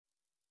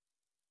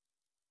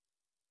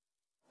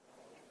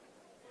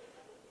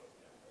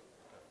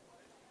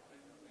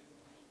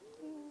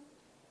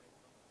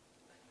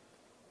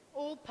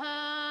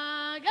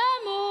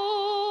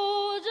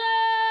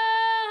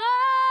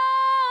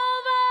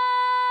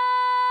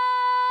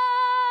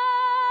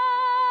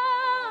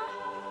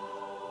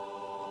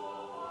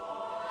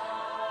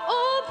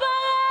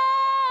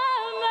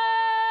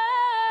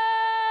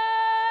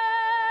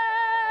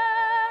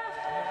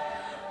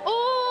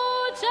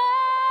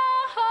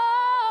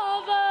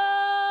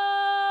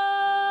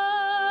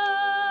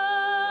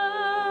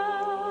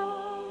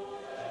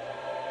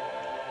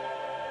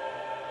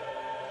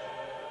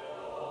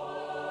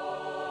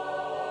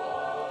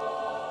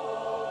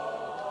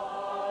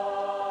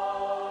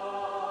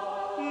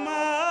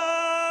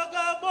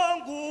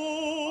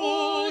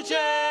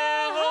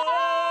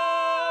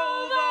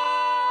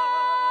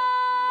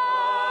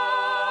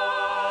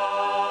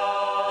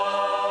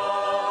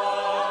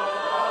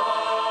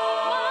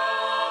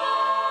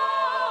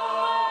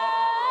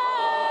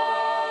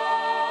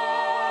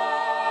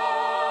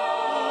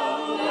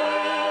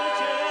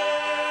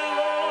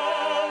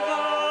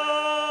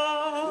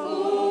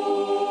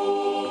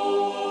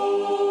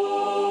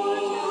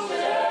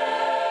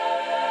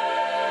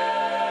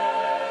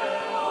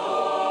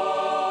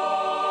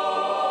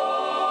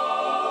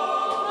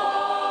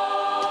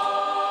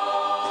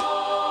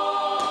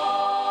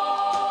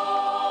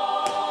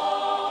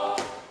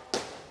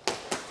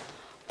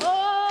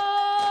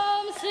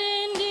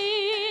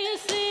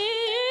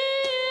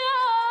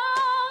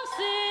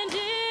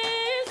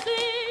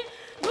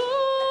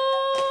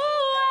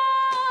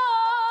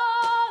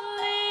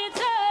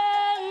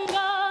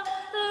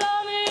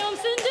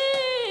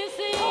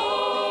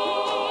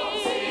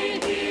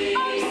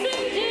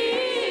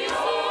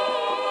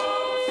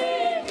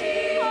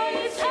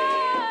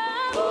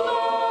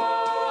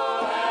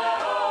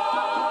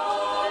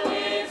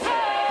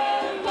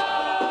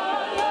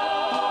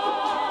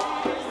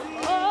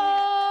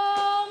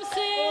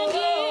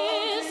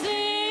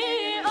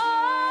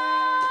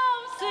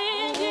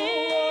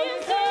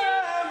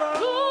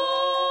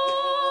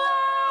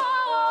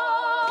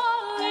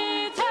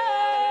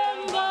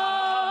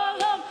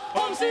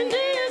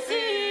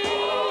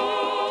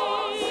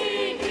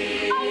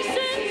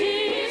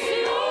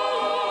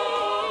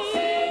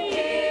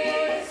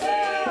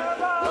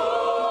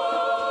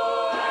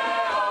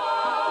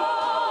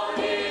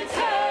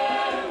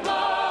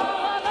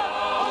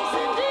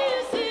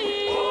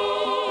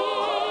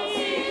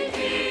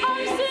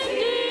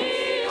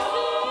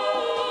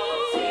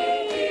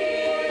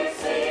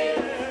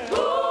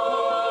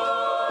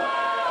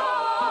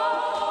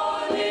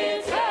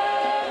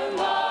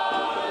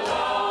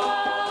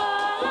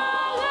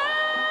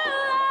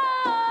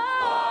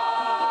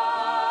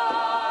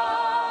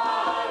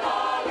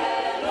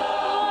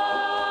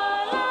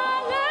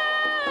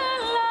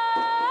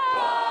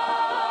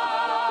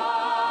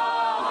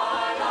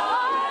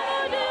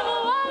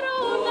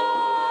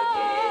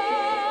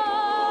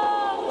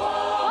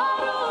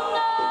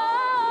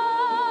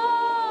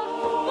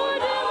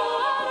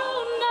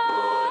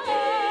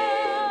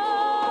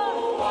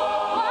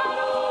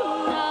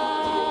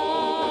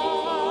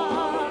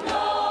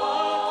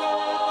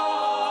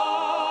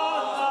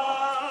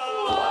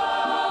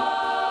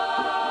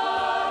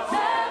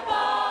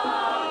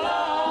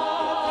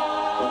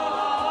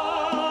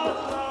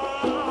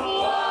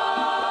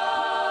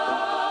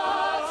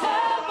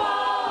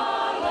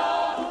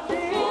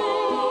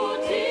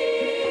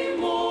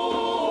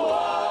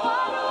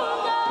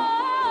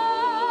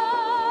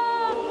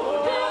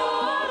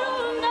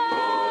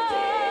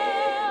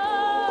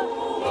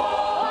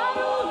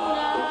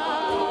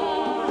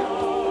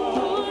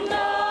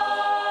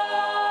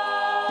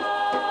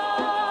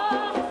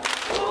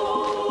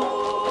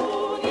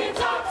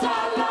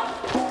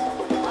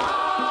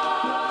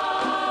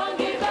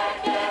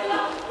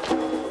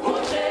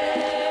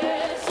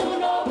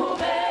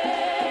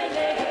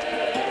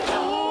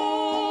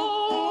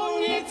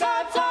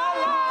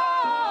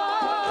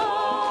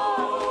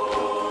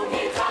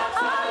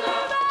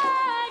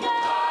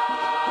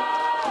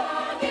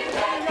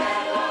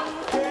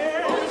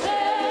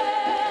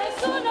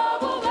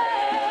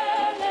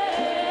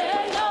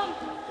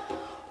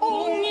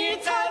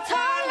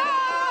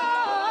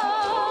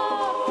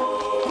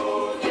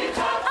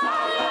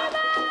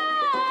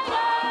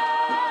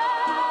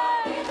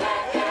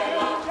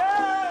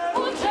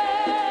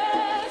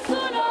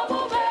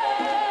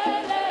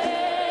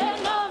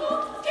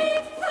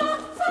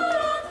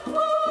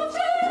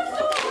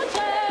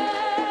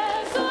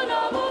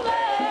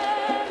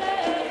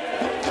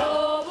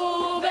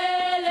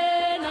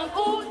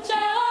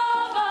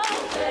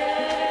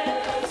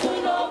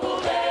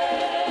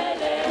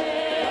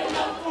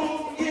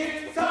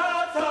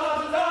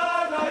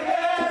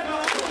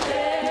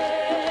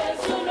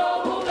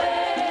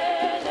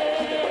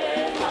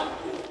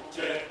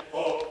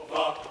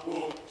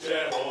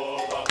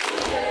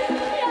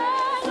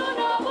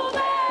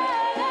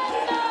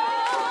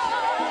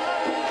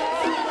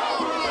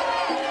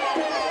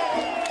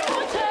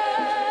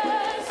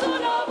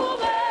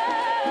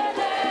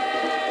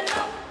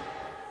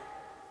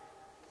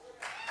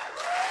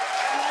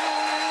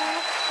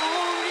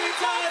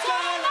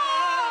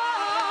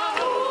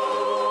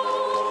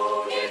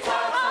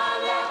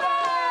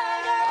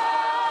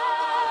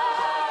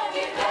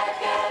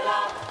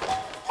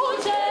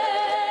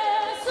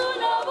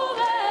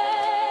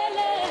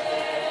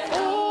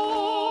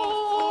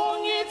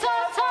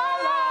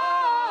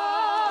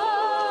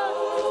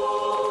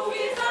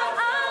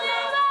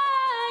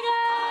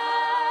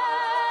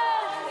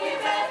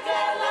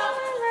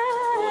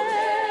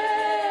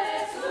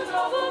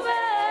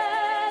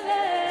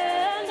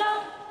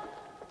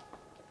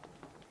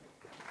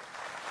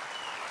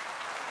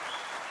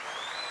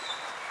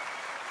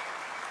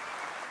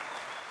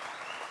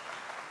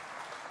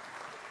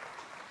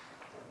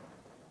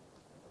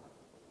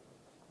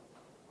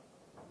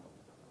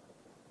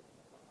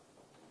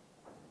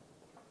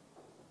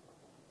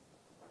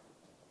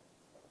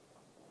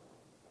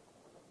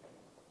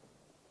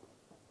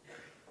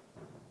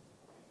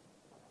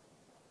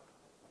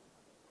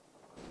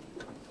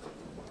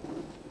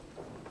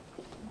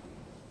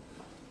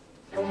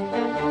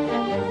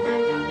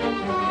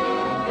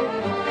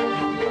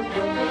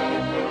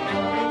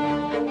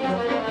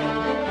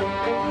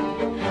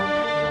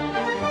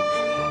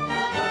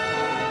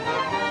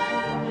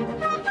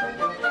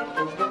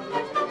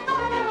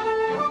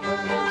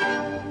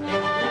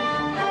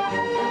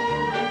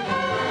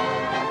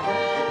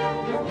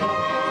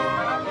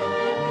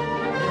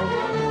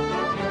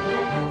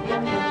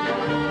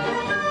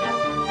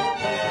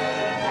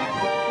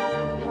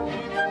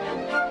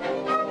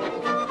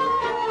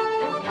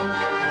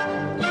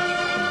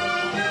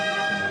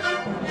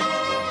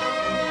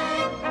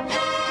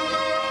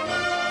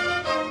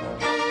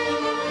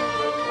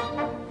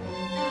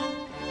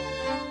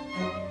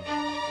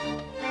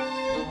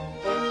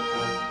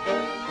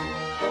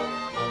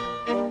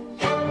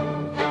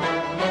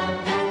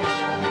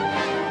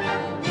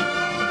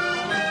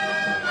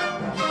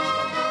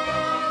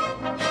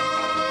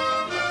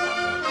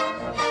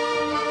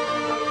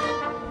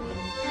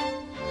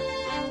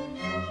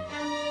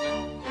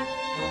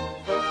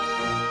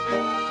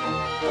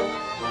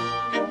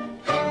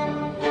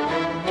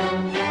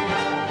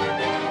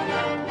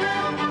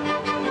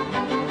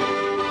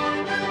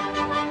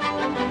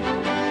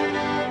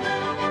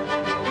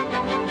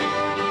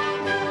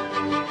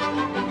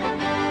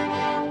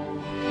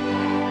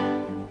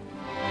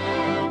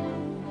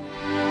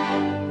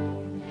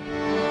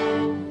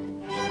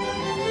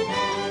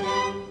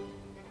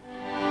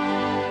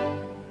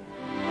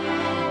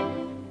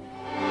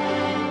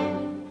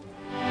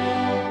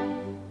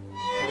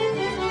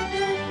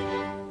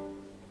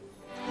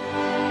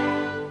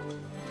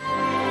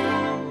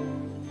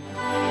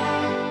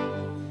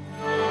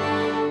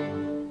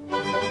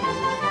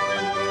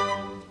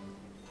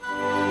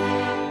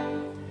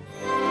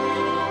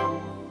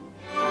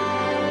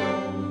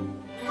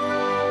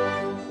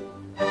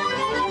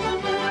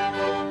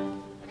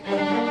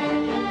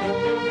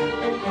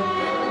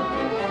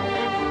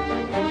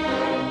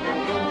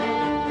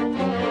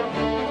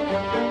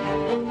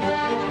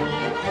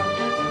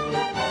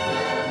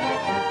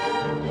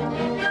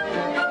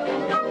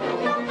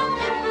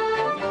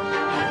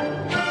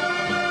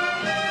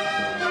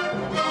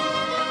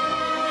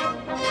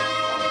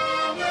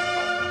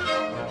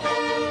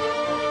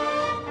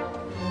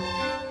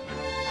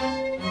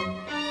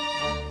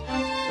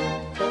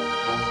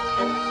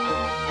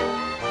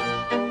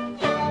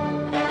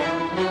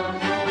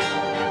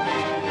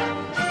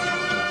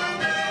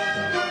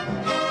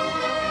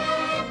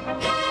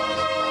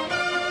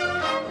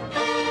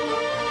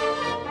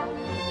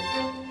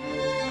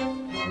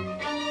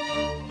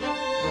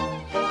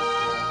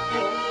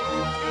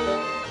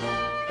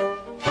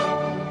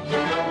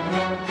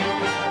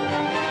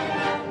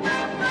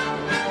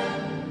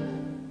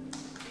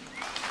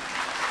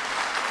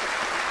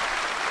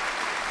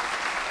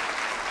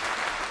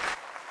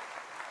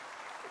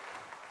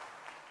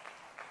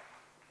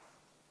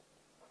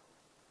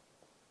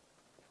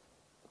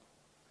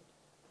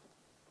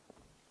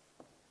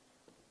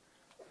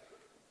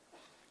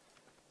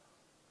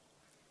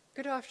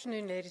Good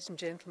afternoon, ladies and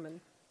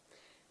gentlemen.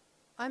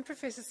 I'm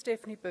Professor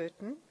Stephanie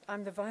Burton.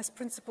 I'm the Vice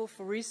Principal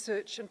for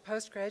Research and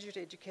Postgraduate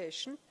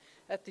Education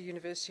at the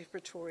University of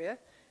Pretoria,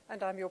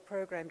 and I'm your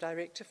Program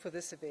Director for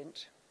this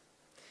event.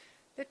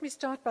 Let me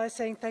start by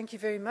saying thank you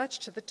very much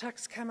to the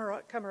Tux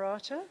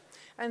Camerata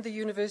and the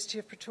University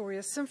of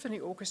Pretoria Symphony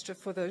Orchestra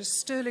for those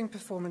sterling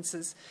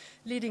performances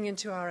leading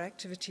into our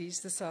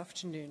activities this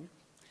afternoon.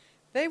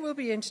 They will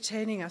be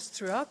entertaining us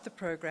throughout the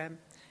program,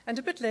 and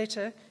a bit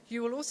later,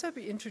 you will also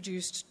be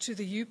introduced to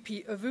the UP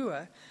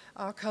Avua,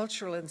 our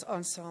cultural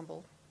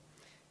ensemble.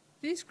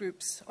 These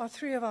groups are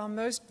three of our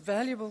most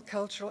valuable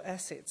cultural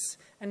assets,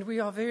 and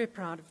we are very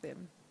proud of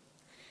them.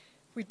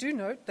 We do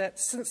note that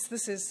since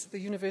this is the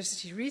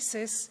university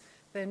recess,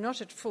 they're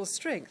not at full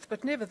strength,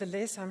 but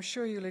nevertheless, I'm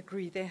sure you'll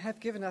agree, they have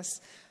given us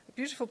a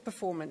beautiful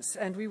performance,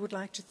 and we would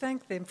like to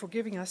thank them for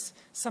giving us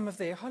some of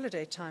their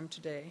holiday time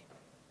today.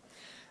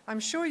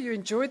 I'm sure you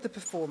enjoyed the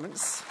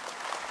performance.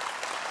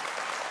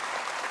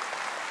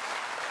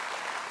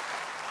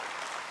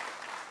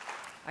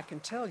 I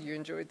can tell you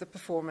enjoyed the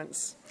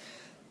performance.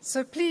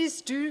 So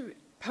please do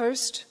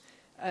post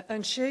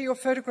and share your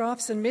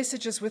photographs and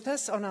messages with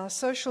us on our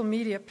social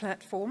media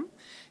platform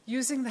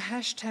using the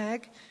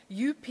hashtag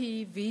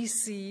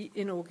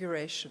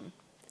UPVCinauguration.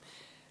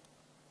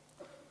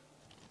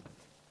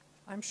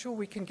 I'm sure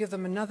we can give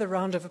them another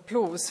round of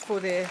applause for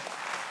their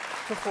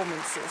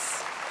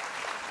performances.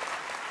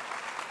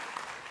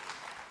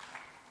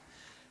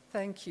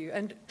 Thank you.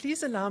 And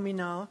please allow me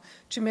now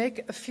to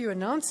make a few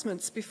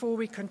announcements before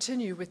we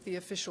continue with the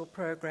official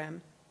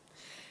program.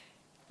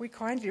 We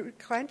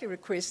kindly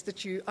request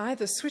that you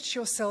either switch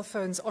your cell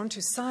phones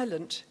onto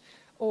silent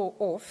or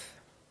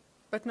off,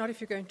 but not if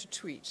you're going to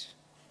tweet,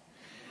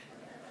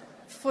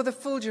 for the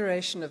full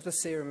duration of the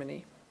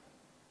ceremony.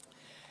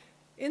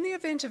 In the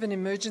event of an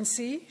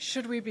emergency,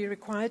 should we be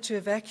required to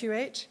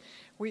evacuate,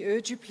 we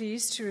urge you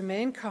please to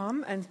remain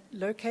calm and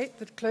locate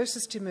the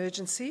closest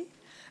emergency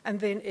and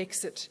then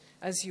exit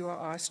as you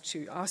are asked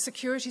to. Our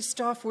security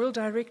staff will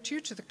direct you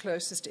to the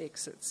closest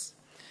exits.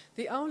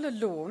 The Aula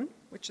lawn,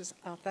 which is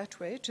out that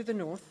way to the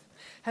north,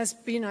 has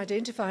been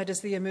identified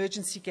as the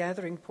emergency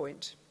gathering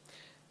point.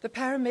 The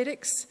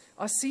paramedics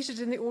are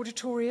seated in the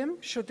auditorium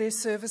should their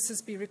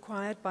services be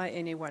required by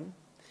anyone.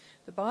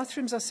 The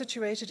bathrooms are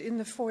situated in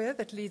the foyer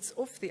that leads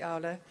off the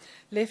Aula,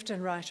 left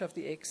and right of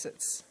the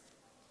exits.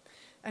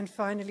 And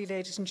finally,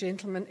 ladies and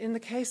gentlemen, in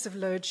the case of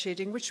load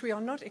shedding, which we are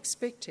not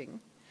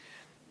expecting,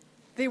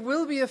 there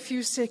will be a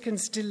few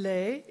seconds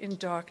delay in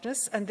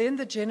darkness, and then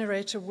the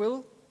generator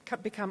will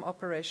become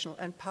operational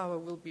and power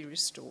will be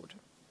restored.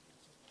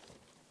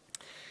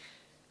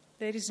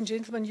 Ladies and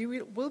gentlemen,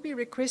 you will be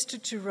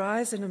requested to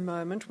rise in a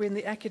moment when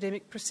the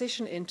academic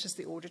procession enters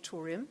the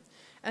auditorium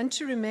and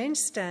to remain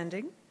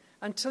standing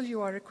until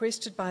you are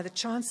requested by the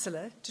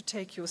Chancellor to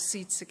take your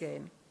seats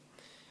again.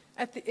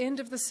 At the end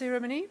of the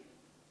ceremony,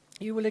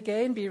 you will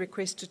again be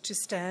requested to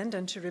stand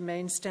and to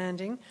remain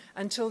standing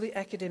until the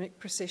academic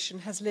procession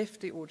has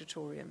left the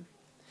auditorium.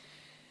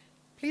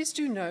 Please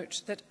do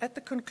note that at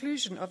the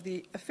conclusion of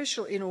the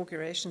official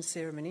inauguration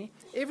ceremony,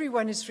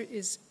 everyone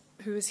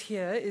who is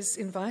here is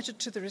invited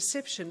to the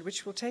reception,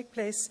 which will take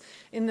place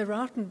in the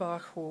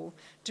Rautenbach Hall,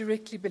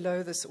 directly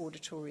below this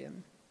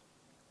auditorium.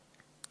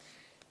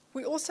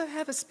 We also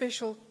have a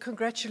special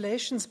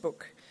congratulations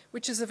book,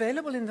 which is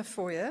available in the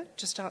foyer,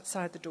 just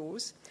outside the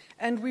doors,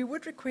 and we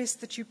would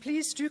request that you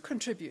please do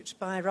contribute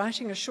by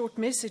writing a short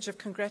message of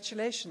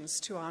congratulations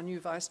to our new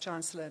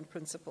Vice-Chancellor and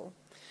Principal.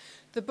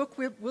 The book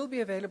will be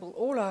available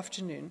all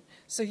afternoon,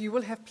 so you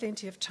will have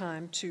plenty of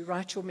time to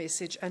write your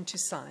message and to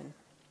sign.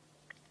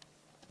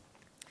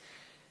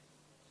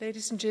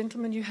 Ladies and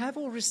gentlemen, you have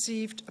all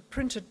received a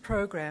printed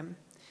program.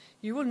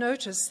 You will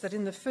notice that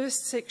in the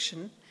first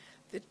section,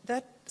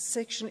 that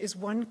section is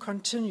one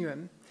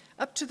continuum,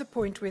 up to the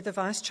point where the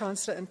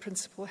Vice-Chancellor and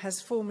Principal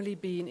has formally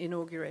been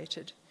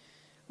inaugurated.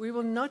 We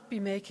will not be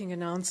making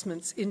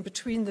announcements in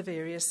between the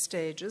various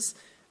stages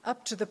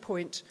up to the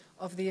point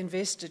of the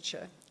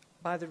investiture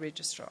by the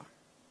Registrar.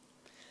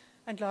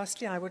 And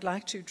lastly, I would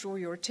like to draw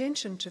your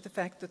attention to the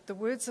fact that the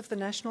words of the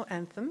national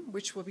anthem,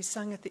 which will be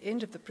sung at the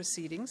end of the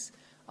proceedings,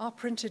 are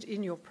printed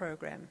in your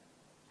program.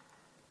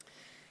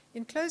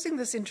 In closing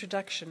this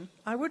introduction,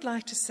 I would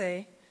like to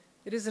say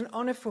it is an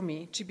honor for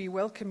me to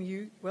welcome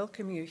you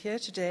here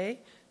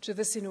today to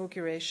this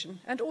inauguration,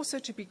 and also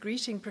to be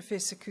greeting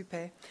Professor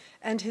Kupe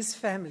and his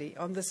family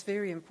on this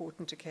very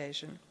important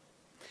occasion.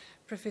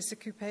 Professor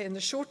Kupe, in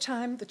the short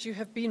time that you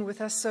have been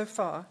with us so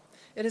far,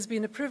 it has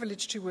been a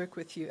privilege to work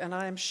with you, and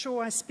I am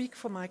sure I speak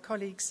for my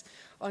colleagues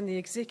on the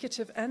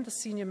executive and the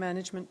senior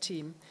management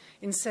team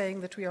in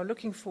saying that we are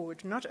looking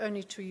forward not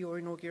only to your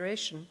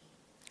inauguration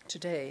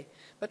today,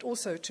 but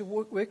also to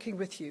working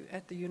with you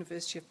at the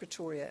University of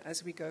Pretoria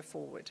as we go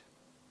forward.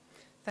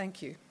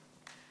 Thank you.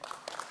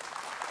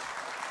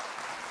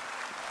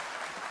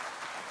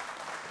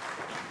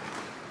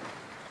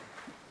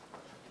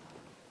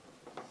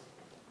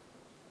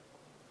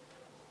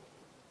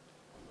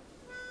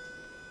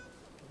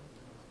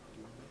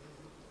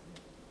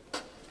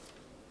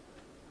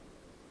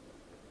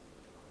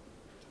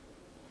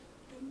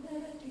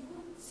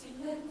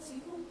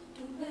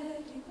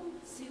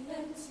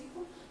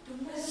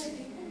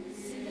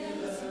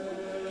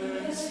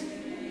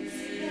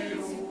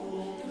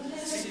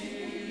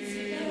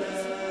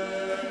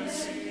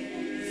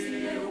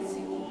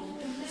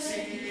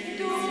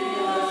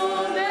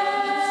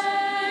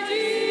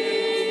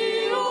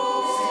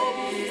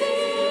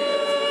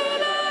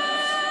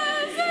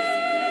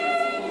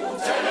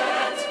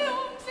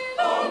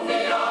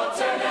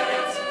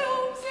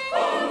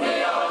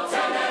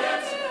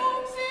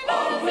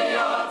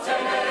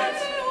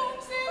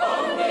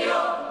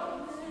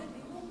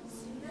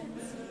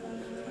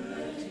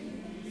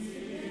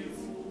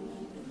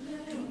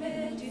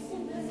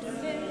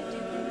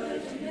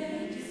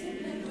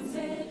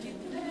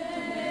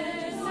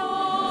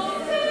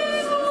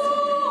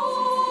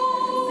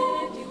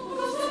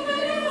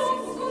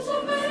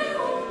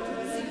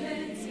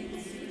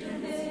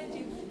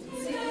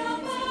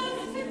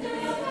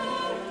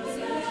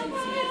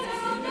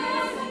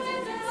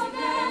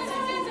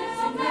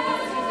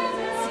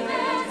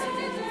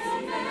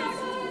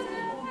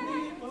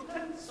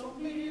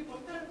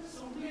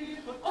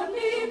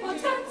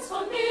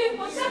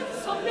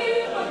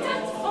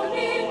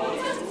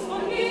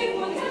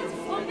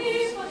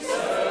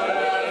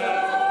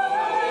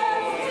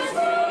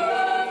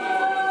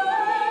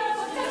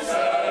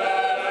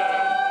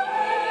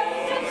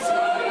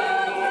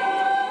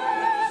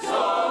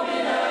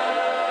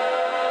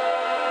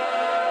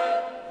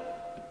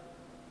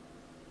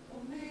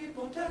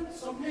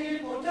 Omnipotens,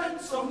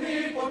 omnipotens,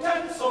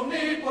 omnipotens,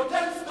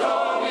 omnipotens,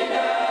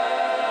 Domine,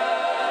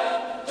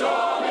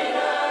 Domine.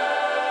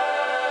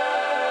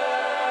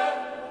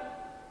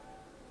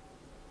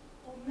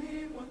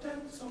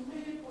 Omnipotens,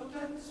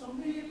 omnipotens,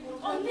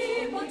 omnipotens,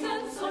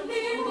 omnipotens,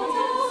 omnipotens,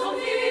 omnipotens,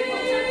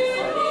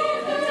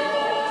 omnipotens,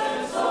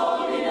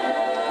 Domine,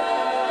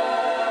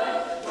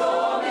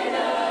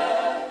 Domine,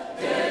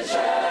 de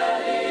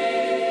celis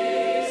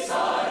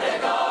a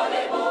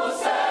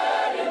regalibus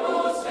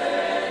eribus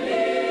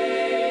venit,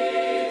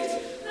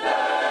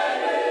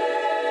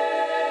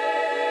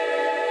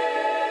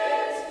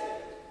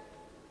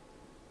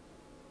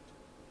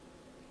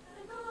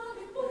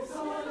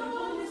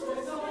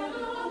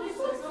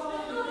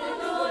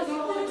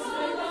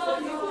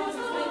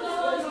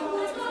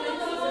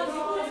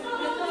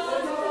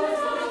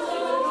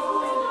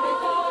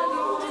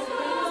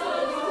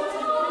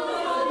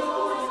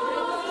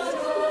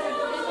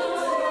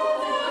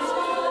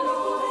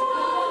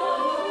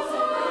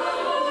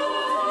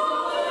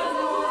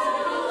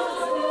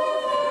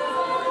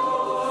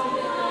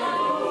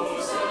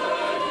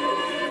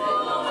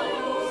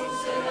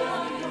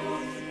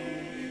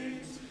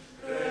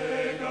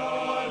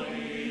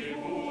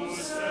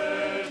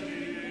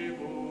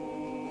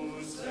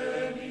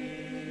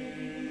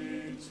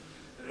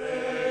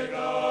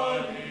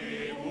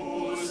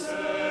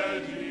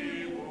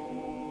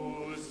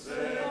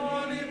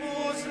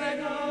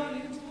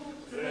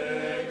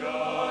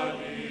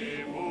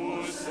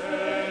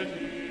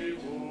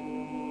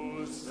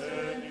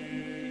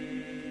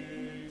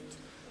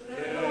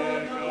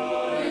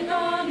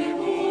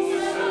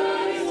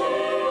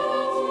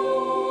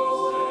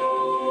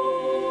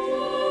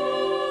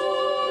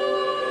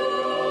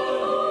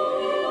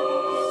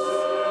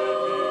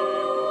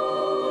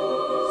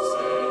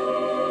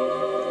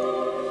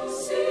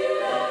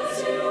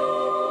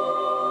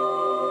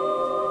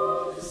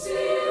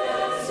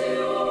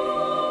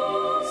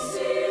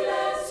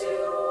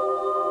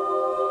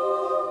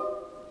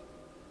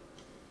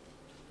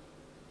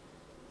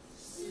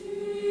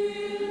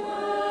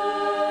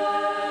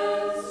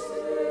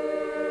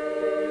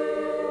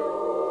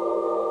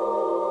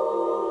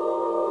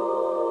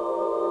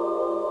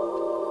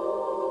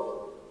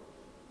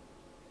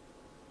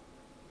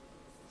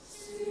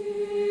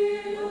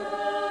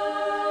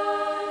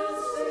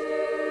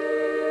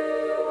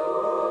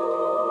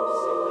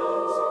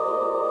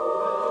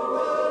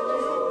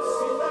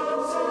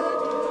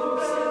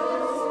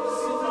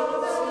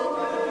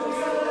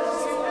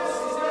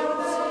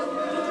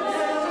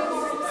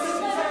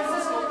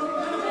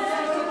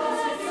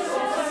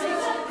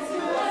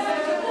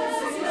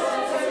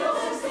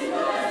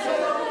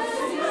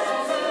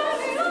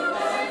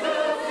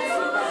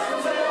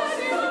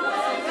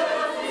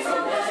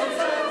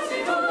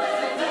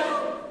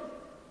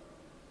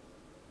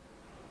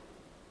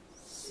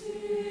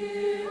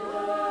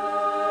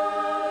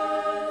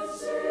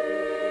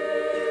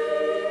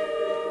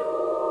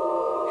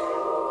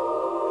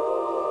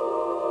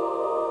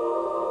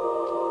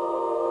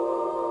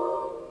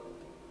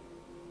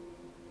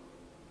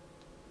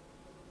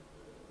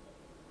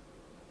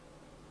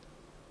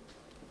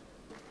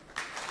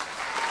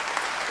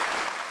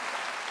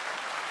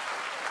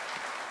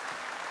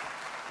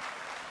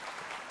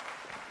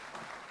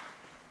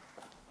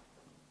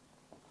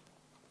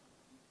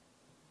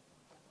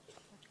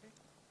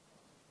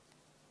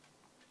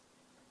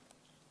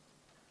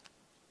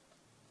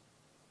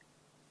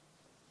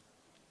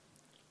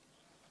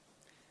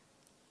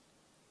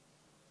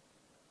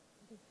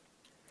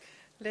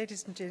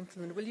 Ladies and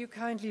gentlemen, will you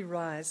kindly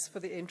rise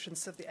for the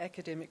entrance of the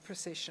academic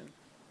procession?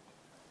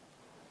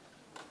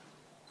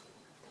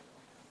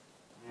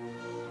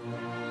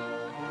 Domine,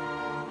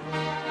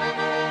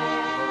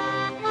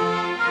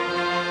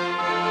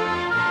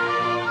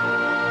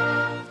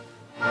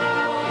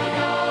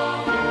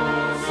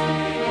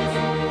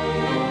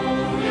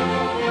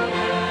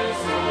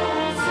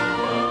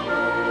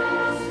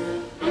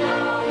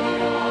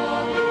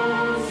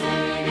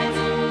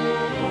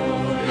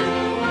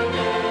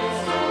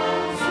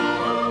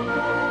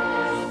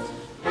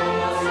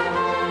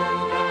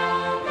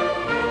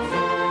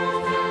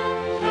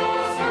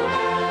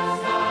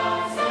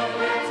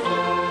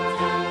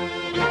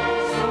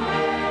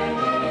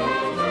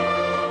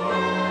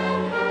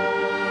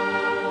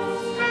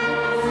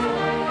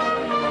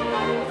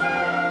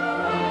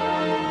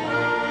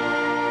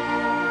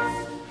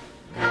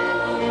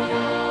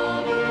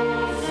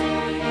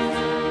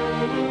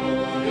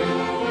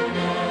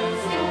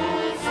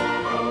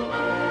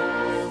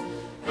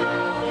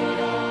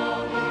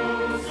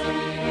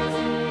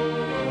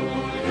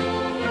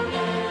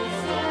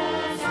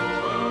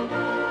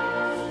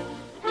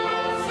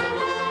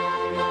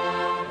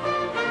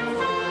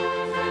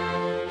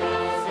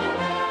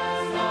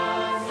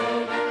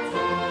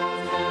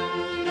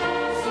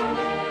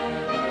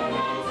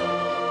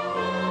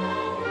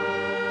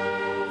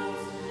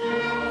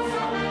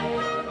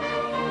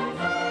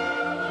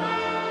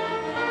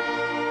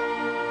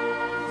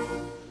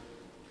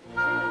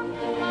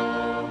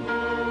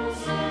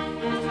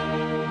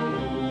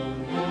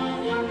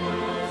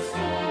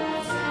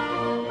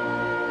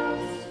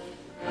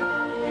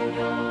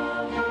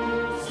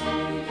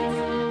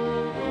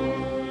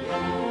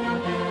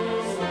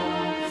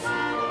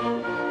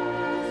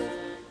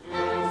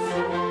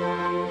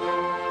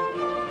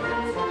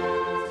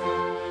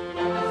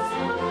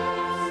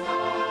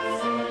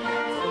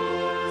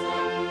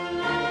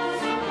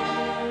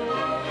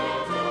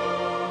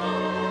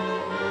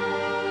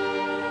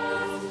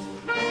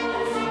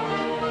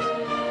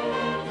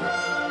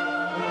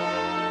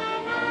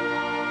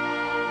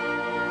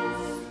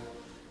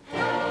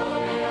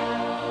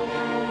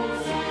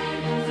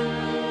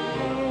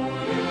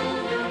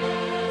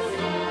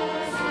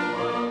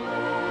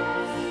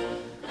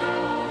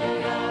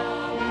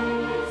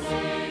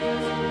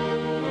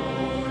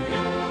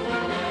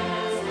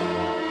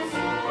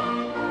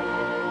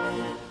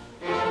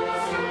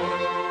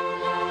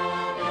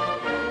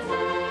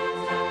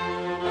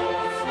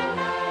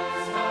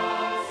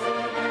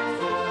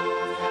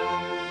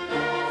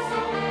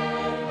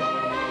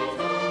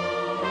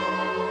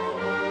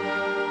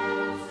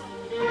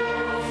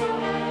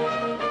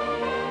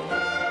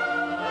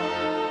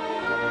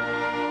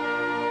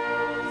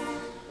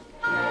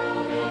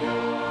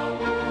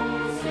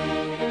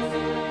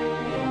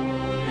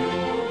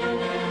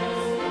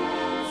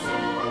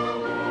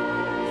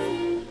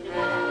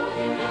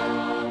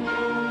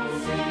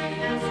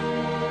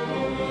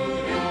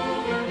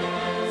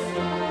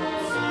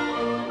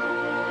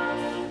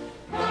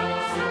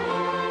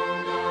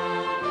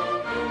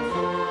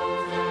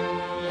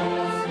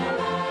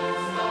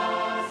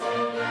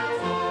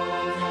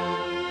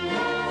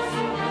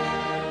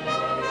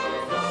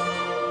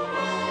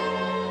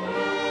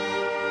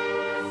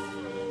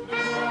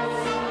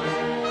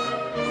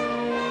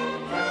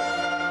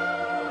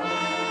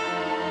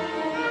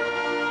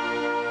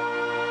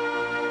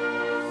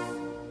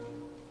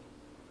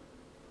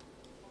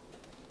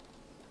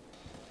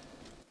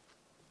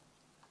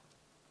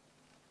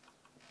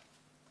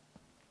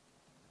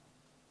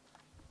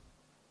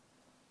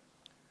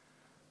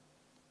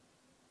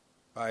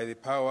 By the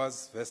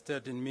powers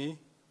vested in me,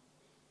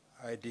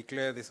 I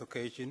declare this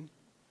occasion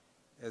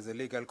as a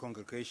legal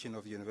congregation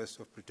of the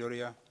University of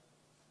Pretoria.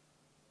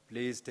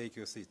 Please take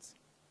your seats.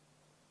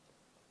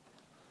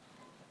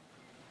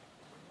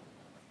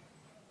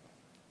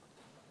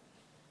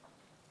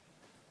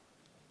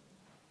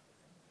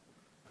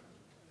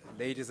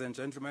 Ladies and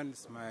gentlemen,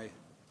 it's my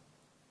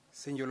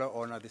singular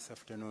honor this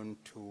afternoon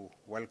to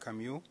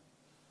welcome you.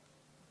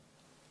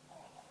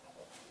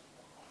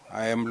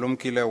 I am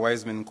Lumkile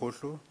Wiseman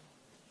Kotlu,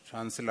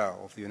 Chancellor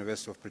of the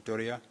University of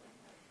Pretoria.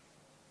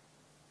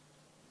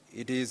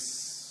 It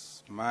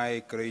is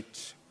my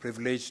great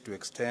privilege to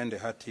extend a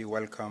hearty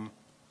welcome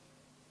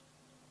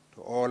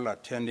to all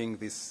attending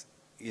this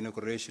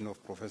inauguration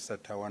of Professor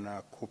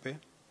Tawana Kupe,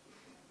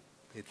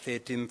 the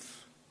 13th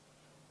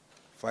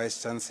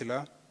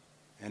Vice-Chancellor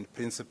and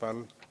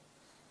Principal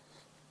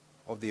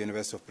of the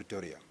University of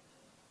Pretoria.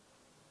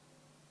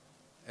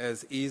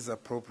 As is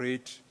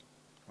appropriate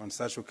on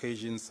such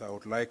occasions, I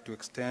would like to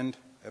extend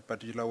a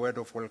particular word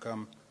of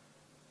welcome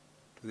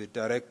to the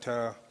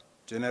Director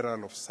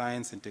General of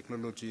Science and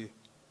Technology,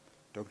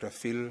 Dr.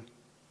 Phil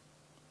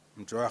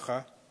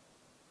Mjwaha,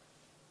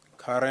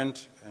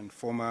 current and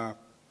former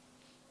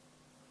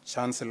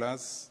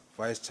chancellors,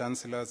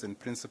 vice-chancellors and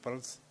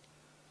principals,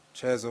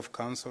 chairs of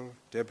council,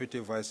 deputy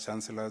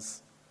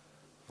vice-chancellors,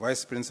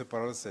 vice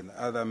principals and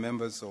other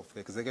members of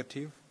the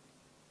executive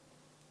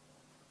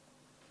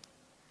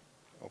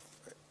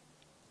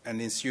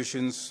and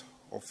institutions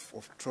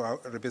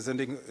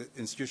representing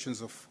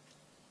institutions of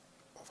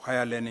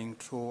higher learning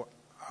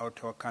throughout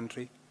our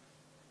country.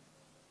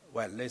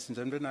 Well, ladies and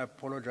gentlemen, I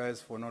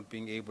apologize for not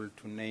being able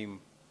to name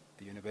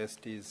the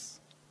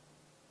universities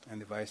and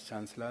the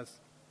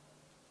vice-chancellors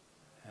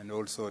and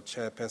also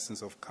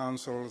chairpersons of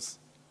councils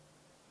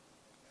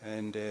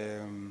and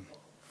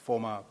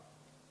former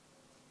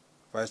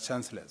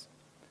vice-chancellors.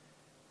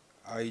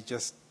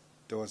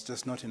 There was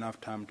just not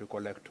enough time to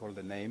collect all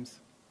the names.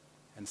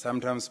 And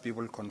sometimes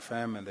people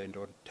confirm and they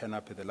don't turn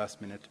up at the last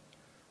minute.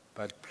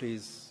 But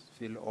please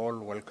feel all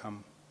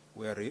welcome.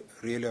 We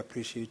really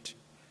appreciate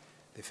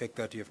the fact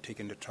that you have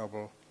taken the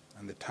trouble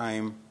and the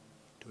time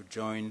to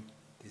join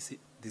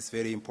this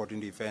very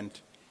important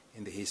event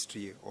in the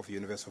history of the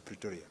University of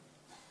Pretoria.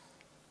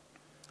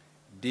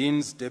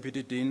 Deans,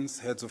 deputy deans,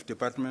 heads of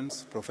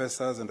departments,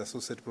 professors and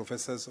associate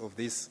professors of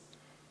this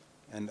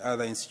and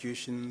other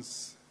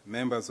institutions,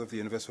 members of the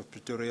University of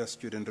Pretoria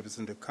Student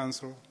Representative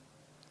Council,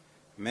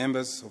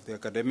 members of the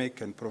academic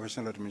and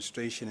professional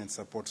administration and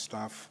support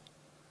staff,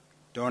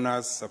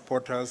 donors,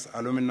 supporters,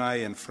 alumni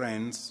and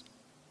friends,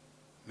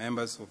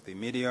 members of the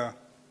media,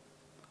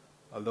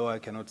 although I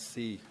cannot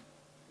see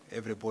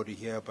everybody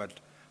here, but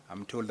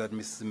I'm told that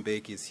Mrs.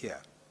 Mbeki is here.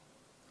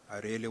 I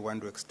really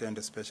want to extend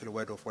a special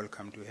word of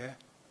welcome to her.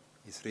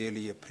 It's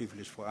really a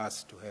privilege for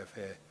us to have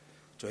her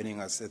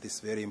joining us at this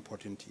very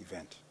important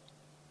event.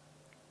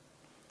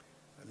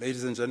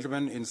 Ladies and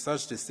gentlemen, in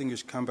such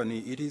distinguished company,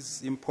 it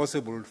is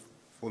impossible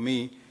for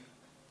me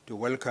to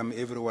welcome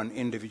everyone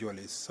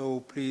individually. So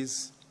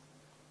please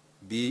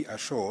be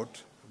assured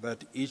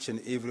that each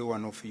and every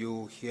one of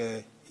you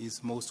here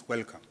is most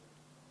welcome.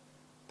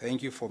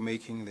 Thank you for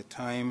making the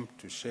time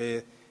to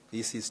share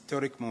this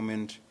historic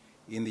moment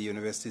in the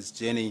university's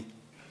journey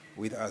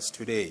with us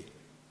today.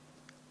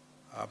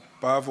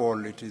 Above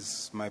all, it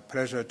is my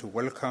pleasure to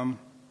welcome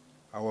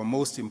our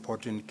most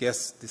important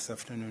guest this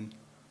afternoon,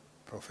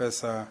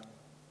 Professor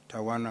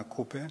Tawana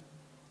Kupe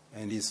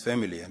and his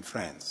family and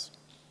friends.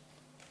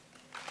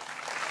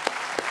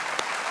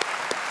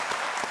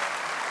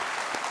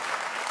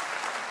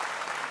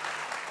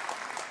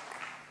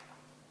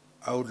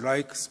 I would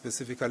like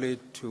specifically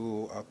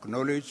to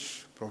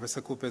acknowledge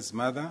Professor Kupe's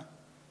mother,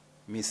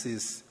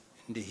 Mrs.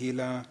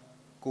 Ndihila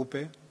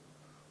Kupe,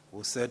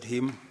 who set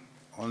him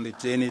on the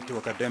journey to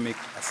academic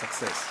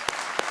success.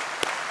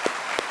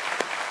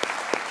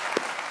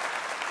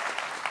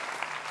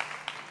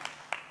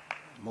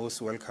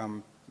 Most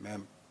welcome,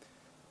 ma'am.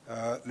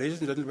 Ladies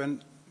and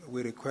gentlemen,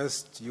 we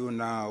request you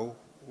now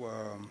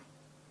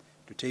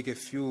to take a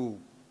few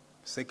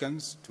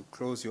seconds to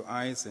close your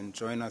eyes and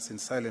join us in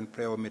silent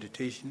prayer or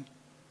meditation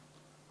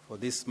for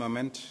this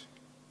moment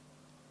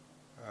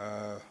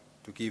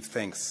to give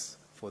thanks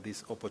for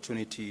this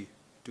opportunity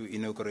to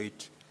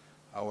inaugurate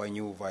our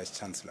new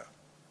Vice-Chancellor.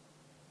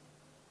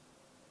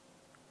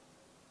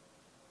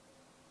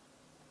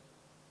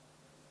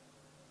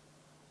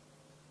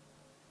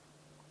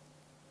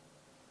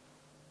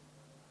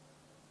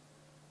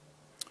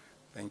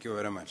 Thank you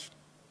very much.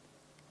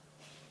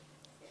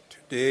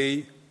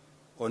 Today,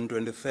 on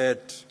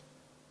 23rd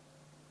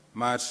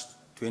March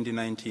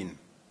 2019,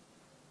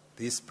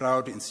 this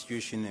proud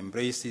institution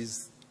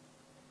embraces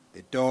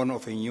the dawn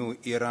of a new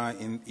era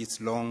in its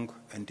long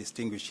and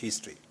distinguished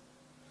history.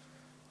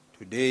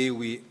 Today,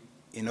 we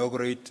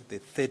inaugurate the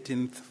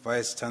 13th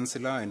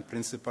Vice-Chancellor and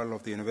Principal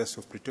of the University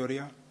of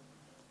Pretoria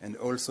and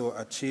also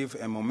achieve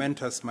a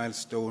momentous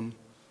milestone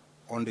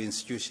on the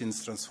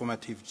institution's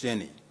transformative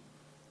journey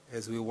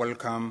as we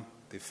welcome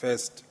the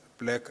first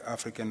Black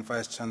African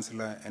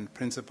Vice-Chancellor and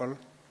Principal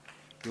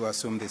to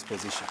assume this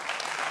position.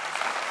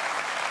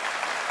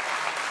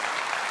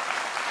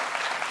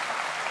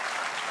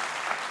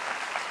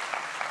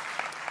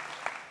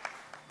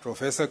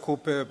 Professor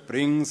Kupe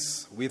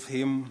brings with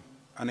him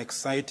an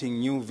exciting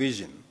new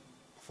vision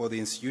for the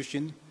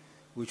institution,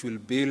 which will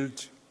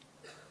build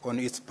on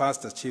its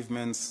past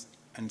achievements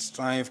and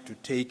strive to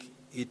take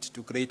it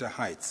to greater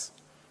heights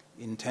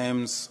in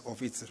terms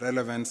of its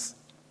relevance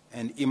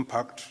and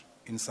impact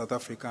in South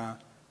Africa,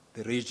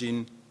 the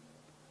region,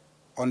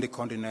 on the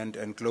continent,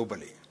 and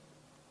globally.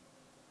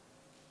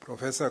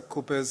 Professor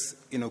Kupe's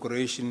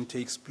inauguration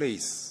takes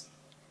place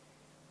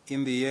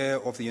in the year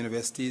of the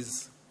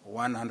university's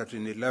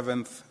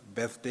 111th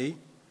birthday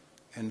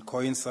and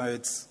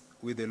coincides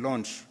with the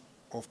launch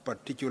of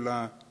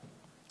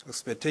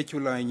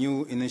spectacular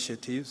new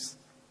initiatives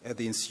at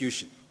the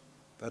institution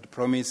that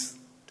promise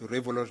to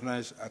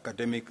revolutionize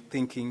academic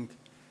thinking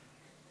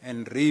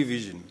and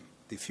revision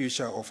the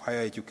future of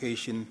higher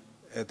education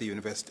at the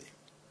university.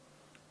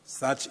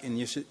 Such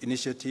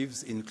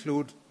initiatives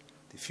include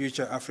the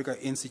Future Africa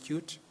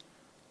Institute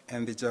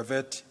and the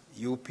Javet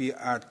UP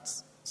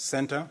Arts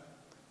Center,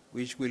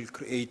 which will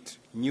create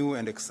new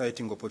and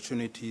exciting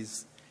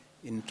opportunities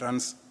in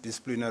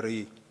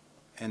transdisciplinary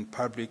and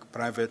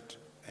public-private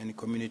and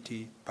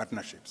community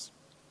partnerships.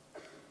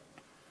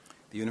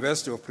 The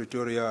University of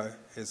Pretoria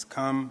has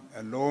come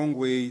a long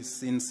way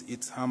since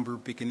its humble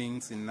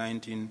beginnings in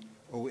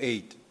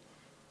 1908,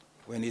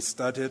 when it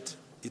started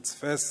its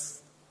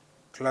first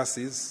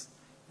classes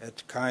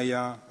at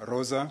Kaya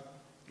Rosa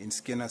in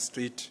Skinner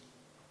Street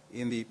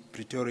in the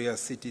Pretoria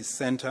City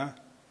Centre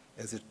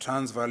as a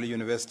Transvaal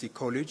University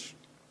College,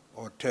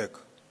 or TEC,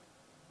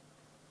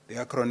 the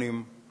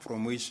acronym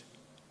from which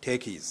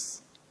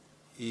techies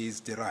is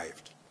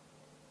derived.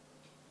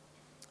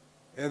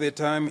 At the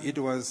time, it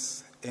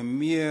was a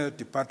mere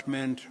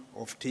department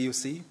of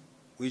TUC,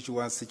 which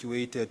was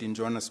situated in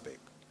Johannesburg.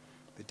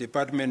 The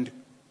department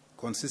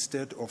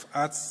consisted of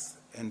arts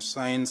and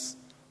science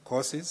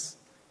courses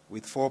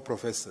with 4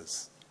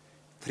 professors,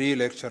 3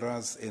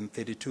 lecturers, and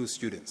 32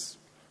 students.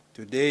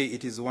 Today,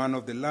 it is one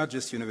of the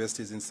largest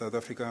universities in South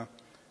Africa,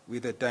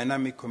 with a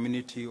dynamic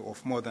community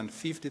of more than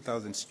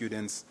 50,000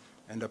 students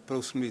and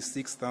approximately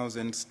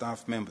 6,000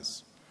 staff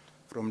members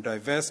from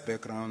diverse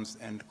backgrounds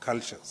and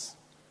cultures,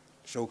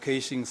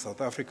 showcasing South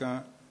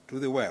Africa to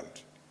the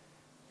world.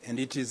 And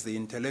it is the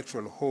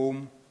intellectual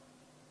home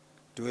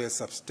to a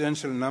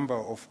substantial number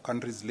of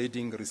countries'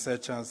 leading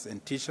researchers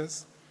and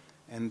teachers,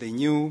 and the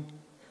new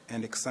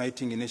and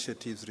exciting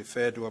initiatives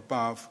referred to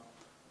above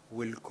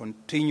will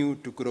continue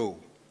to grow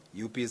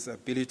UP's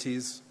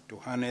abilities to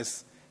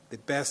harness the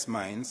best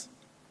minds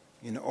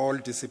in all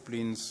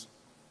disciplines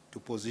to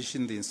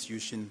position the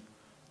institution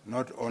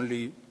not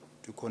only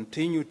to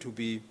continue to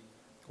be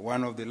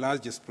one of the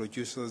largest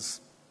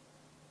producers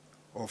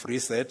of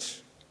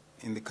research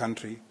in the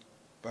country,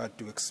 but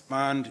to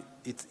expand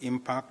its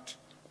impact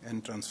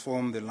and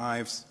transform the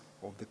lives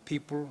of the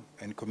people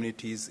and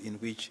communities in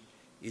which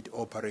it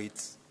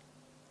operates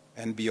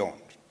and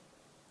beyond.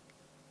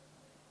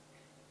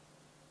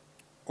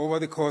 Over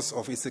the course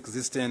of its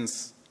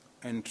existence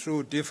and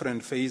through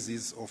different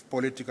phases of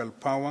political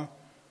power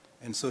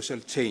and social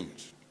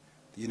change,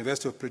 the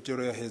University of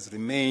Pretoria has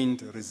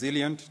remained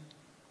resilient,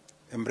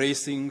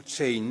 embracing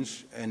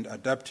change and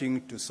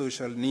adapting to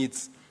social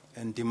needs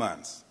and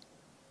demands.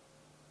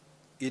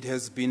 It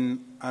has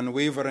been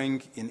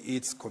unwavering in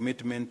its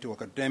commitment to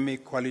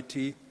academic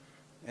quality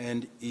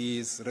and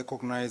is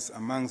recognized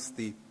amongst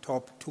the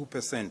top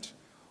 2%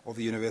 of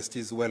the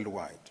universities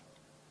worldwide.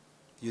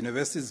 The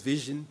university's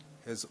vision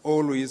has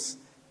always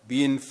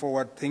been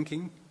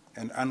forward-thinking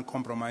and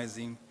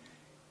uncompromising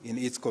in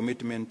its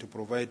commitment to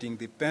providing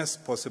the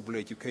best possible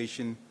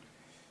education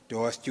to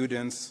our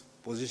students,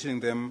 positioning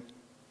them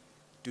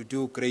to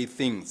do great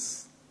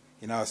things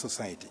in our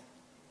society.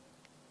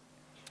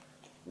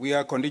 We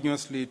are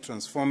continuously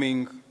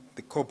transforming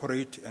the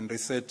corporate and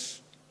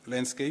research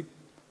landscape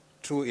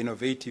through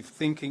innovative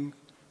thinking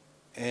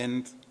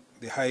and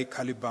the high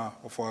caliber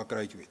of our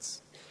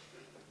graduates.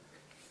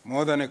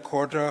 More than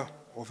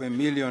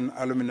 250,000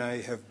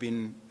 alumni have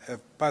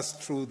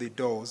passed through the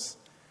doors.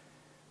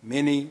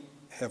 Many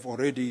have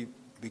already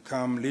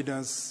become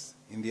leaders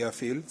in their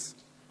fields,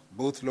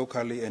 both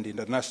locally and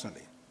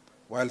internationally,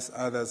 whilst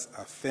others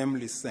are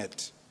firmly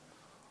set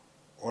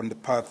on the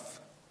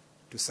path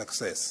to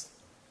success.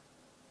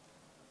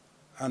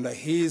 Under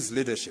his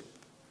leadership,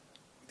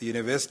 the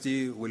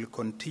university will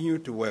continue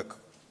to work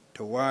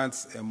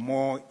towards a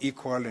more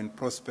equal and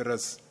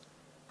prosperous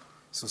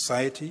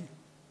society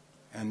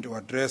and to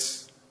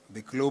address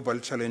the global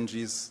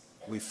challenges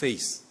we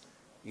face,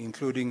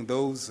 including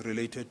those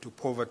related to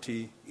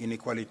poverty,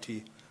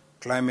 inequality,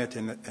 climate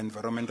and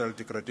environmental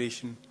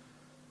degradation,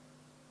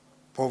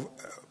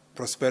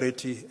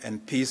 prosperity,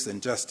 and peace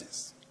and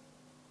justice.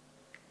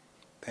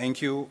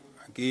 Thank you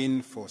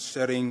again for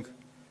sharing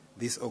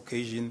this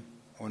occasion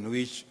on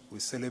which we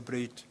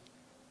celebrate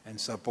and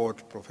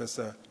support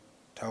Professor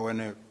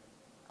Tawana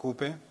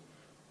Kupe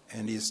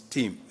and his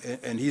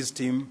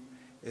team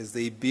as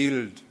they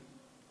build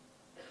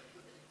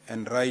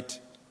and write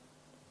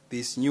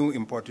this new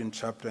important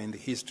chapter in the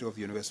history of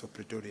the University of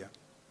Pretoria.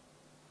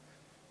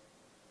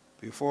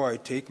 Before I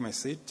take my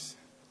seat,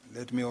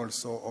 let me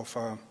also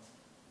offer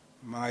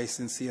my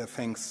sincere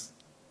thanks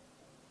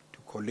to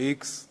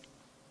colleagues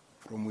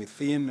from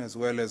within as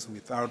well as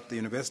without the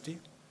university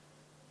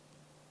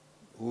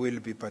who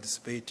will be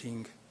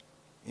participating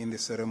in the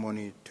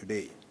ceremony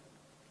today.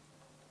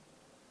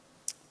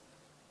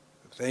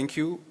 Thank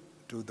you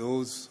to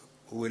those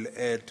who will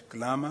add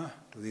glamour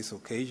to this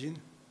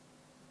occasion.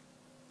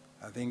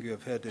 I think you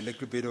have heard a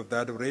little bit of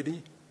that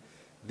already.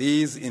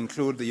 These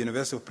include the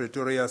University of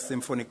Pretoria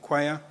Symphonic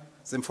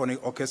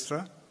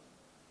Orchestra,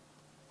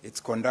 its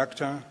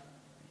conductor,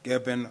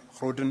 Gerben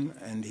Groden,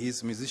 and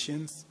his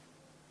musicians,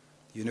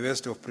 the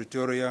University of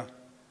Pretoria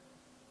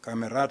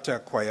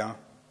Camerata Choir,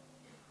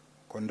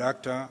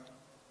 conductor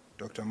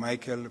Dr.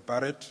 Michael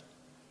Barrett,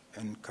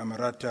 and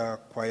Camerata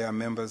Choir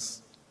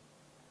members,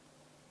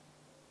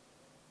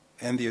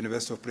 and the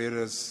University of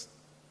Pretoria's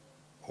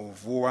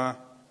Ovua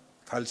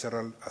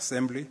Cultural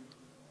Assembly,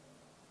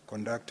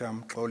 conductor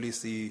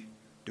Mxolisi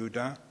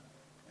Duda,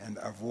 and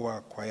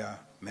Avua Choir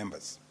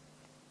members.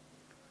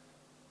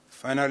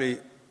 Finally,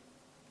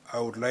 I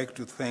would like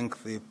to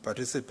thank the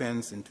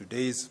participants in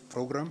today's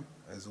program,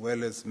 as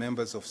well as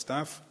members of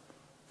staff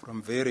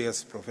from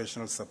various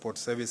professional support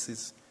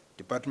services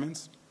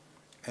departments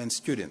and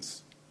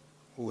students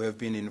who have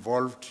been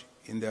involved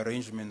in the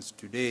arrangements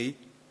today,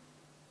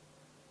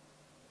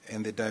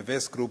 and the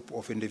diverse group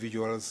of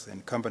individuals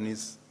and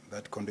companies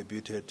that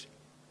contributed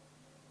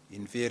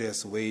in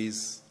various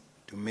ways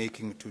to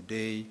making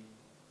today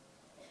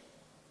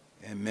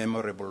a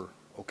memorable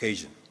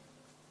occasion.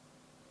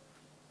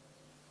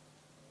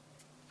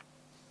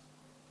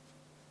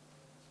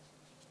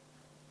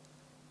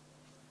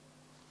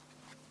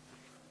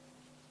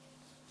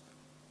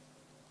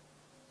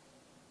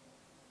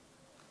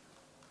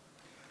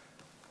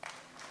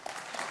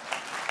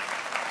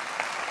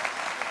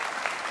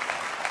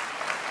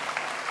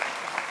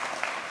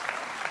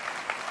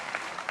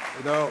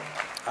 You know,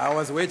 I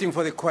was waiting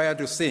for the choir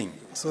to sing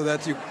so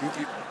that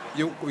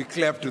we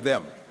clap to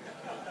them.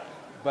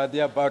 But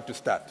they're about to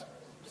start.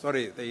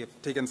 Sorry,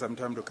 they've taken some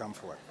time to come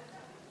forward.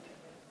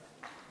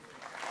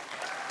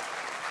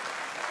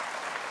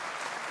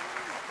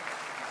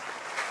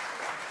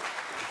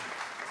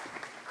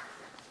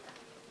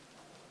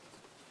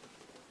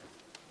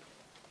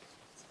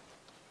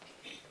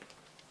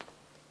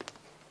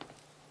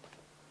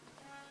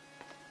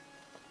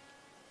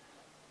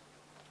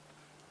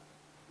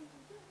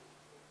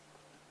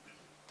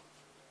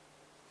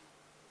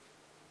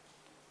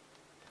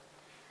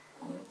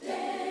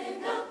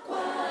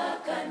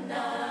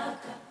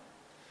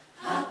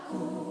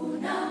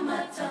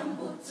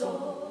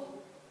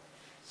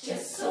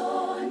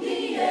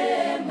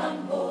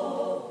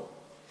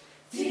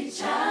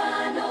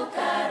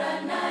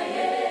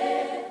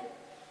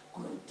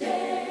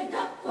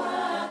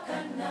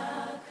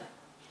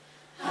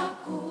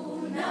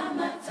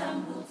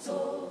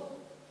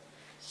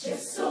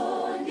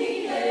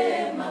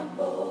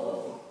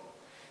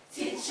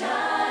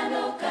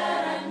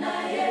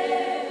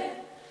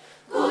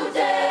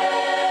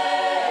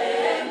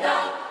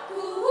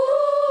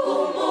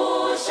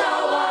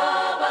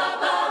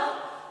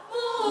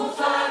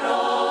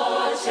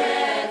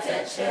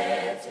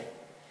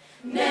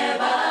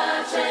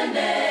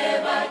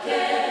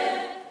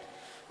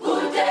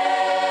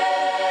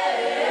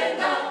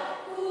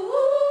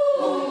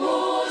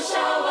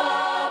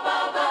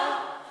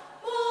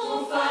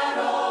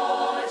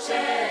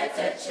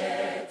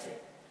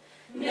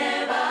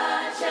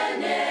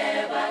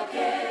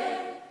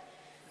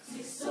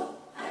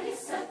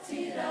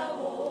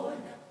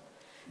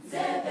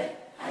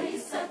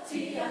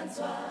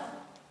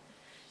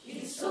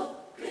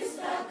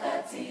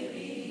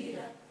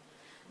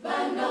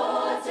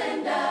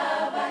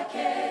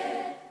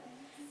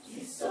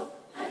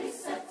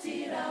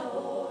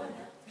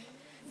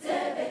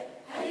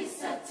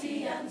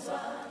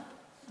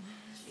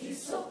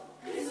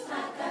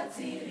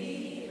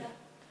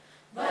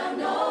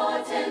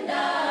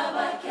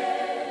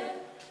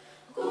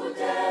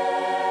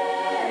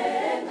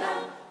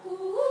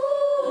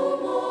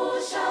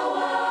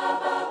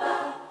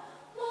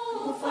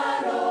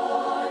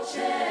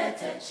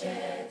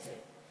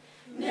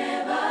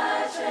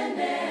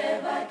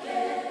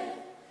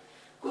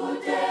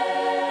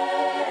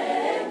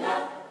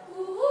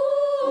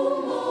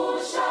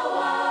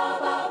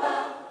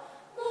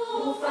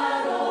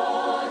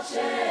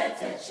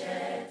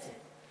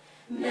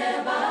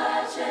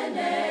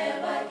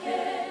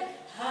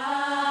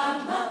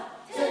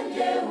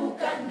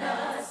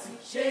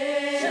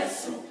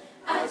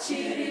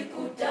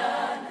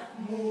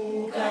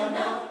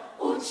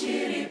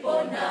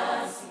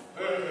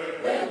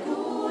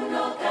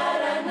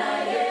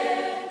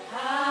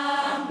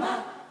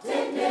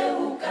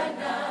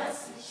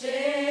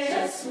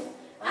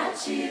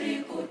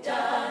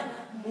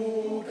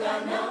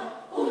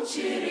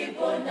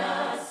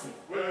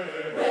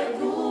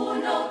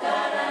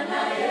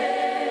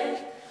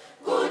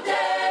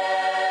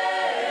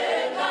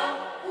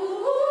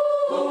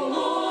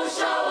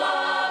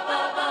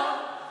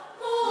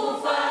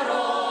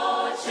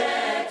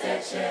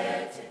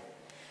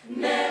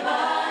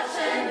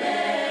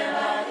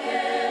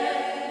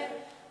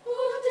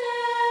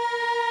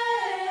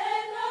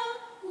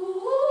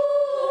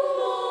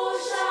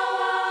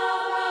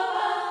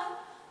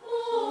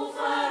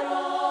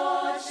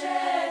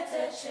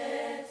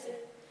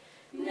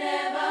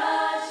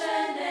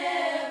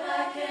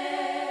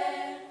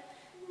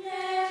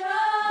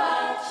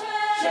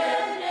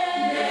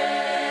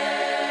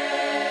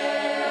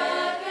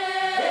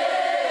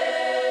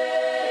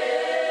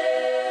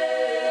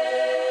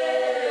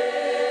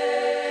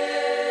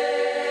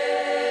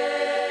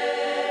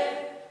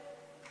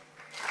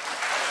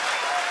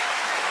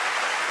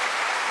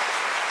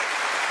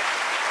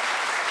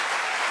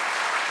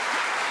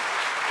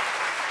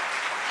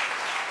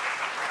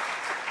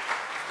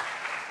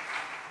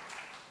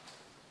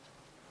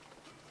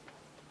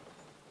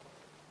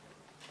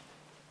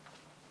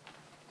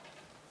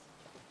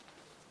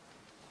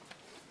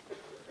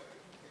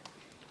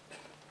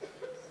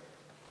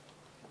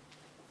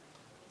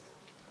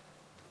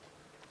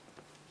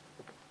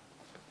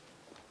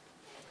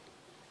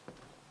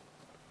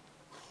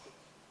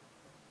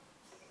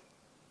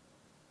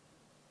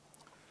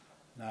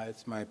 Now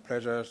it's my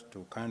pleasure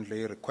to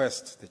kindly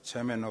request the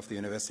Chairman of the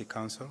University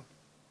Council,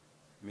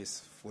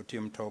 Ms.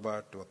 Futim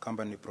Toba, to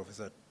accompany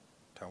Professor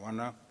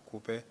Tawana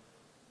Kupe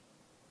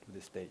to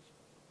the stage.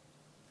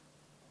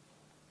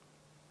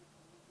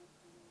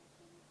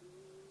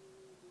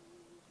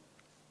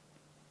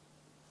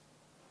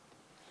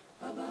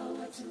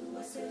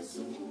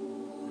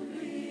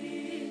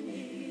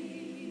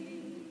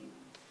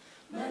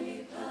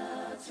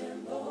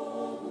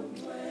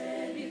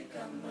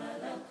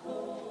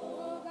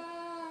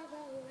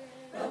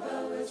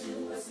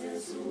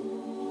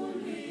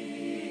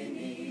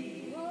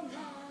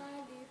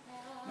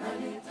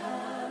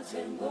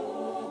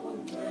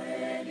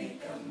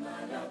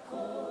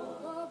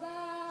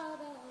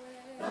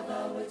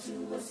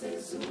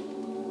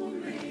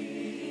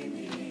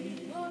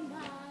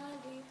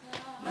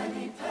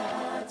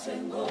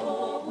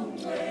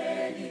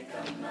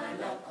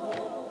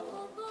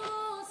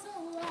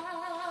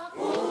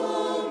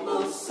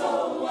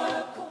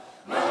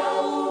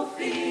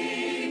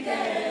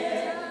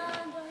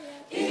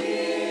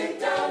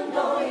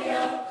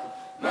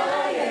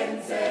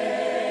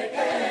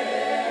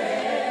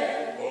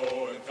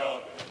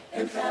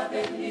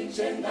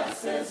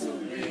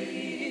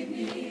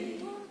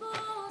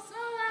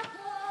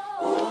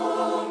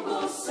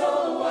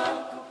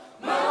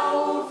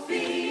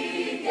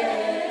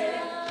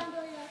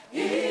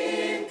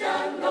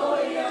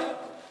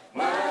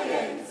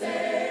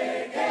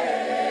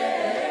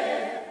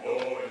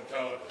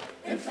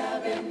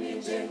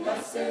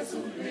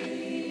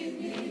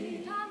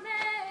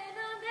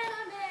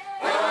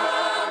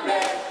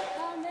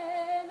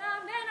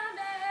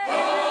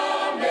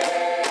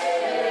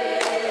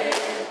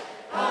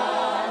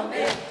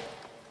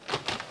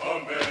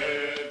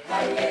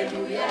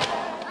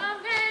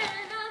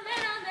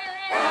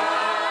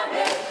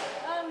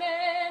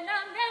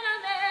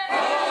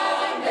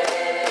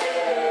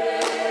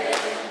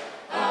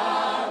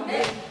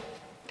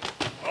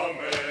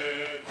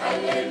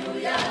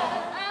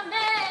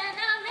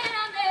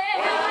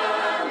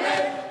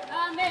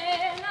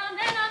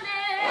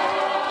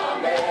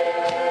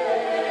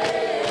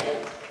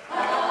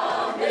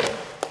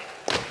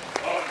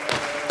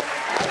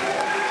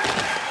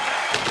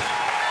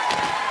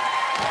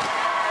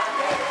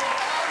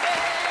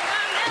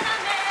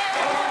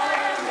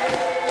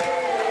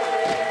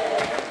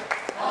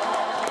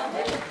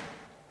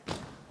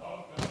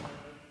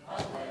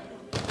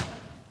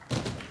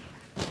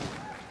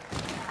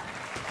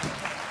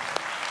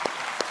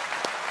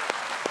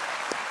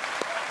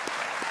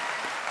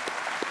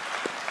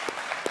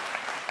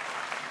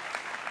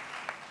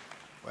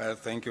 Well,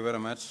 thank you very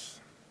much.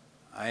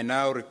 I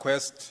now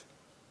request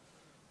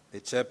the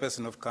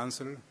Chairperson of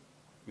Council,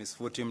 Ms.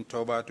 Futim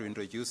Toba, to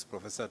introduce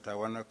Professor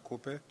Tawana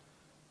Kupe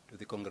to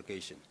the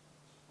congregation.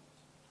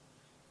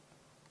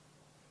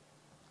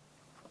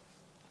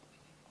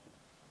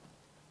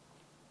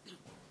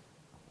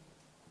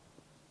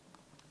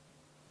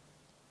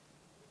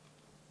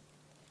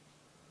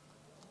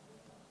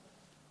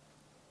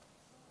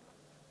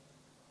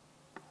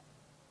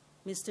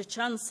 Mr.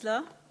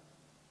 Chancellor,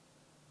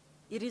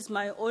 it is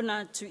my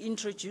honor to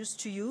introduce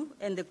to you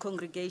and the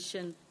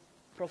congregation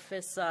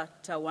Professor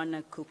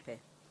Tawana Kupe.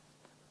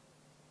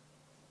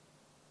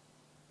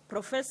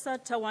 Professor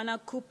Tawana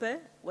Kupe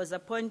was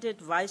appointed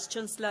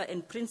Vice-Chancellor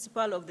and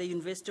Principal of the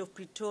University of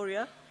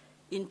Pretoria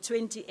in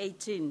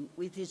 2018,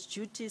 with his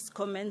duties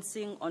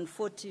commencing on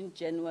 14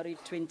 January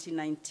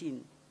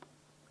 2019.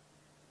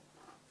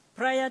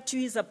 Prior to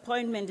his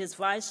appointment as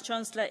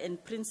Vice-Chancellor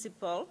and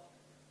Principal,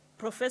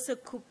 Professor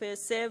Kupe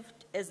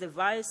served as the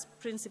Vice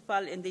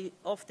Principal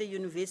of the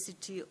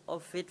University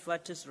of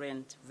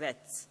Witwatersrand,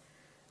 WITS,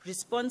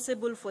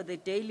 responsible for the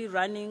daily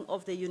running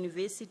of the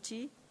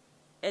university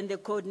and the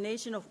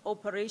coordination of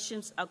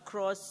operations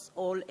across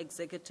all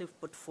executive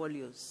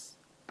portfolios.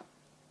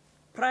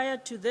 Prior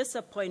to this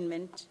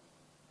appointment,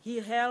 He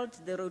held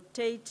the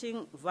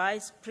rotating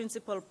vice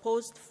principal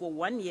post for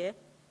 1 year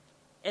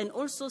and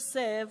also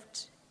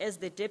served as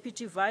the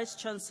Deputy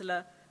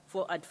Vice-Chancellor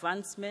for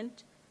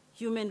Advancement,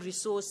 Human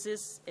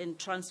Resources and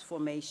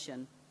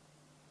Transformation.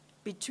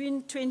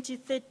 Between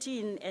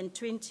 2013 and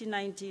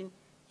 2019,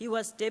 he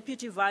was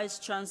Deputy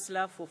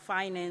Vice-Chancellor for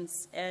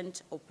Finance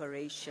and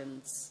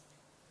Operations.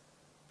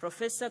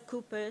 Professor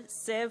Kupe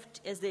served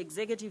as the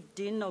Executive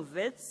Dean of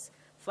Wits,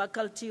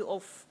 Faculty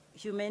of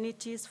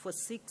Humanities for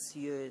 6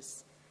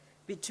 years,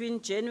 between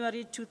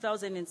January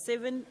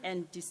 2007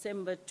 and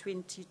December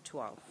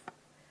 2012.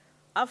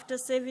 After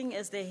serving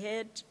as the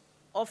head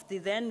of the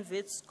then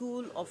Wits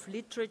School of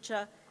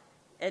Literature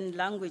and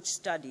Language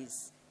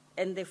Studies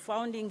and the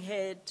founding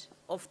head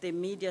of the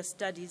Media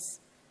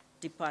Studies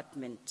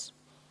Department.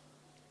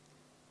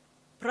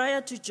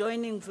 Prior to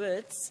joining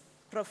Wits,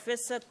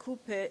 Professor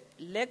Kupe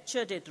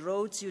lectured at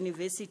Rhodes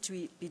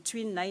University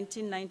between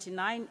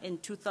 1999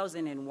 and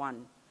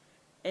 2001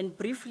 and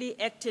briefly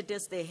acted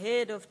as the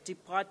head of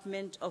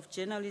Department of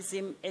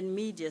Journalism and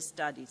Media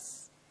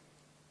Studies.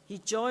 He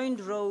joined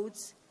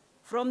Rhodes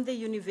from the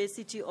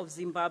University of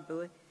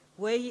Zimbabwe,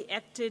 where he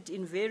acted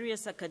in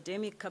various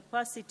academic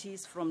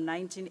capacities from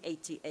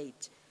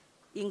 1988,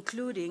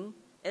 including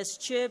as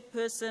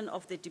chairperson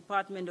of the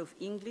Department of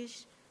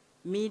English,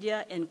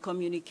 Media and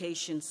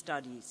Communication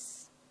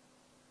Studies.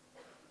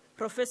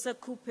 Professor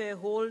Kupe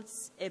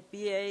holds a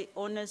BA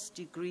honors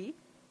degree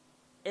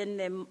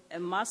and a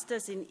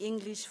master's in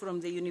English from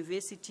the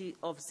University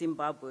of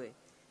Zimbabwe,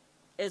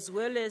 as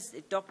well as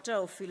a Doctor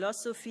of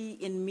Philosophy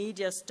in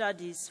Media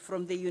Studies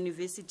from the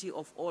University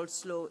of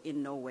Oslo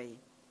in Norway.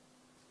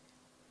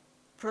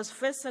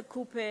 Professor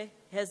Kupe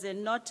has a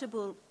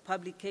notable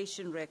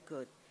publication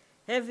record,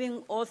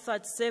 having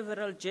authored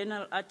several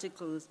journal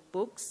articles,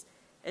 books,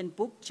 and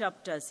book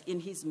chapters in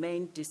his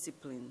main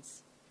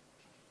disciplines,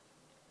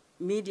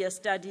 media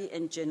study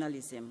and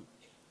journalism.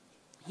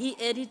 He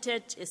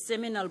edited a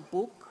seminal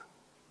book,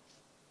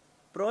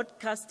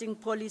 Broadcasting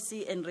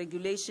Policy and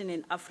Regulation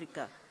in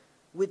Africa,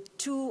 with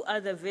 2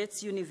 other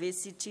Wits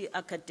University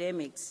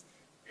academics,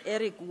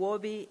 Eric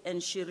Wobi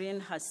and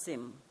Shirin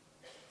Hassim.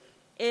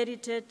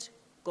 Edited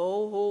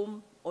Go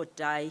Home or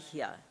Die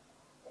Here.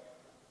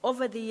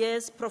 Over the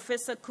years,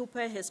 Professor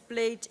Kupe has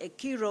played a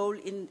key role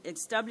in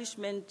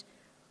establishment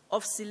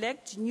of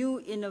select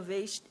new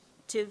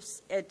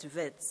innovatives at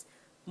Wits.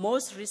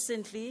 Most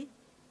recently,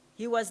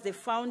 he was the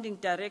founding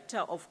director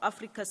of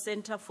Africa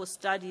Center for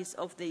Studies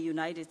of the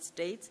United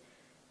States,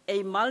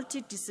 a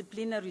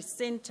multidisciplinary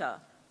center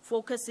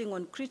focusing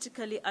on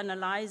critically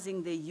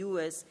analyzing the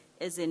U.S.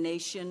 as a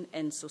nation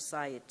and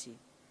society.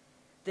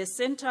 The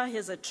center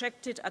has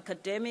attracted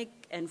academic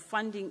and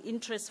funding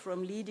interest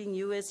from leading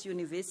U.S.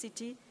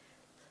 university,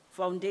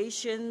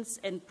 foundations,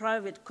 and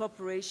private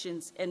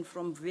corporations, and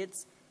from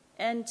Wits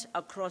and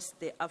across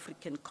the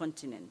African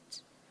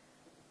continent.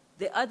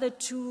 The other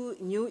 2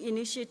 new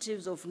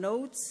initiatives of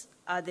note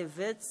are the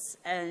Wits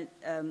and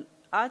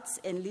Arts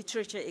and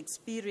Literature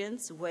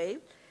Experience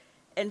Wave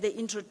and the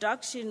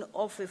introduction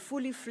of a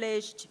fully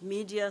fledged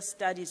media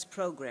studies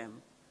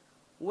program.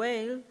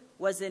 WHALE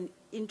was an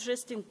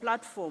interesting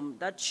platform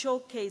that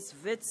showcased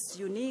Wits'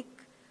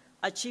 unique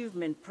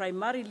achievement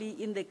primarily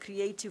in the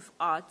creative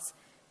arts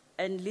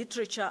and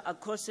literature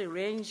across a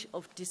range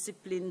of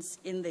disciplines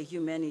in the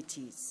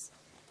humanities.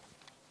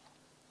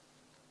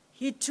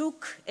 He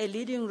took a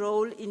leading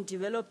role in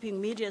developing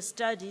media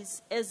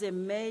studies as a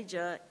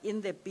major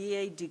in the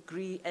BA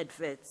degree at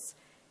Wits,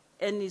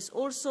 and is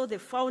also the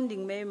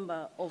founding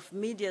member of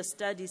Media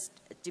Studies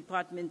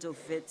Department of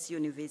Wits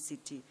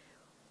University,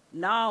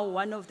 now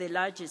one of the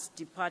largest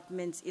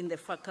departments in the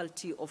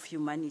Faculty of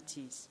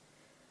Humanities.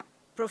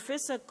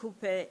 Professor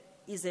Kupe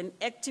is an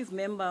active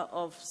member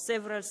of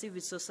several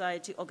civil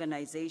society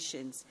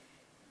organizations,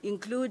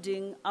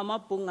 including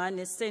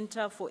Amabungane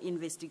Center for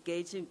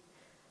Investigative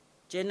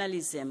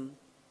Journalism,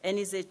 and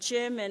is a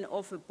chairman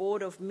of a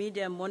board of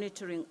Media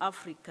Monitoring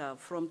Africa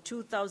from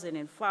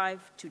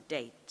 2005 to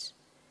date.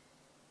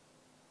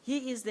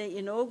 He is the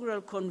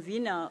inaugural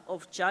convener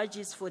of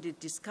Judges for the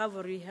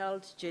Discovery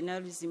Health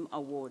Journalism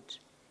Award.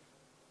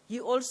 He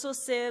also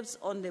serves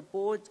on the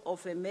board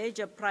of a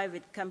major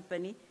private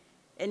company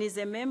and is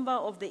a member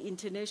of the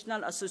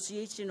International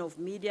Association of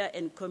Media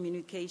and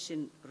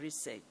Communication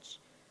Research.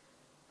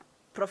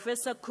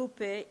 Professor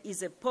Kupe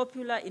is a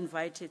popular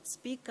invited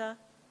speaker,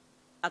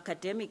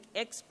 academic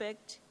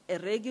expert, a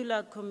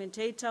regular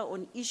commentator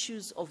on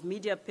issues of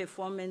media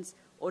performance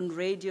on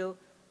radio,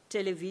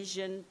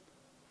 television,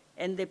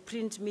 and the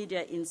print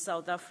media in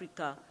South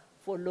Africa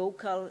for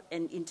local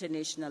and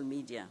international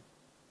media.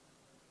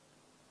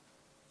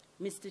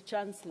 Mr.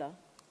 Chancellor,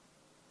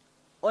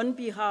 on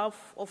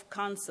behalf of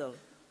Council,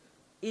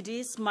 it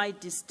is my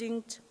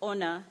distinct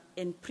honor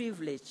and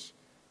privilege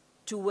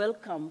to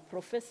welcome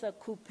Professor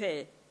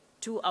Kupe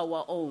to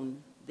our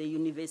own, the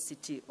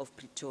University of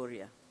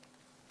Pretoria.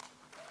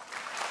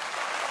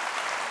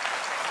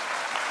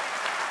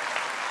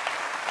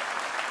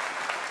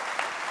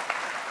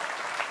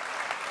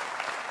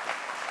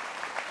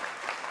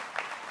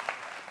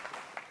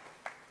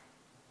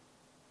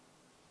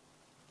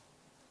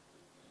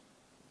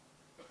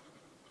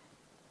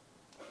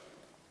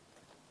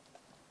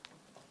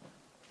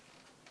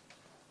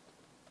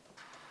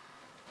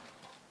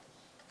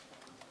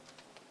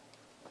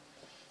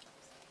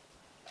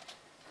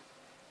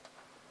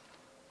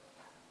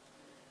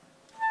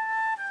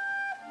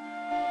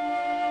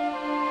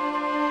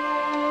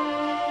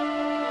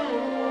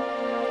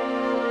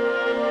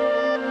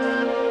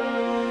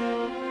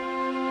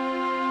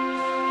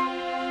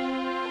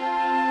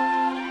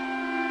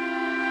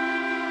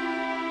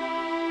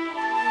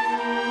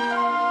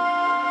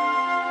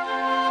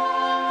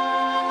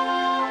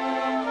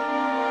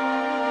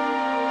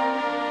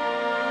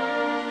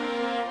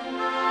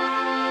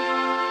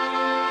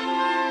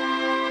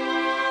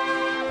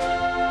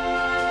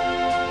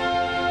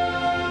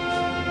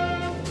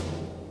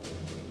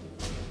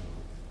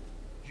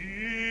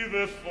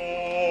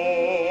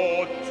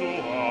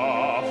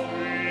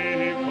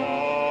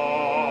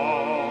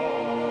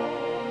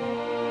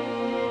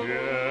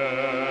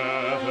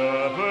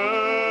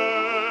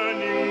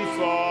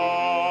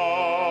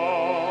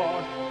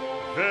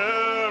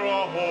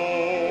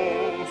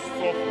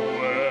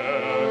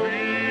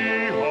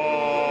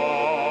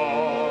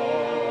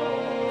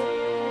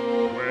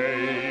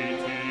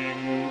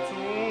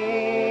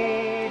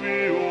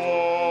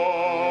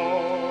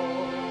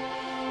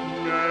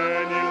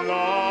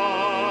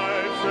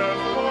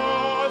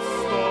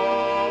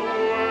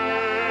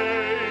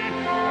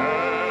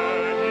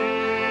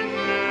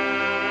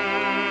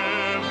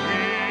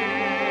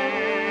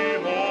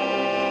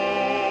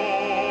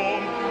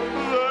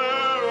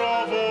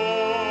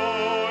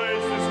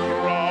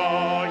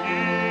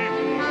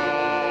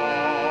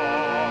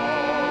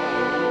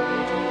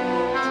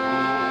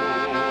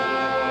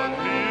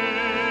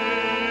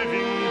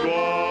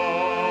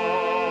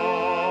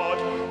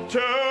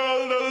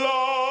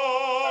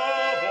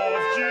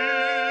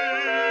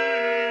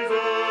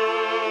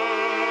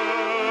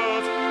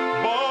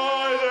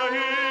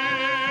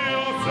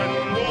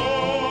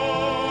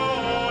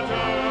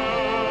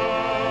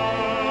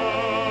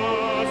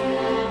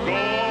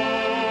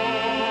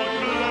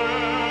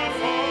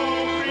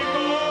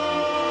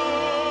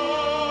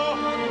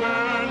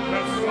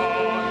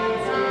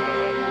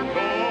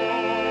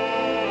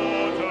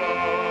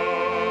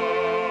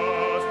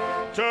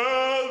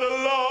 Tell the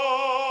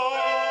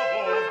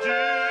love of Jesus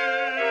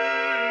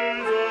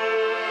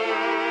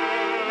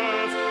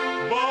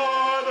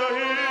by the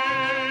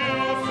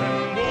hills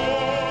and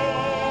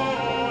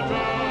waters.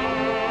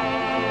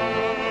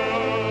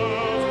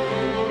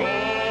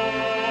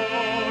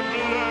 God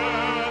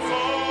bless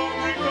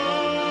Africa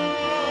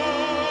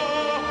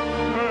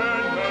and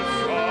her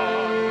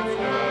sons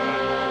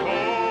and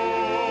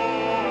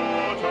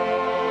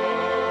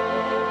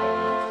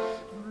daughters.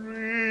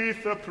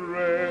 Breathe the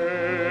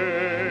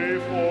pray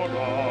for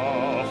Africa.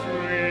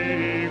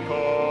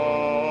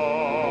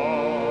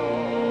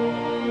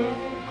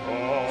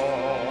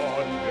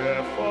 God,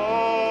 their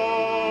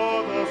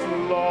fathers'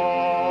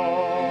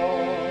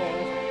 love,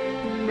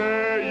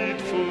 may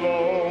it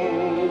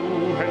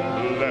flow and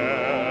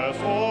bless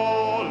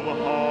all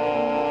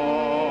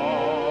hearts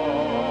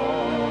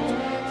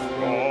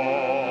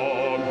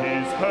from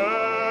his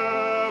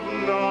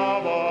heaven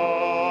above.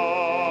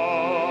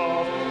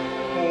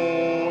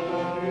 Oh,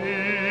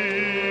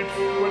 lips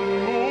when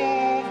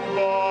moved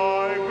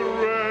by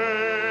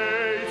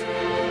grace,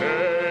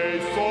 they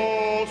so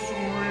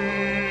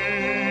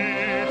sweetly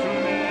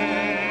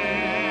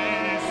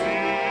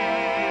sing.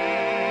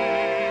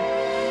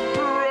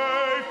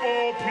 Pray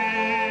for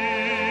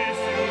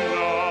peace in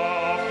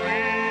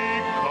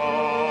Africa.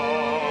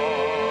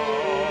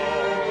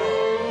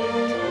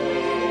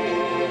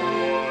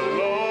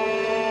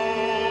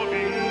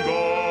 Loving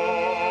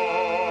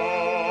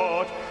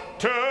God,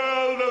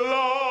 tell the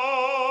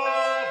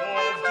love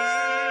of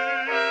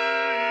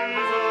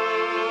Jesus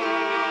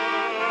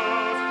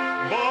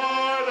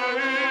by the hills and waters. God bless Africa and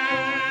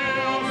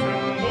her sons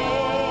and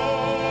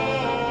daughters.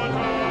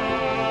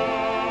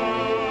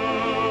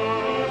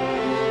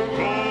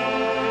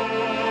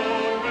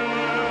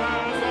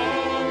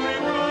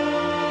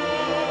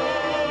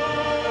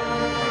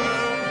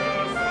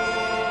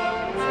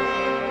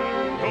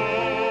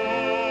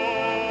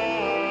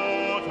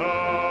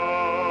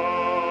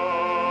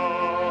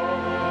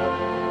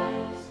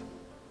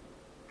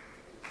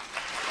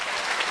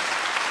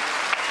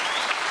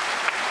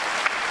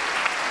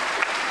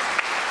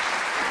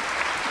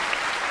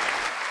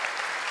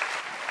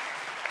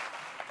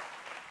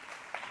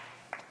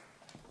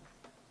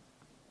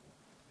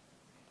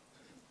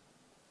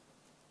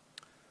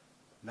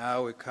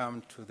 Now we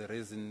come to the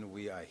reason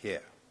we are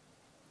here.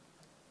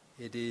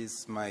 It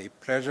is my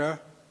pleasure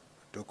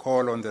to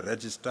call on the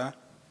Registrar,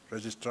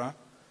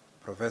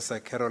 Professor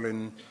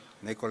Caroline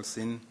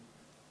Nicholson,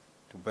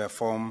 to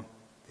perform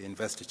the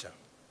investiture.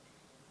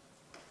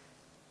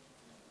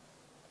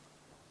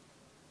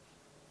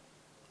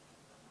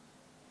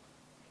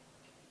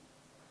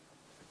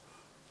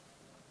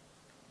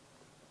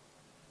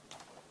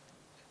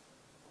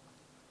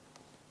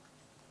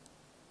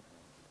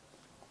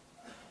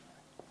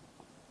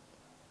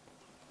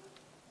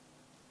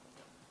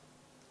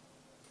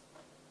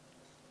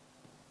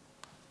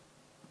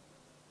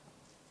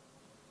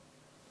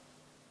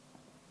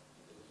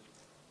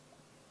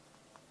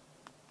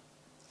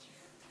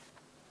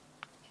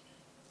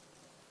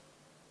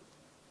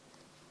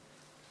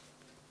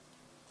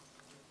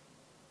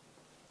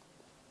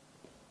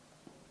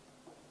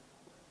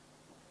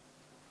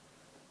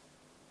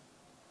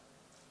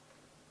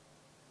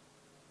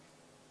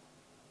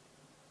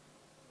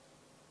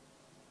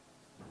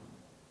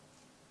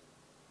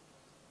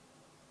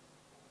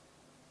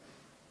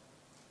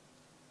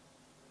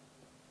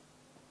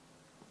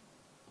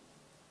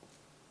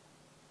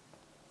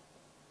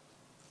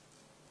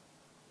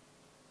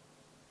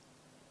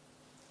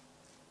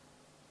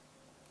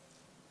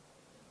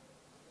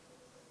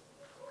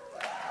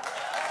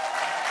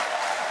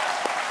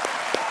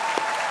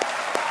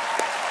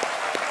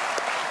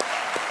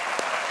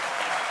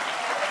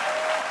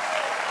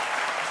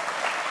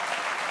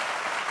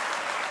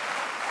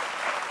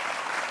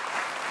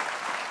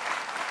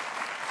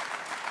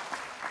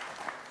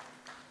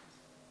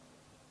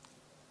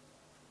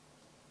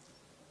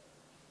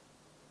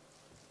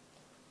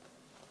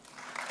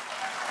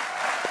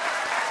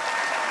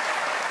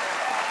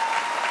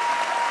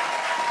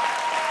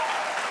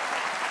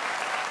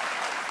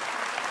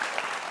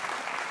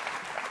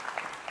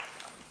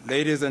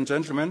 Ladies and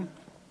gentlemen,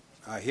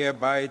 I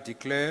hereby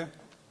declare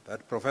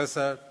that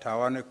Professor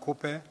Tawana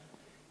Kupe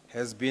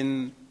has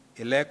been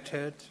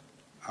elected,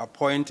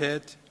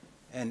 appointed,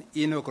 and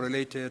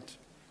inaugurated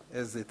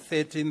as the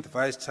 13th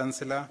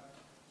Vice-Chancellor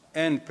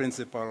and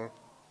Principal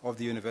of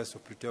the University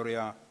of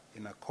Pretoria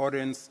in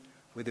accordance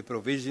with the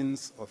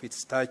provisions of its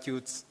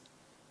statutes,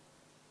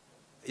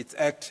 its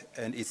Act,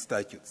 and its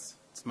statutes.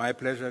 It's my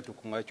pleasure to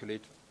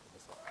congratulate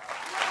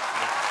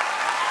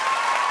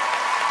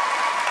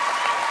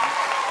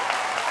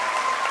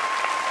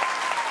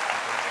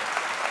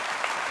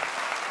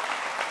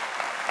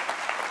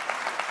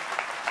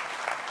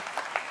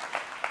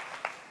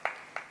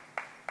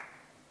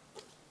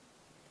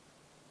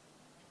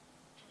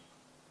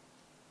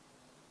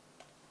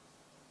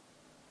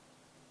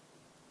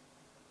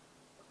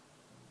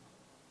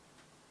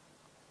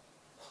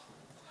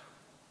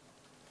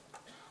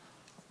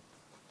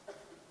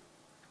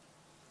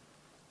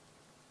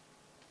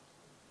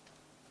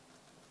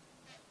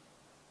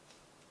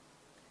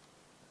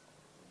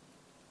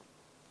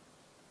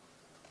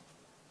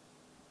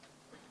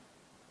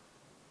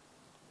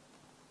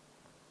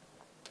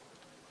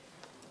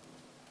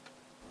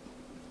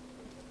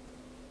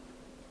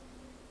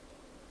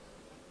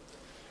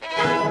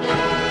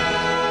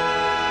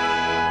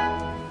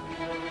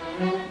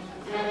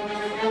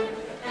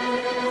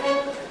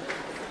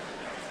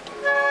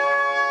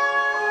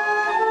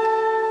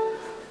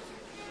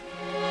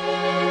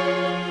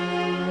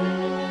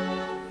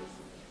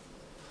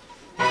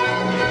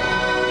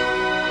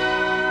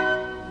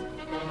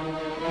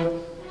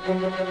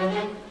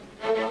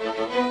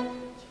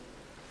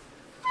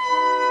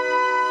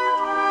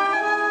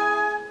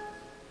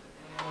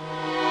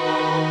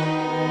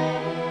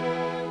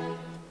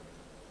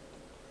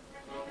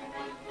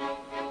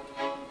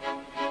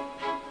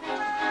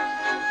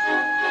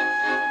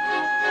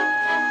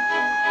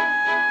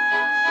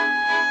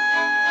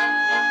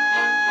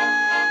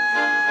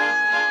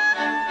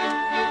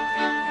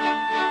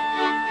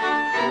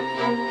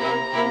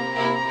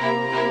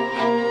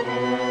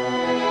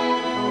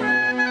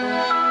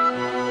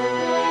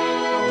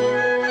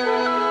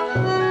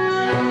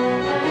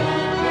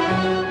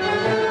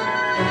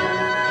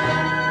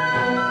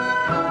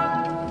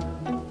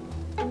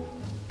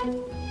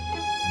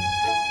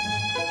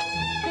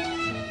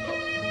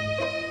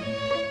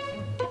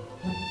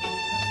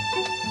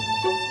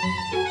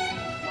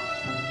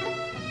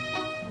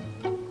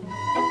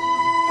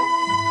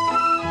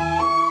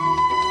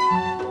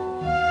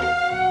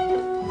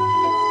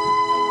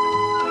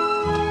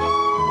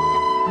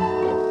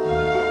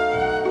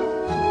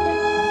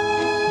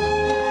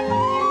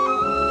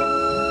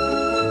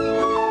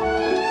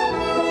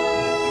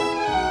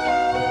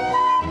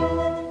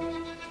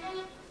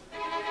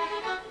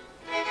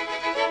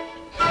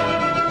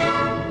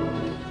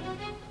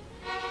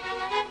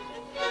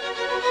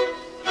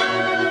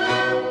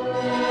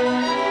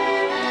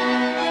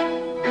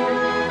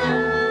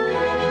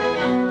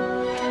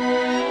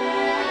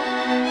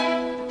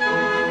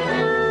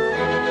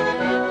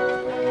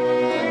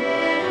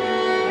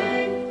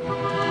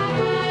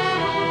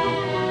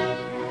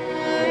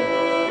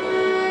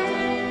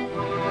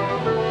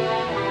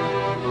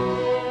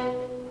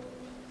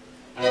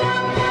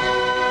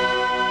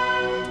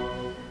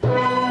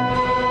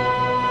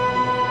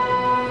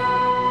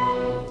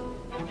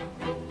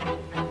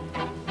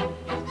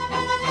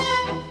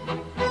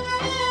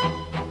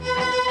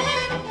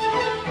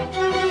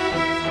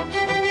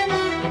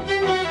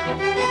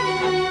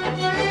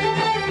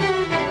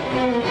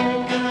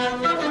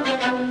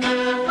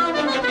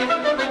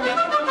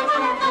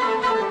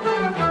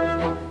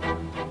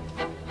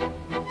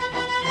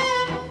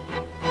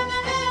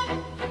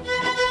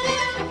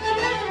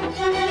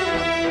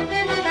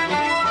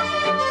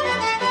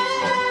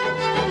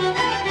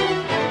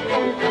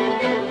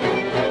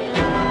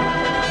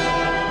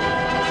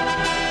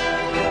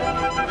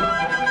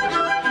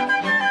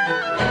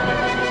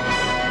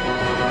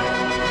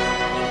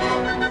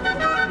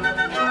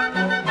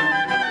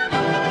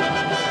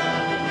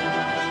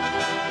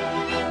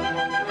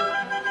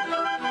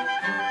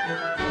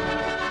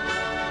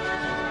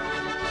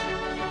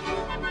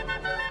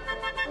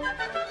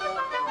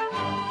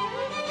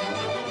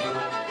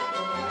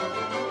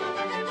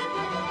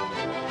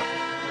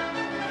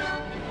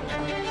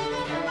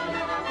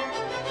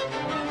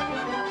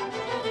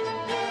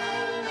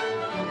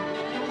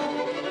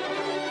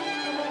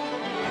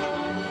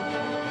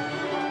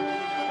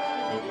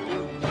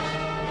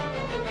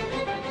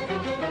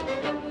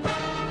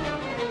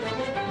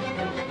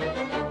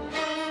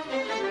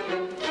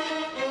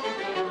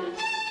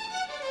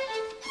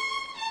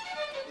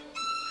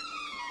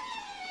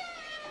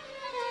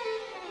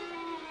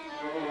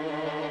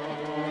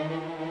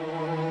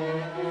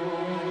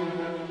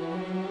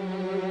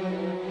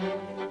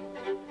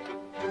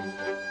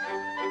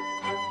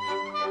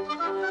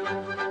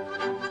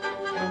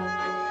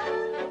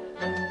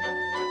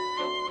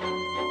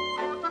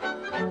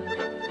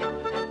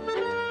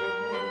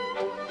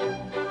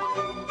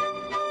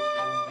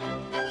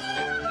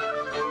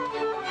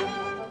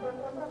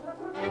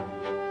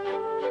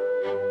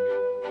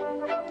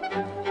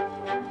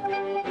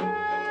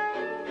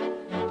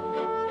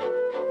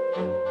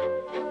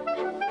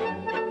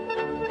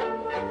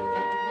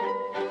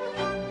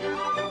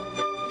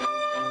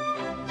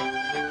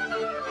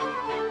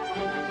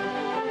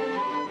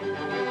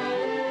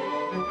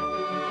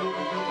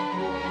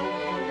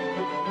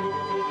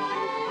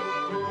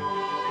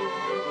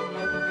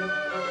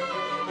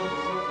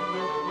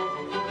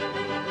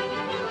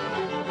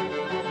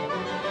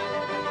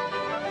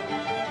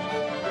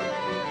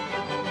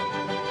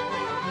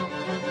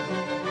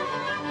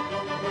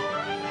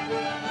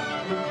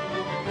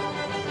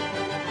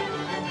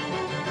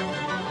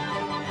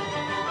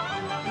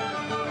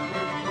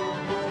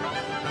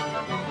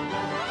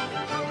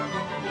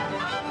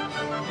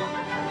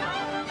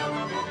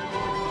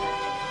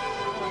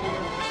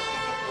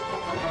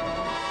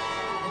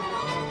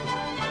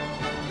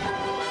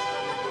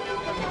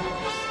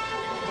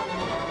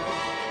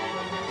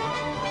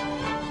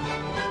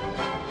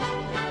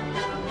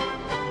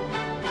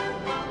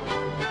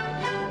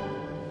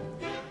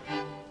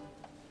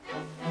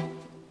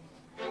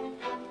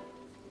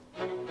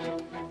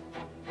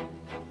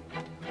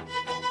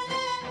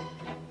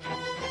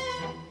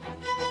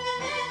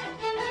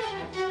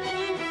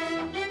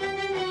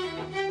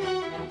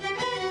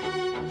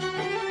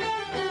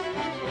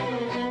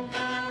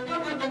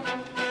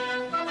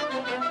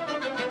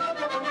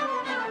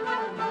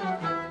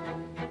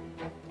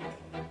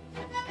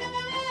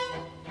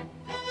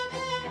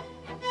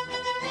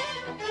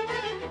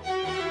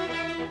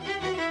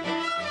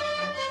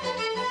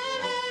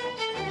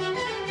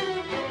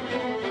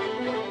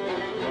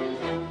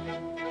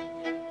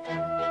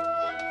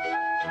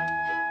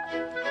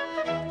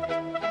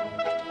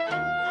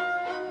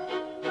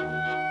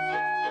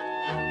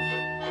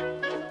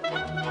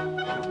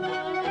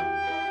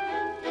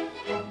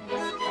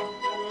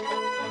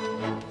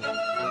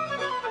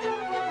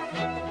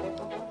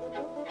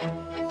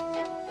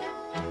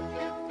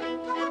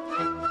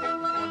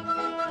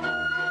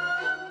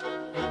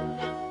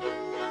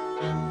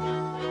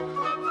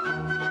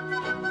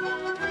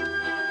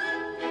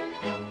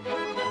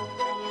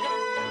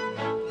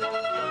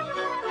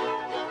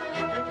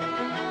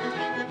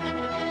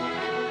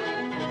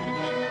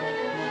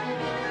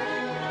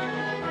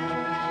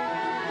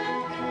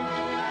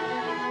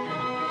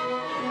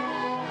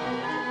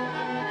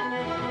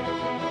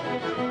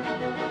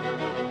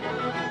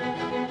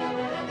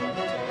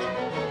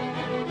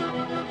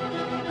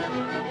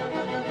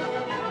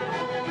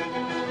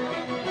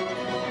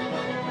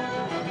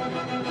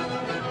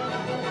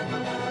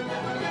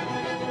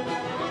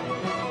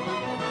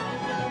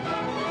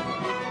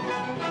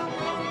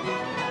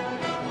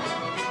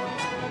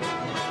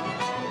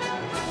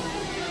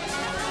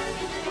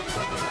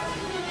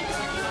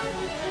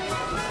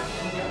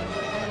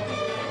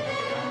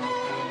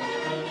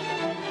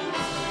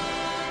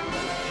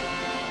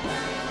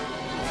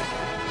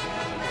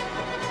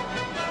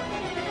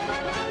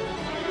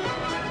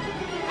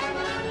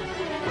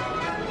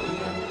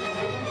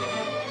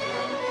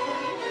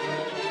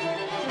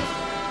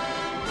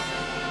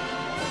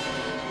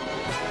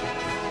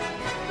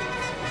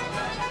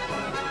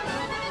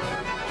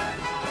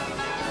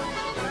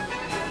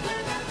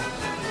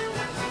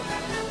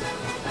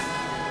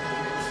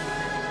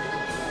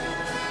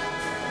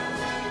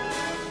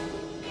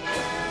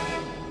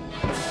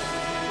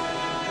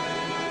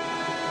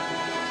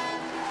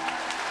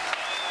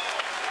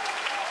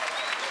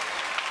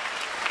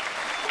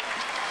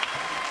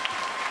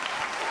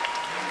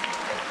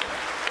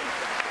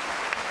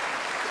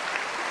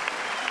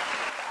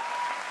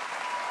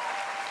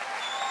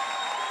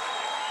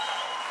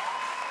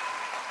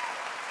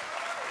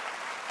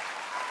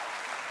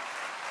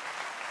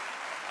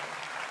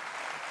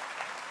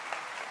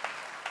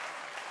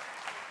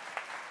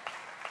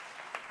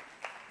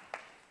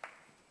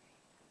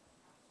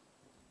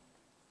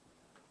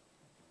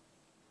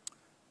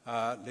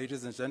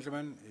Ladies and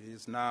gentlemen, it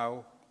is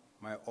now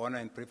my honor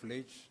and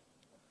privilege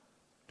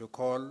to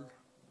call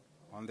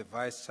on the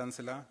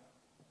Vice-Chancellor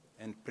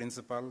and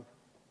Principal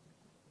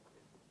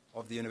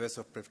of the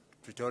University of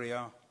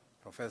Pretoria,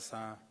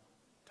 Professor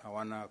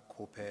Tawana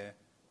Kupe,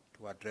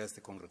 to address the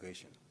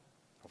congregation.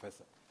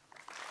 Professor.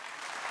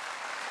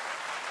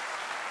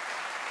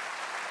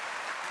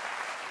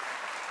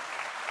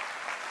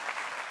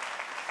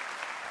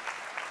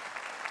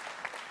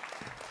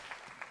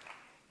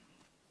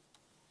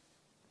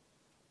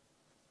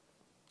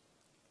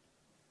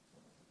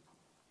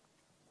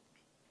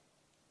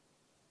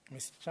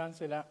 Mr.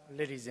 Chancellor,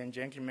 ladies and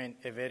gentlemen,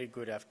 a very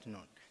good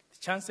afternoon. The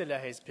Chancellor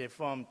has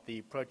performed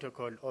the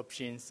protocol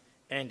options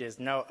and has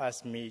now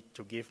asked me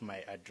to give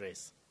my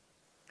address.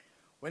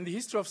 When the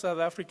history of South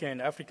Africa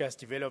and Africa's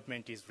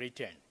development is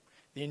written,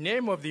 the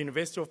name of the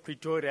University of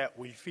Pretoria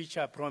will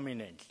feature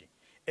prominently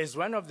as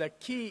one of the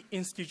key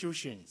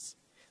institutions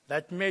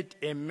that made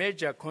a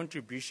major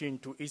contribution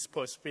to its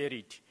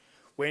prosperity,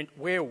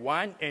 where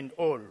one and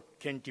all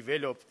can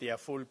develop their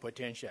full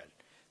potential.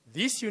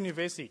 This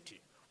university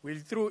will,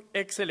 through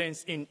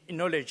excellence in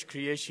knowledge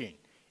creation,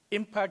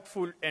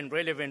 impactful and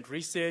relevant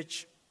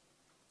research,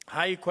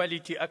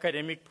 high-quality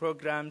academic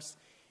programs,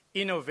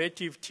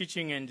 innovative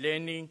teaching and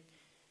learning,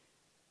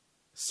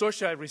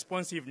 social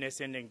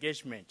responsiveness and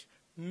engagement,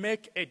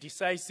 make a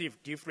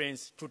decisive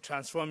difference to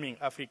transforming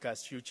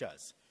Africa's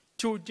futures.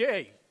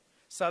 Today,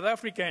 South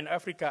Africa and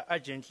Africa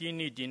urgently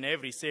need in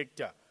every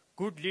sector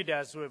good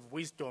leaders who have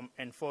wisdom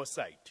and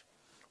foresight,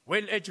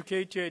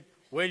 well-educated,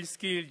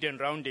 well-skilled and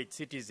rounded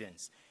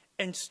citizens,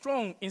 and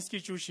strong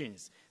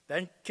institutions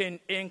that can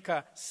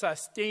anchor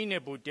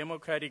sustainable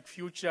democratic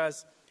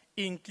futures,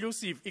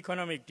 inclusive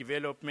economic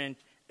development,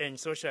 and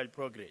social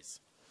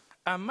progress.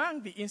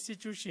 Among the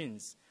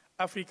institutions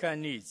Africa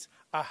needs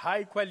are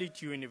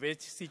high-quality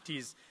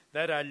universities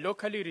that are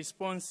locally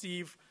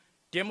responsive,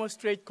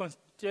 demonstrate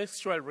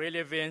contextual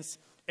relevance,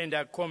 and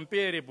are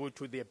comparable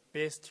to the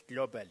best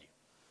globally.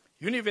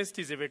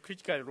 Universities have a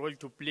critical role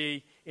to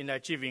play in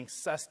achieving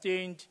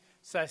sustained,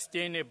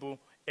 sustainable,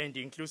 and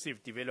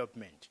inclusive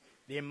development.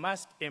 They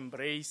must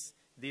embrace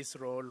this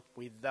role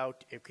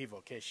without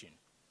equivocation.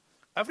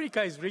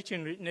 Africa is rich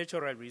in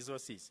natural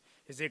resources,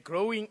 has a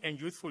growing and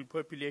youthful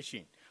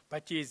population,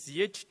 but is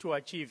yet to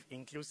achieve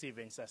inclusive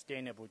and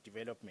sustainable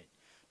development.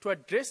 To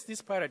address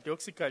this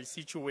paradoxical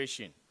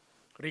situation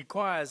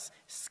requires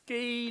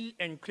scale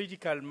and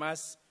critical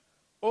mass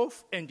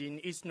of and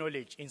in its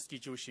knowledge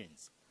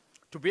institutions.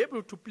 To be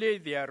able to play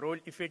their role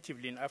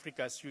effectively in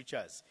Africa's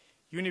futures,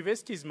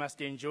 universities must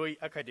enjoy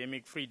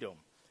academic freedom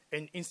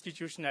and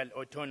institutional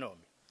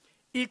autonomy.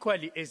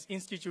 Equally as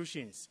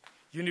institutions,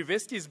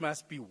 universities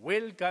must be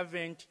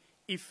well-governed,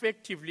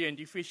 effectively and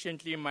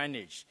efficiently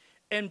managed,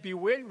 and be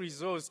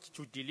well-resourced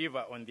to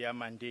deliver on their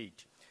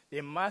mandate.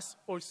 They must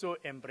also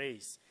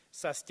embrace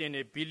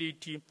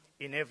sustainability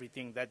in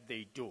everything that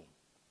they do.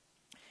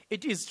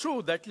 It is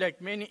true that,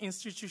 like many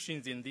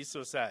institutions in this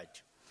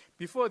society,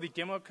 before the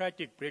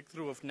democratic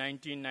breakthrough of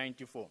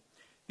 1994,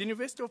 the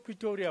University of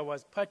Pretoria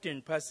was part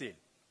and parcel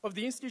of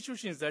the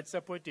institutions that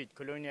supported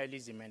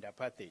colonialism and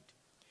apartheid.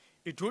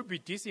 It would be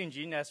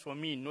disingenuous for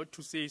me not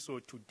to say so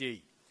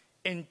today,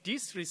 and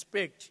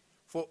disrespect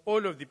for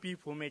all of the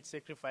people who made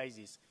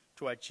sacrifices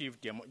to achieve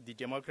the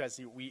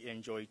democracy we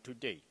enjoy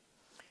today.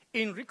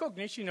 In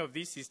recognition of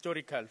this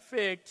historical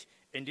fact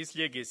and its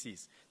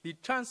legacies, the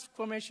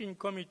Transformation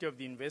Committee of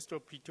the University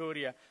of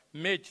Pretoria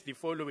made the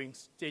following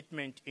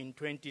statement in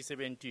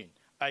 2017.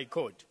 I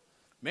quote,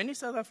 "Many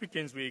South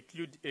Africans were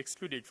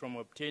excluded from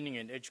obtaining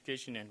an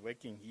education and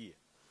working here.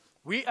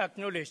 We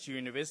acknowledge the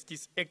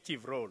university's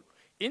active role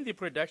in the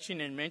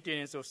production and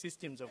maintenance of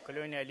systems of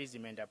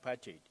colonialism and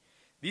apartheid.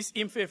 This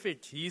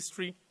imperfect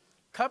history,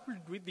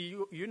 coupled with the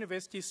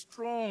university's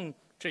strong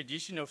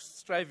tradition of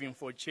striving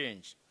for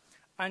change,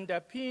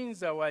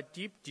 underpins our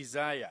deep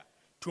desire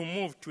to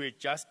move to a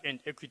just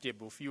and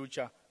equitable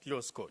future,"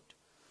 close quote.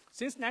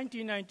 Since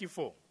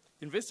 1994,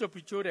 the University of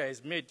Pretoria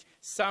has made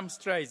some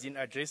strides in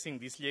addressing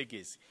this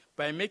legacy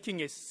by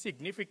making a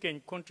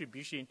significant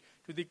contribution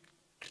to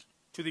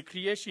the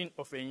creation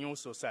of a new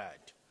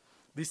society.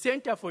 The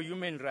Center for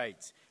Human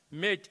Rights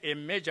made a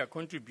major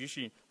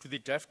contribution to the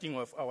drafting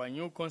of our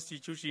new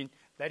constitution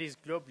that is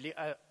globally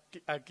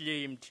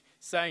acclaimed,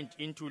 signed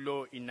into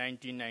law in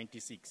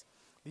 1996.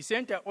 The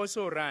Center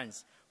also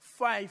runs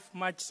 5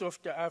 much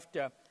sought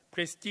after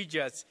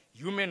prestigious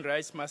human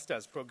rights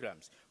master's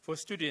programs for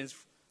students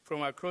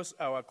from across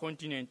our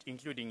continent,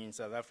 including in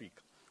South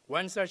Africa.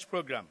 One such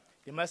program,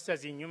 the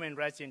Masters in Human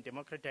Rights and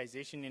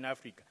Democratization in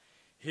Africa,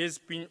 has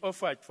been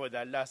offered for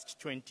the last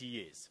 20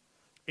 years.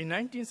 In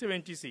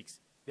 1976,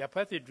 the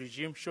apartheid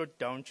regime shot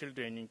down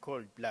children in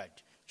cold blood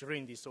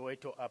during the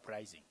Soweto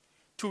uprising.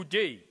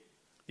 Today,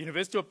 the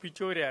University of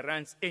Pretoria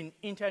runs an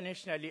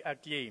internationally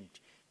acclaimed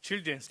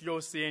Children's Law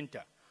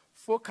Center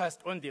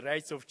focused on the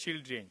rights of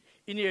children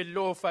in a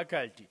law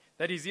faculty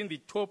that is in the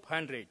top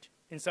 100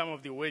 in some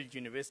of the world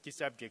university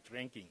subject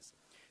rankings.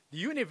 The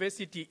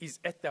university is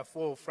at the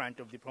forefront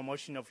of the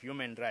promotion of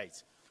human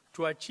rights,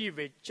 to achieve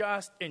a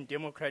just and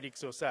democratic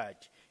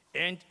society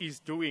and is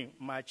doing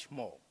much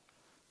more.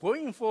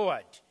 Going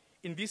forward,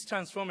 in this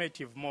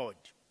transformative mode,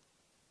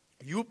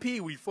 UP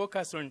will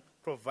focus on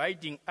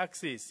providing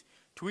access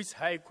to its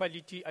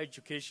high-quality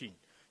education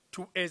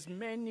to as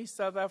many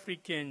South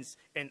Africans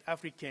and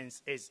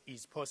Africans as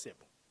is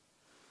possible.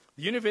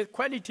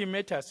 Quality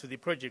matters to the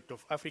project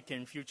of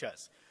African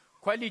futures.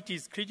 Quality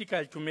is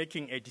critical to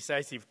making a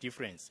decisive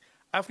difference.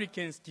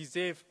 Africans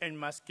deserve and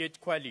must get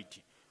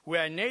quality. We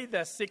are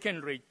neither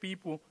second-rate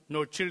people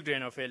nor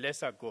children of a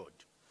lesser God.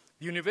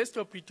 The University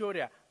of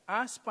Pretoria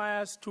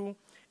aspires to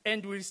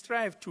and will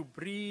strive to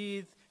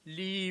breathe,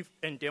 live,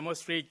 and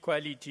demonstrate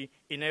quality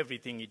in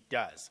everything it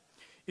does.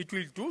 It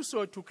will do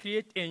so to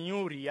create a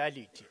new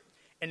reality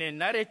and a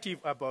narrative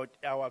about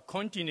our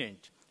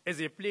continent as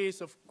a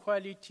place of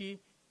quality,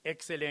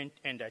 excellence,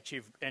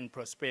 and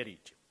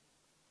prosperity.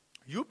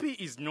 UP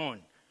is known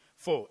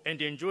for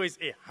and enjoys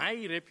a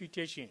high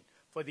reputation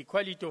for the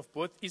quality of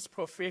both its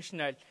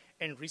professional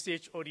and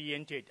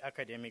research-oriented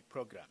academic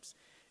programs.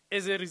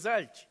 As a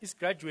result, its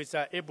graduates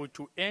are able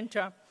to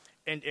enter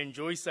and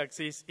enjoy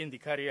success in the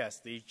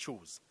careers they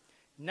choose.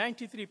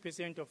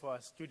 93% of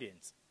our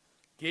students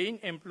gain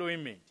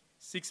employment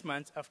 6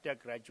 months after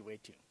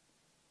graduating,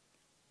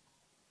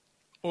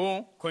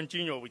 or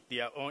continue with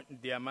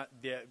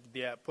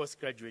their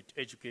postgraduate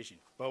education.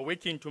 We're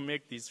working to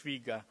make this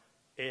figure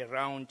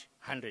around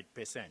 100%.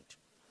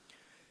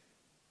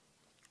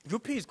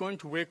 UP is going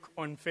to work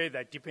on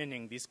further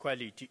deepening this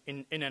quality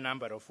in a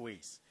number of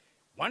ways.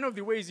 One of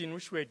the ways in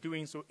which we're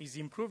doing so is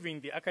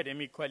improving the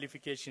academic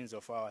qualifications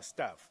of our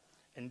staff.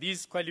 And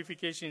these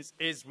qualifications,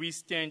 as we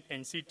stand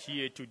and sit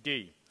here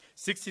today,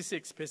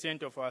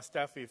 66% of our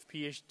staff have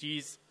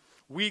PhDs.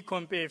 We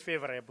compare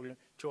favorably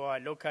to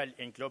our local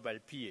and global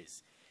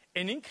peers.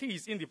 An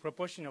increase in the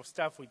proportion of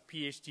staff with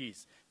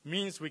PhDs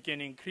means we can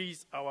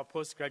increase our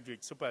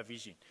postgraduate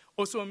supervision.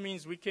 Also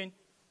means we can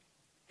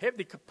have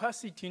the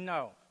capacity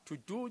now to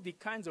do the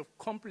kinds of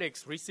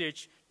complex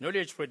research,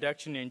 knowledge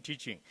production, and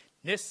teaching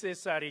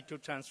necessary to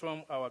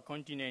transform our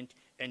continent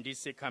and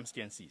its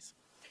circumstances.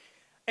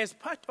 As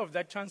part of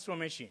that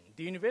transformation,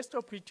 the University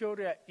of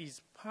Pretoria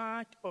is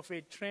part of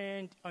a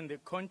trend on the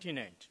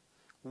continent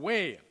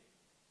where,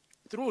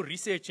 through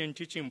research and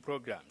teaching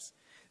programs,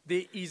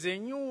 there is a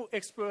new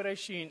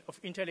exploration of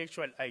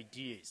intellectual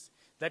ideas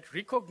that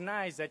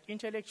recognize that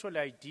intellectual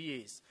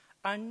ideas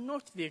are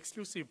not the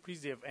exclusive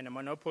preserve and a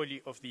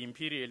monopoly of the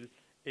imperial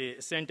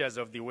centers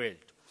of the world,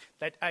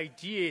 that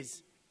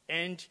ideas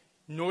and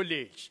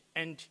knowledge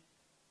and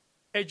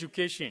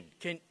education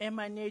can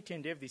emanate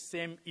and have the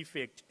same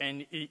effect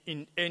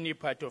in any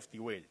part of the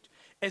world.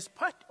 As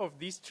part of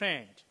this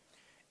trend,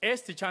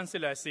 as the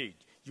Chancellor said,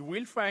 you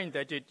will find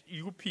that at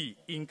UP,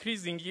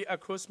 increasingly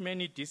across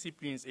many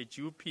disciplines at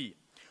UP,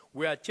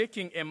 we are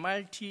taking a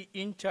multi,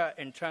 inter,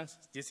 and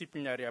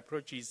transdisciplinary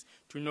approaches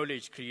to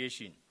knowledge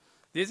creation.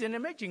 There's an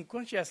emerging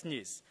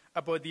consciousness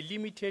about the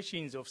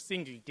limitations of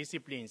single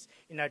disciplines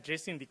in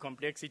addressing the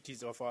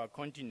complexities of our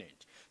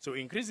continent. So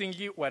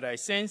increasingly, what I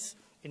sense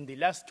in the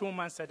last 2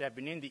 months that I've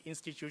been in the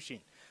institution,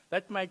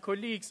 that my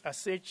colleagues are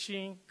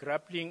searching,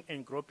 grappling,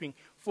 and groping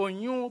for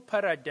new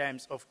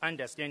paradigms of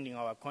understanding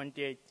our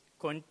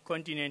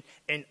continent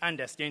and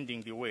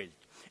understanding the world.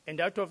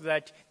 And out of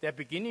that, they're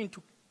beginning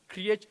to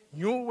create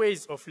new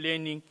ways of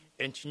learning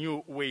and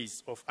new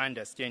ways of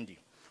understanding.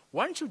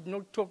 One should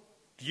not talk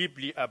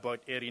deeply about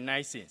a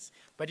renaissance,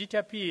 but it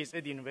appears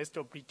at the University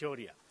of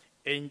Pretoria,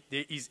 and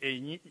there is a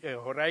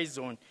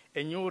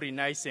new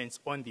renaissance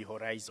on the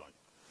horizon.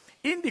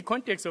 In the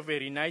context of a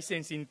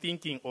renaissance in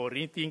thinking or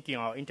rethinking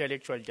our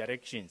intellectual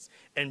directions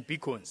and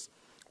beacons,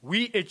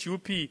 we at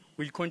UP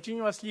will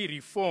continuously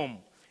reform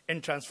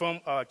and transform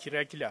our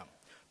curriculum.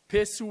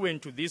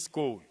 Pursuant to this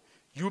goal,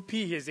 UP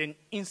has an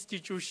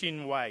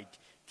institution-wide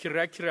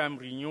curriculum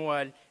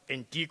renewal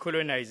and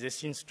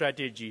decolonization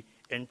strategy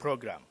and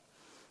program.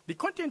 The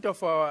content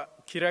of our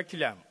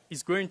curriculum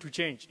is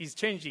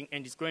changing,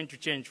 and is going to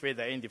change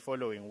further in the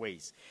following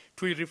ways.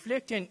 To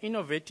reflect an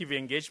innovative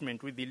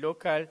engagement with the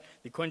local,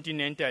 the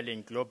continental,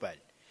 and global,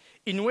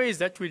 in ways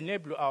that will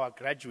enable our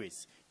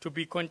graduates to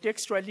be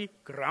contextually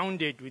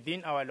grounded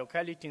within our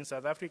locality in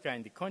South Africa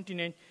and the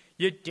continent,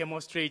 yet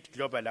demonstrate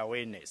global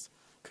awareness.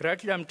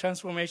 Curriculum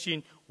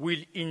transformation will,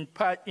 in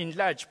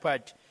large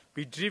part,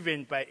 be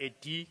driven by a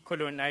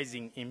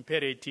decolonizing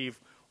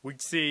imperative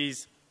which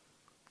says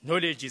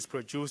knowledge is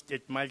produced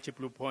at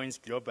multiple points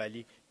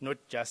globally, not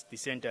just the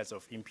centers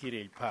of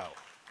imperial power.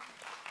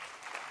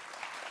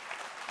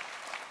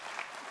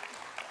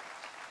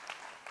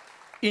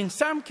 In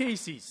some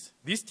cases,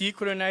 this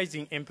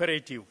decolonizing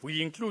imperative will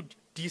include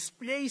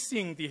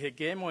displacing the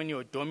hegemony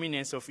or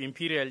dominance of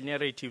imperial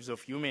narratives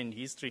of human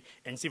history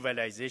and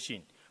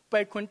civilization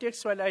by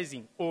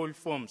contextualizing all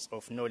forms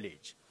of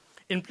knowledge.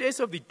 In place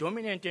of the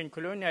dominant and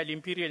colonial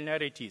imperial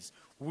narratives,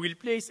 we will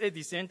place at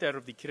the center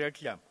of the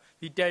curriculum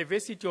the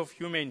diversity of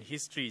human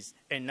histories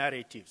and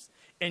narratives.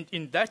 And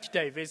in that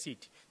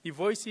diversity, the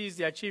voices,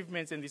 the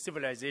achievements, and the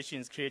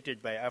civilizations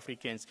created by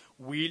Africans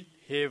will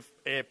have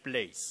a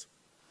place.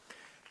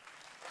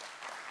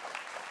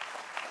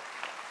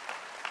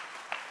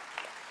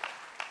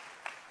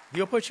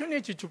 The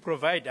opportunity to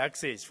provide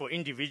access for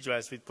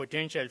individuals with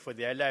potential for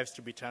their lives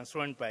to be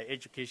transformed by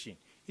education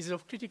is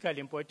of critical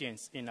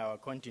importance in our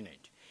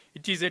continent.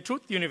 It is a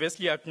truth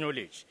universally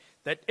acknowledged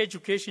that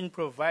education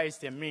provides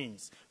the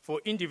means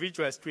for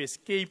individuals to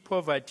escape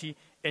poverty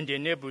and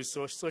enable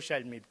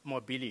social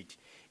mobility.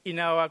 In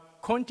our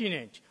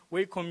continent,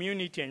 where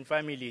community and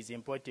family is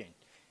important,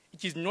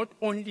 it is not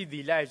only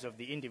the lives of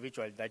the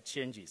individual that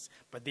changes,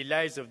 but the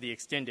lives of the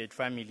extended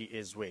family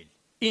as well.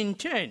 In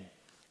turn,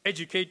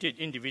 educated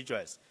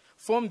individuals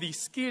form the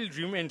skilled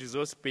human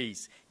resource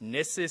base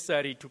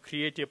necessary to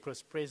create a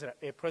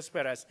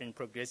prosperous and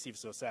progressive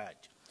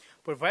society.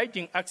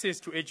 Providing access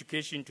to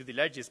education to the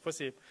largest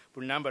possible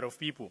number of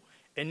people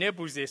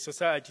enables a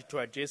society to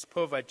address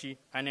poverty,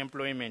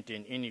 unemployment,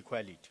 and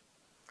inequality.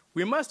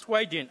 We must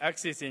widen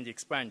access and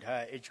expand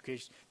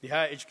the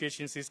higher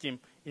education system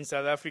in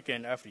South Africa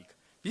and Africa.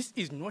 This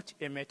is not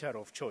a matter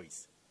of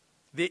choice.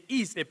 There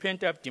is a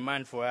pent-up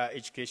demand for higher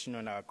education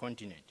on our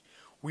continent.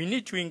 We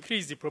need to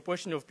increase the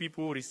proportion of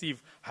people who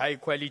receive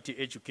high-quality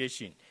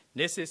education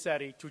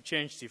necessary to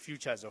change the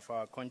futures of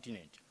our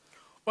continent.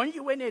 Only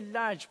when a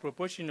large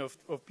proportion of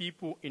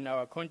people in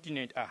our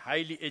continent are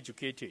highly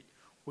educated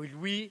will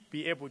we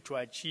be able to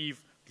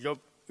achieve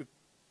global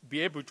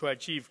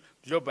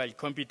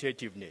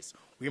competitiveness.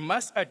 We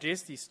must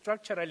address the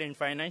structural and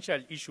financial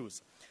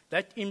issues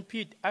that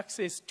impede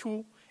access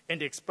to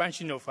and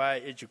expansion of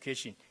higher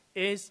education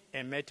as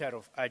a matter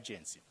of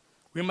urgency.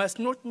 We must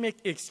not make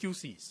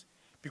excuses,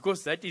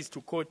 because that is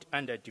to quote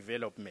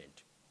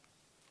underdevelopment.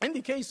 In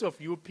the case of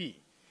UP,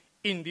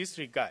 in this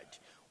regard,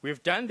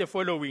 we've done the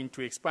following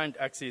to expand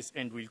access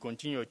and will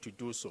continue to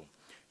do so.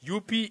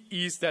 UP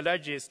is the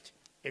largest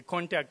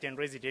contact and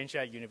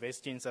residential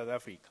university in South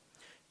Africa.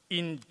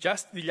 In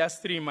just the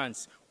last 3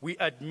 months, we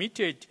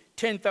admitted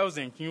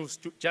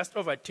just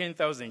over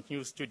 10,000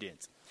 new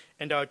students,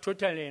 and our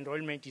total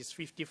enrollment is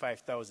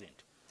 55,000.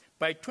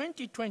 By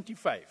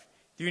 2025,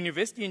 the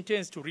university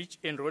intends to reach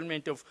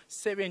enrollment of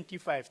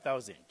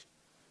 75,000,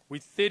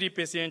 with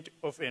 30%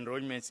 of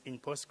enrollments in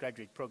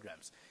postgraduate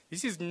programs.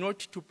 This is not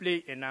to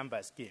play a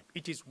numbers game.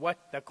 It is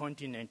what the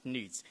continent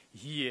needs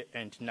here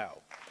and now.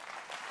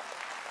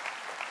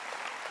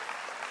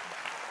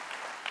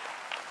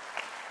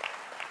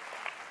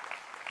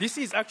 This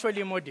is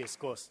actually modest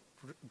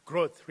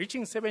growth.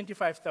 Reaching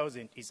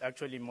 75,000 is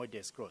actually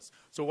modest growth.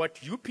 So what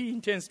UP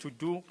intends to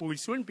do, we will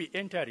soon be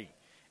entering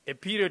a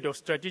period of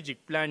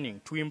strategic planning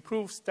to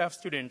improve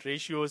staff-student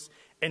ratios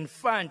and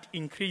fund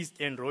increased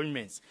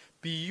enrollments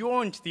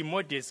beyond the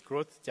modest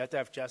growth that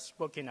I've just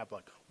spoken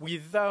about,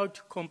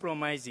 without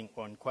compromising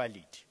on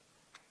quality.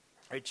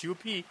 At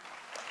UP,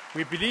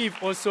 we believe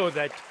also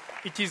that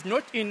it is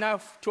not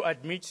enough to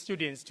admit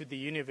students to the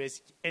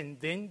university and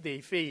then they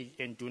fail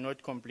and do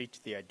not complete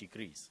their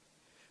degrees.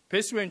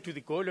 Pursuant to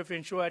the goal of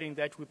ensuring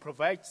that we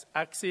provide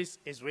access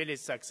as well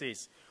as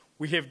success,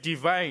 we have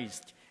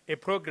devised a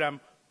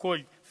program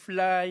called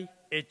Fly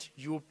at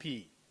UP.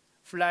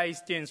 Fly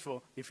stands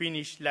for the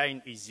finish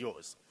line is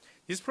yours.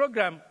 This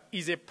program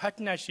is a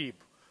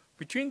partnership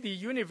between the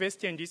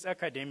university and its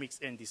academics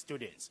and the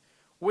students,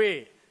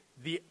 where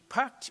the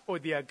pact or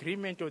the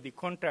agreement or the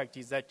contract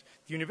is that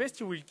the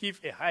university will give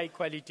a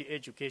high-quality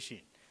education.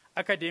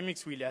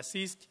 Academics will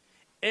assist,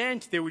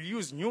 and they will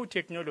use new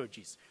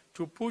technologies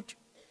to put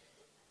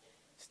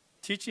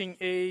teaching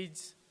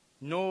aids,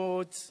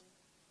 notes,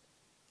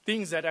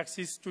 things that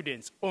assist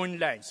students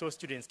online so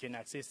students can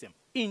access them.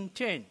 In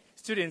turn,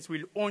 students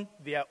will own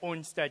their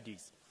own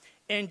studies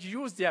and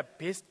use their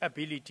best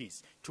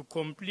abilities to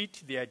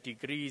complete their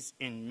degrees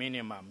in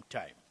minimum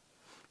time.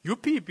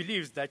 UP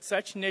believes that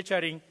such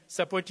nurturing,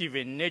 supportive,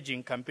 and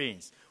nudging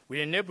campaigns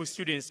will enable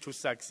students to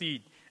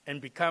succeed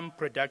and become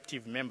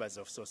productive members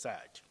of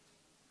society.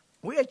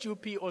 We at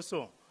UP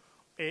also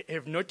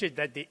have noted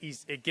that there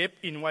is a gap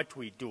in what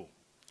we do.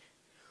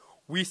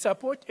 We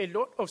support a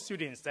lot of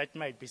students that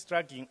might be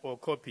struggling or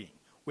coping.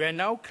 We are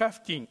now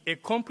crafting a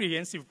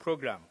comprehensive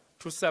program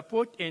to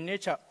support and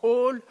nurture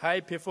all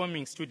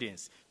high-performing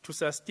students to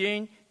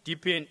sustain,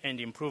 deepen, and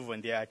improve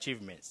on their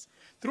achievements.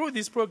 Through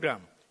this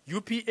program,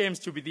 UP aims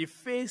to be the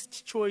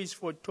first choice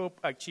for top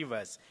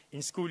achievers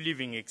in school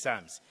leaving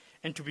exams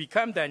and to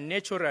become the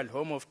natural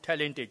home of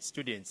talented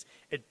students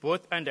at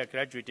both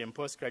undergraduate and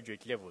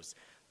postgraduate levels.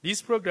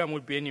 This program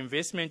will be an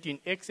investment in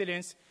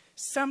excellence,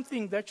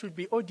 something that should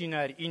be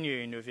ordinary in your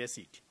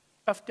university.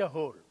 After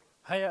all,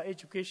 higher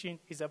education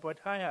is about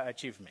higher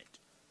achievement.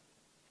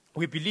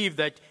 We believe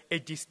that a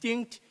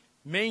distinct,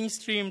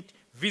 mainstreamed,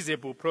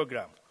 visible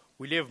program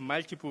will have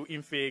multiple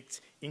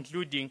effects,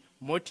 including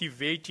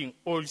motivating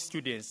all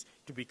students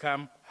to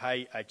become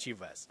high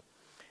achievers.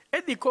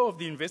 At the core of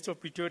the University of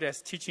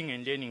Pretoria's teaching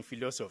and learning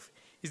philosophy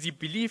is the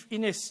belief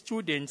in a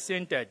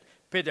student-centered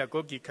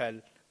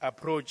pedagogical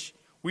approach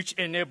which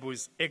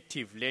enables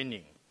active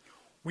learning.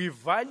 We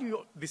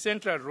value the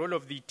central role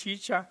of the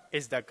teacher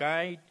as the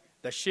guide,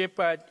 the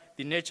shepherd, the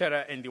the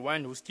nurturer and the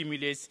one who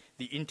stimulates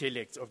the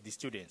intellects of the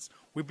students.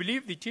 We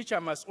believe the teacher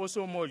must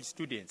also mold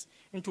students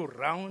into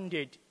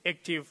rounded,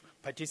 active,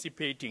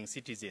 participating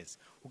citizens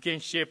who can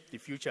shape the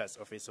futures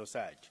of a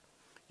society.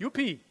 UP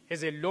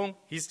has a long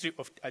history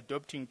of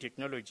adopting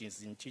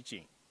technologies in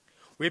teaching.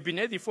 We've been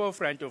at the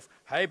forefront of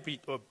hybrid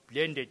or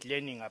blended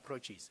learning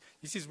approaches.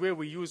 This is where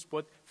we use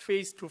both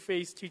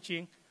face-to-face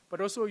teaching,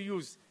 but also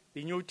use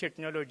the new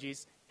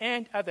technologies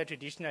and other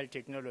traditional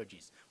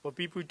technologies for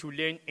people to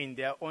learn in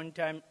their own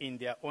time, in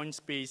their own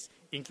space,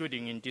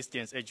 including in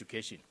distance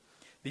education.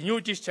 The new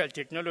digital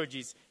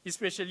technologies,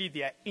 especially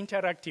their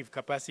interactive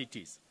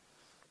capacities,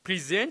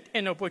 present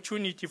an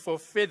opportunity for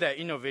further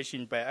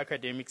innovation by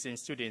academics and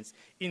students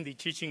in the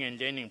teaching and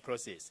learning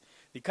process.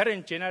 The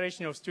current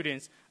generation of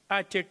students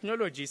are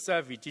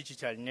technology-savvy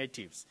digital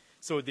natives,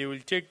 so they will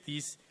take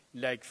this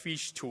like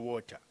fish to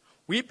water.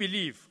 We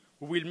believe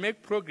we will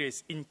make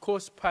progress in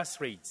course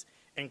pass rates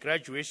and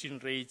graduation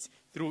rates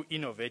through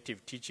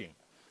innovative teaching.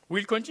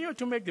 We'll continue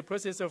to make the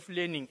process of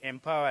learning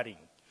empowering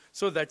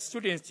so that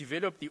students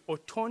develop the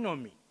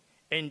autonomy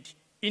and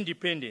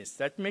independence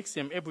that makes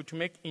them able to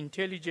make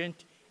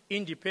intelligent,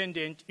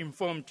 independent,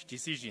 informed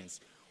decisions,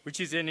 which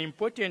is an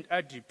important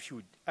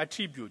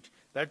attribute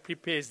that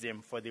prepares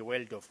them for the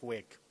world of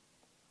work.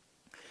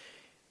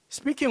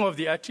 Speaking of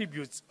the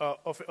attributes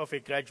of a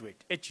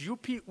graduate, at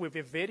UP we have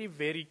a very,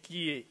 very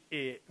clear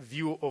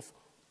view of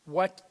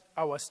what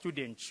our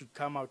students should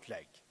come out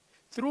like.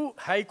 Through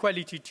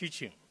high-quality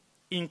teaching,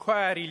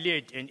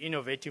 inquiry-led and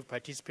innovative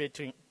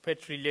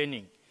participatory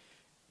learning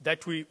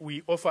that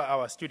we offer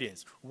our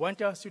students, we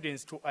want our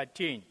students to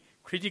attain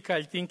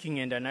critical thinking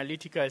and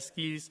analytical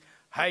skills,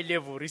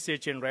 high-level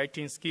research and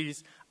writing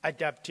skills,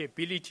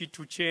 adaptability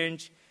to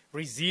change,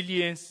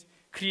 resilience,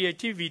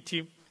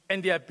 creativity,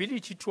 and the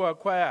ability to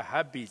acquire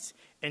habits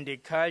and a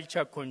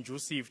culture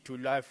conducive to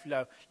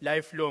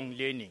lifelong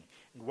learning.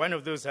 One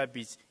of those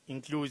habits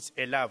includes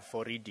a love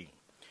for reading.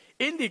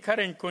 In the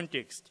current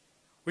context,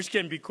 which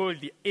can be called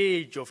the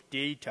age of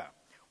data,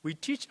 we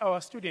teach our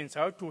students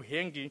how to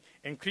handle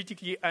and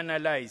critically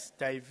analyze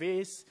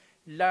diverse,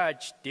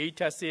 large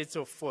data sets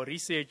for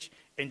research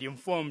and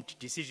informed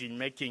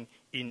decision-making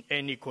in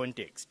any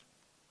context.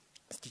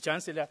 Mr.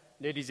 Chancellor,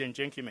 ladies and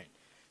gentlemen,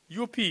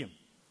 UP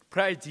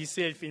prides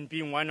itself in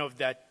being one of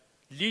the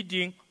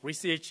leading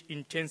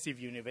research-intensive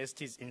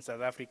universities in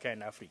South Africa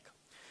and Africa.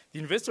 The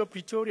University of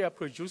Pretoria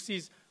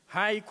produces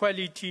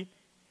high-quality,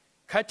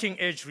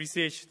 cutting-edge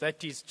research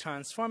that is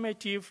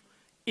transformative,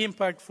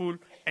 impactful,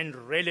 and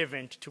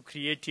relevant to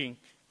creating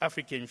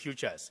African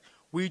futures.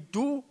 We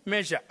do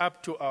measure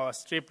up to our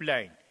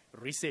strapline,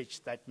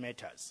 research that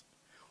matters.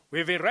 We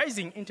have a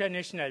rising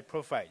international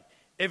profile,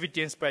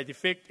 evidenced by the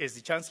fact, as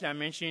the Chancellor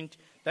mentioned,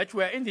 that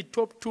we are in the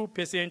top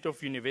 2%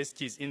 of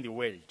universities in the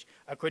world,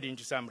 according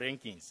to some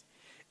rankings,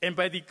 and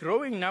by the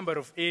growing number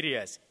of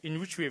areas in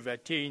which we have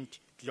attained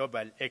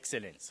global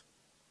excellence.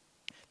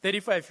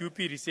 35 UP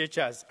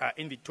researchers are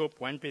in the top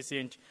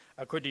 1%,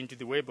 according to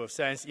the Web of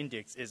Science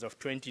Index as of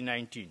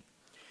 2019.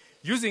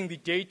 Using the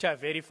data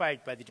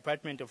verified by the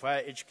Department of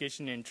Higher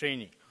Education and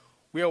Training,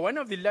 we are one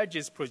of the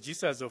largest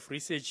producers of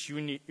research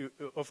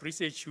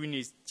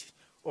units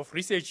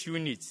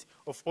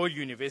of all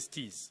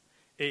universities,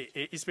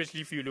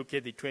 especially if you look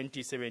at the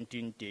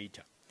 2017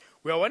 data.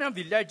 We are one of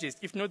the largest,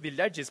 if not the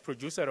largest,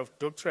 producer of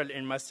doctoral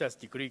and master's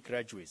degree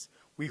graduates.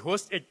 We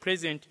host at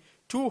present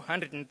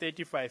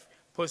 235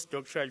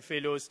 postdoctoral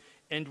fellows,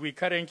 and we're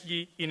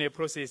currently in a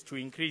process to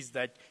increase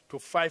that to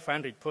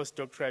 500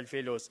 postdoctoral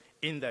fellows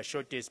in the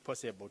shortest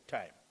possible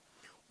time.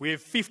 We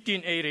have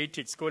 15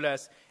 A-rated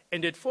scholars,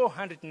 and at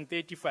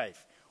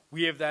 435,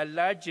 we have the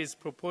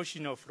largest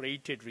proportion of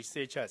rated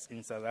researchers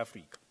in South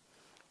Africa.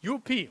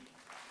 UP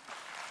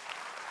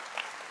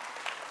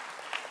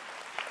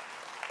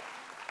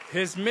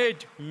has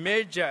made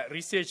major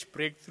research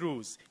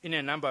breakthroughs in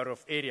a number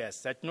of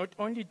areas that not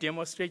only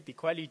demonstrate the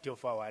quality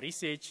of our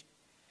research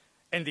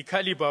and the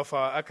caliber of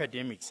our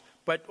academics,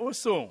 but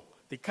also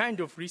the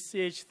kind of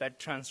research that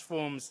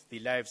transforms the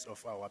lives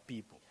of our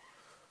people.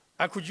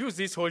 I could use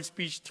this whole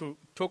speech to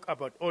talk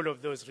about all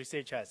of those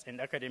researchers and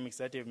academics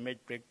that have made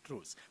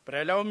breakthroughs, but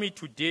allow me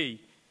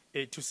today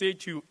to say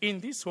to you,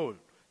 in this hall,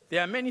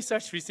 there are many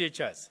such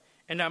researchers,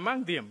 and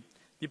among them,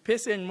 the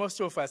person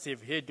most of us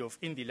have heard of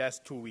in the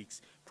last 2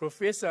 weeks,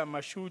 Professor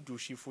Mashudu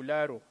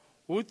Shifularo,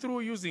 who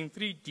through using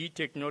 3D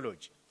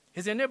technology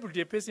has enabled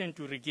a person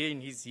to regain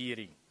his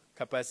hearing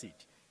capacity.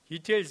 He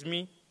tells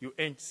me, you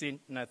ain't seen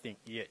nothing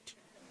yet.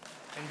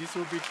 And this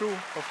will be true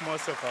of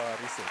most of our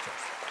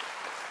researchers.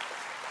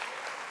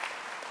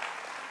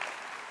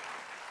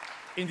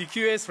 In the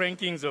QS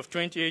rankings of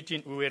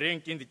 2018, we were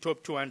ranked in the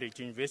top 200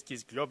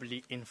 universities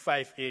globally in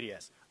 5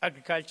 areas: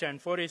 agriculture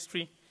and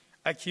forestry,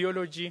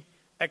 archaeology,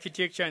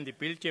 architecture and the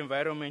built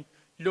environment,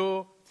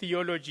 law,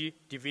 theology,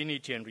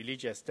 divinity, and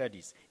religious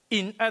studies.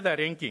 In other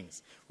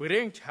rankings, we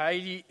ranked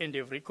highly and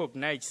have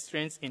recognized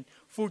strengths in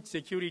food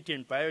security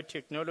and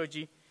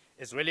biotechnology,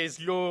 as well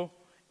as law,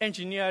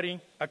 engineering,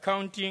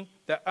 accounting,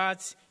 the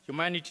arts,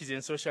 humanities,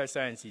 and social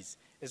sciences,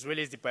 as well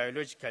as the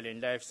biological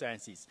and life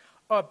sciences.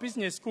 Our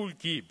business school,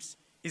 GIBS,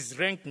 is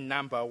ranked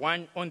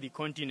 #1 on the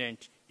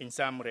continent in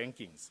some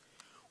rankings.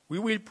 We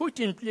will put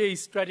in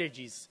place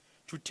strategies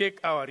to take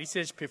our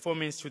research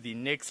performance to the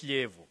next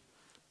level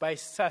by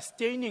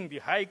sustaining the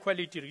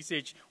high-quality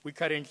research we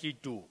currently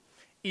do,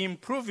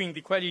 improving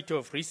the quality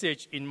of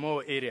research in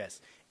more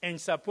areas,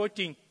 and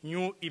supporting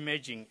new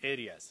emerging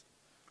areas.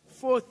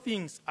 4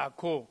 things are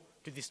core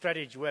to the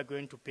strategy we are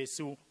going to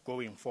pursue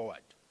going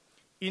forward.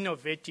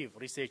 Innovative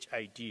research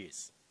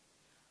ideas,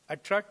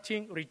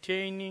 attracting,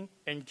 retaining,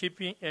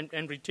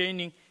 and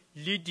retaining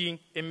leading,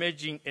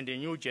 emerging, and a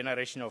new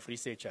generation of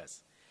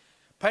researchers.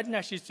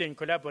 Partnerships and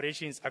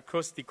collaborations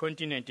across the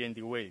continent and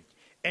the world,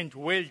 and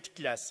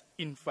world-class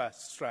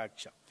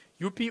infrastructure.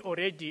 UP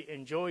already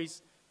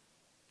enjoys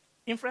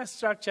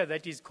infrastructure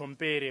that is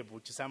comparable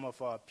to some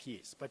of our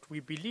peers, but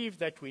we believe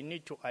that we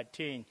need to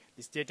attain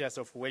the status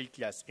of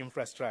world-class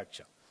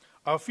infrastructure.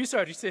 Our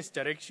future research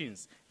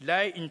directions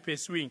lie in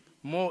pursuing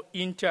more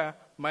inter,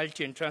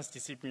 multi, and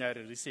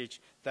transdisciplinary research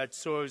that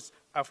solves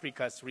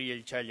Africa's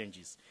real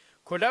challenges.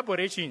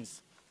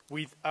 Collaborations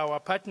with our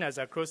partners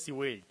across the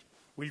world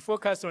will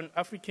focus on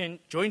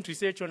joint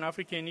research on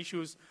African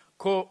issues,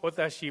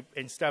 co-authorship,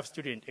 and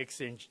staff-student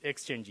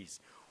exchanges.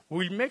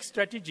 We will make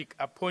strategic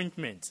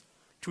appointments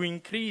to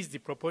increase the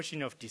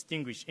proportion of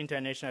distinguished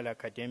international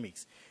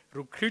academics,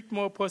 recruit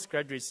more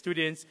postgraduate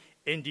students,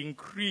 and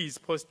increase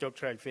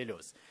postdoctoral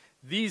fellows.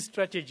 These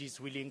strategies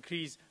will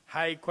increase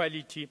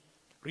high-quality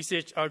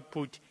research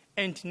output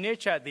and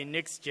nurture the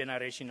next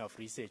generation of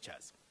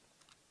researchers.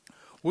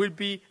 We'll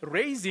be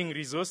raising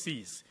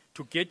resources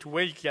to get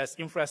world-class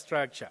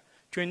infrastructure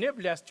to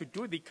enable us to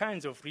do the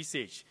kinds of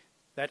research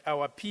that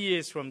our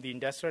peers from the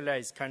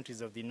industrialized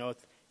countries of the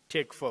North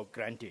take for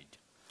granted.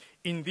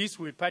 In this,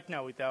 we'll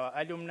partner with our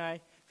alumni,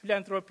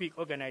 philanthropic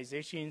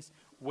organizations,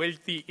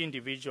 wealthy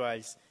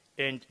individuals,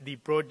 and the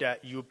broader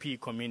UP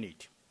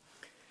community.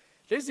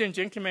 Ladies and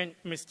gentlemen,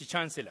 Mr.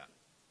 Chancellor,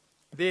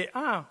 there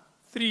are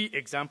 3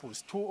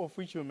 examples, 2 of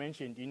which you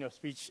mentioned in your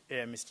speech,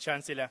 Mr.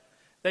 Chancellor,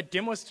 that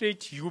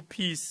demonstrate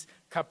UP's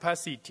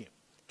capacity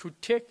to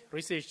take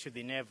research to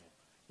the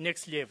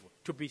next level,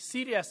 to be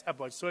serious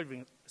about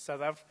solving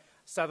South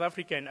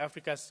Africa and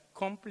Africa's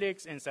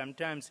complex and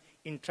sometimes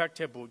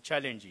intractable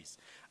challenges.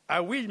 I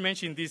will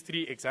mention these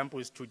 3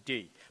 examples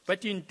today,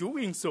 but in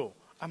doing so,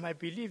 I might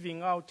be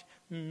leaving out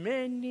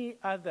many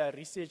other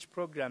research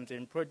programs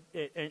and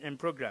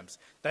programs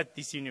that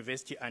this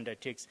university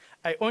undertakes.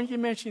 I only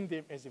mention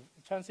them, as the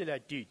Chancellor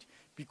did,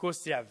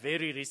 because they are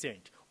very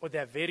recent, or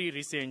there are very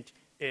recent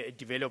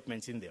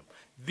developments in them.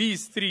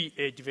 These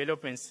 3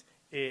 developments,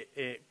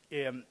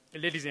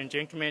 ladies and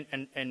gentlemen,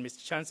 and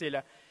Mr.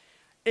 Chancellor,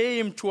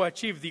 aim to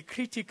achieve the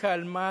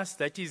critical mass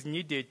that is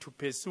needed to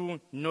pursue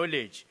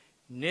knowledge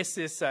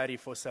necessary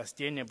for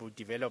sustainable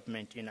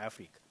development in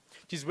Africa.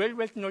 It is well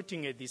worth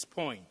noting at this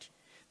point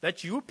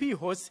that UP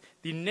hosts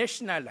the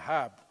national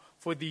hub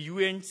for the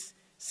UN's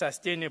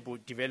Sustainable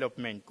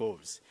Development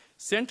Goals.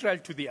 Central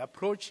to the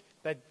approach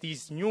that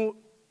these new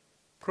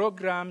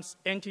programs,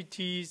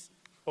 entities,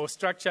 or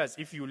structures,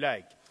 if you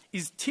like,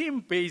 is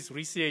team-based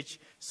research,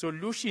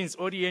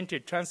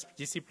 solutions-oriented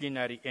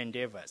transdisciplinary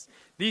endeavors.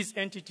 These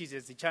entities,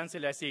 as the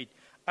Chancellor said,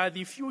 are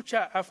the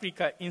Future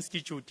Africa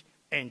Institute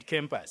and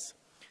Campus,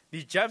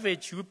 the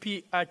Javed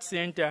UP Art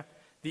Center,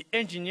 the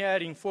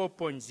Engineering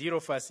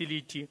 4.0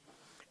 facility,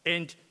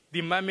 and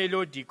the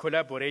Mamelodi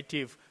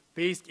Collaborative,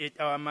 based at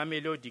our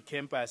Mamelodi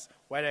campus,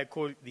 what I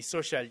call the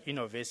social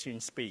innovation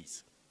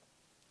space.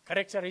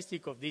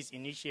 Characteristic of these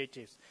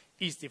initiatives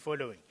is the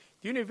following.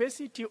 The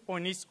university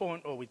on its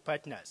own or with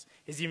partners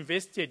has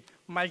invested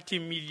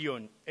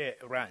multi-million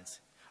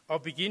rands. I'll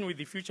begin with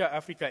the Future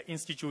Africa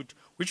Institute,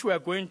 which we are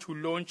going to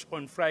launch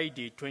on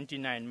Friday,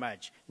 29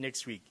 March,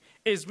 next week.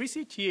 As we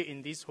sit here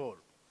in this hall,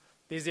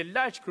 there's a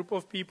large group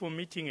of people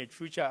meeting at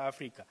Future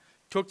Africa,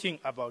 talking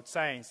about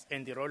science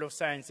and the role of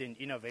science and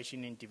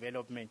innovation in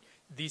development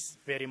this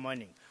very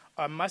morning.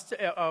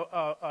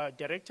 Our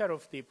director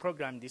of the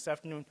program this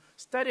afternoon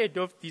started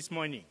off this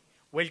morning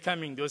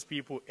welcoming those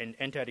people and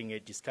entering a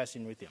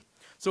discussion with them.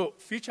 So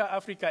Future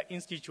Africa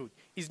Institute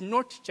is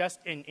not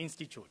just an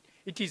institute.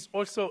 It is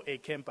also a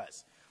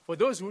campus. For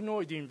those who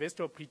know the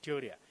University of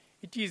Pretoria,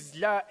 it is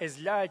as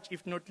large,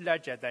 if not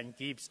larger, than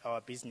GIBS,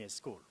 our business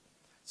school.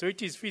 So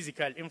it is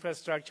physical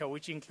infrastructure,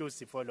 which includes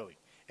the following: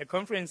 a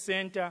conference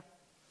center,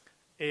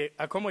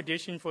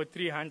 accommodation for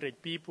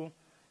 300 people,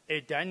 a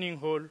dining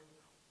hall,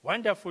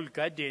 wonderful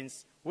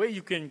gardens where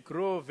you can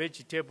grow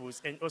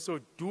vegetables and also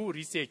do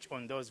research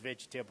on those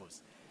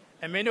vegetables.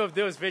 And many of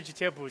those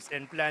vegetables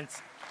and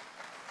plants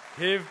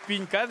have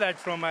been gathered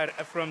from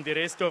the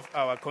rest of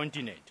our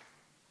continent.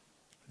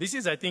 This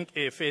is, I think,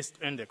 a first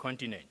on the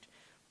continent.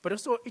 But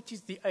also, it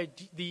is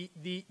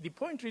the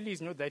point really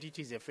is not that it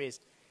is a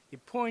first. The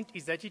point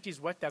is that it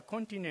is what the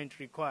continent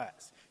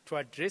requires to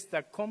address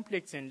the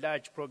complex and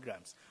large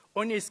programs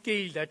on a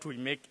scale that will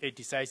make a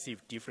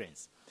decisive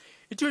difference.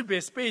 It will be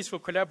a space for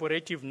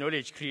collaborative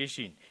knowledge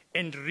creation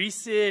and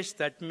research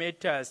that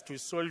matters to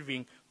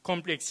solving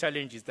complex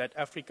challenges that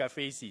Africa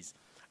faces.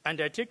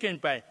 undertaken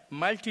by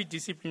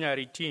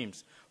multidisciplinary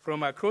teams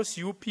from across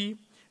UP,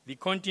 the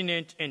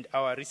continent, and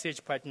our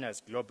research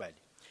partners globally.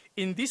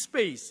 In this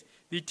space,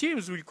 the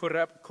teams will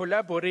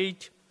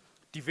collaborate,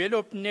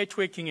 develop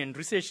networking and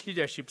research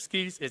leadership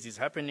skills, as is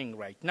happening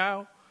right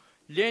now,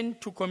 learn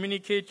to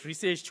communicate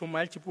research to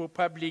multiple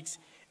publics,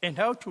 and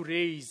how to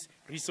raise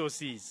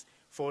resources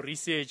for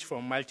research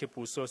from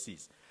multiple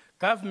sources.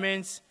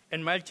 Governments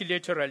and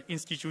multilateral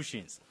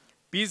institutions,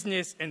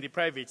 business and the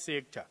private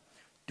sector,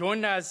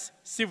 donors,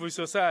 civil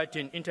society,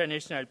 and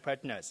international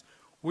partners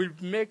will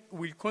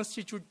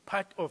constitute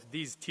part of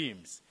these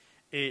teams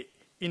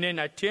in an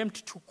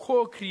attempt to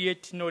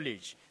co-create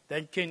knowledge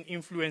that can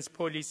influence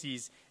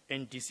policies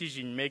and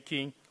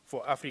decision-making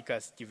for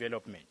Africa's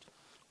development.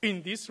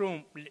 In this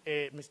room,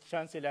 Mr.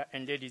 Chancellor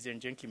and ladies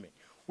and gentlemen,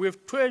 we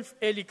have 12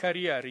 early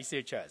career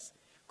researchers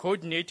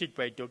coordinated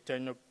by Dr.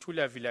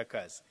 Nokuthula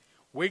Vilakazi,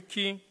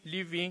 working,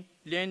 living,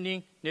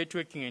 learning,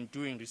 networking, and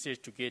doing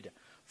research together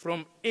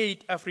from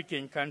 8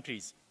 African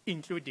countries,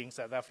 including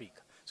South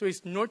Africa. So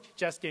it's not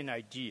just an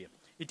idea.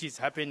 It is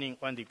happening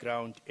on the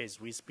ground as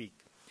we speak.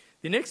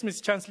 The next,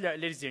 Mr. Chancellor,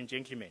 ladies and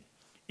gentlemen,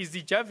 is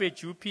the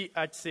Javet UP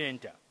Art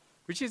Center,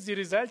 which is the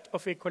result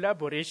of a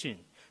collaboration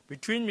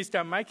between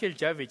Mr. Michael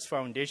Javet's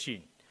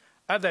foundation,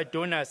 other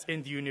donors,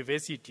 and the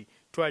university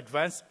to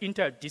advance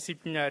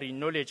interdisciplinary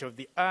knowledge of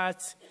the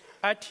arts,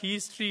 art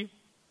history,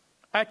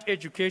 art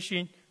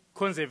education,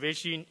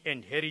 conservation,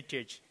 and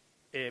heritage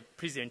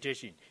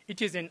presentation.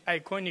 It is an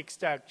iconic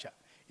structure.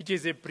 It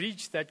is a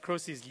bridge that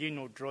crosses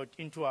Linwood Road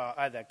into our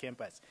other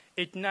campus.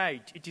 At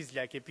night, it is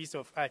like a piece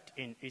of art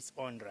in its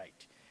own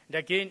right. And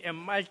again, a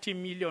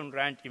multi-million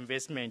rand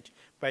investment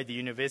by the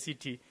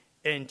university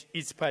and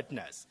its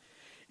partners.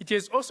 It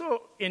has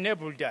also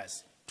enabled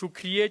us to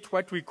create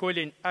what we call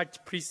an art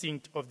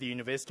precinct of the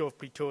University of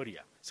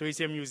Pretoria. So it's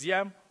a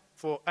museum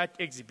for art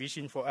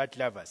exhibition for art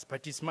lovers,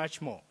 but it's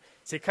much more.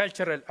 It's a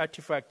cultural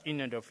artifact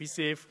in and of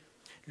itself,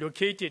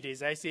 located,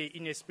 as I say,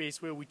 in a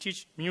space where we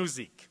teach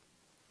music.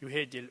 You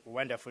heard the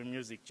wonderful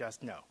music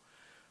just now.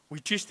 We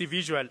teach the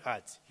visual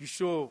arts. You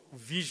show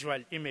visual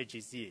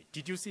images here.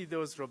 Did you see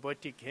those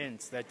robotic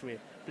hands that were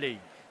playing?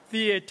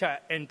 Theater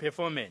and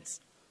performance,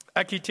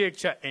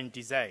 architecture and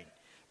design.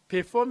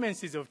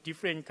 Performances of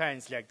different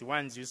kinds, like the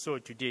ones you saw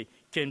today,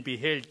 can be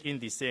held in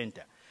the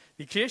center.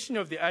 The creation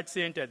of the Art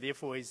Center,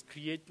 therefore, has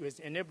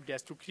enabled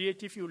us to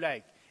create, if you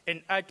like,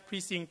 an art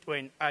precinct or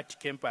an art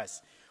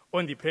campus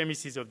on the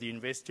premises of the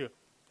University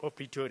of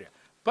Pretoria.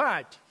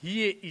 But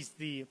here is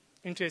the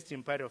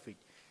interesting part of it.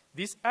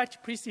 This art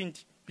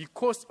precinct,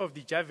 because of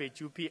the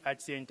Javet UP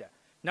Art Center,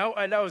 now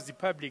allows the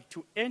public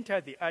to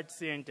enter the art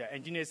center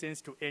and, in a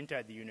sense, to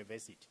enter the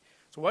university.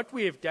 So what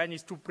we have done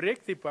is to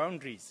break the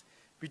boundaries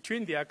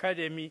between the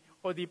academy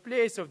or the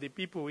place of the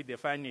people with the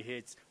funny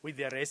heads with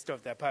the rest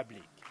of the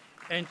public,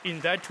 and in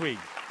that way,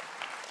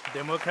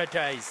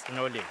 democratize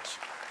knowledge.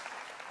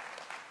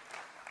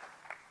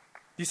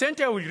 The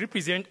center will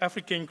represent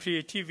African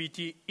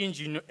creativity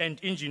and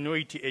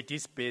ingenuity at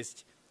its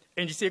best,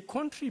 and it's a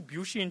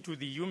contribution to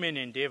the human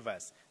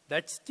endeavors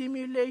that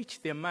stimulate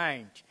the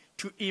mind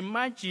to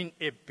imagine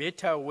a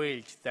better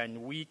world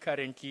than we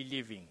currently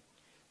live in.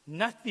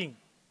 Nothing,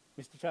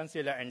 Mr.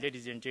 Chancellor and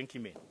ladies and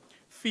gentlemen,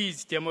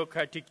 feeds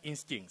democratic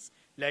instincts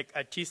like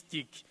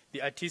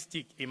the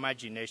artistic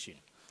imagination.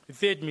 The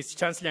third, Mr.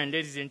 Chancellor and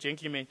ladies and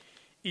gentlemen,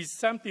 is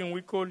something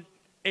we call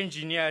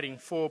Engineering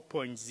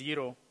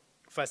 4.0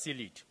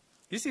 facility.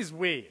 This is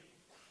where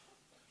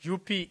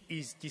UP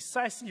is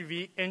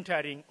decisively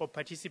entering or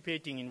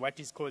participating in what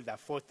is called the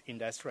fourth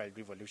industrial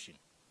revolution.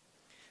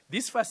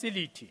 This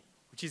facility,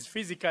 which is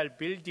physical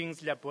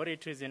buildings,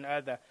 laboratories, and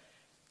other,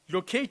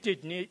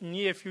 located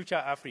near future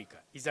Africa,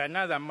 is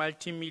another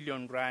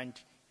multi-million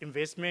rand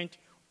investment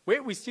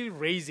where we're still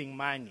raising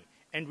money,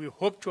 and we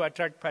hope to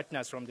attract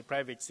partners from the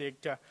private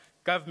sector,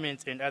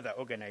 governments, and other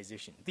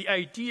organizations. The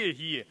idea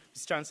here,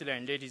 Mr. Chancellor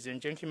and ladies and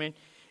gentlemen,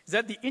 is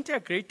that the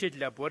integrated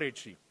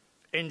laboratory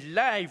and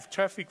live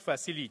traffic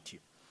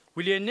facility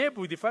will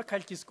enable the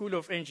Faculty School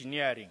of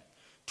Engineering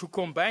to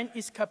combine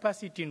its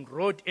capacity in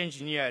road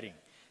engineering,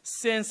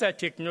 sensor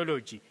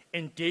technology,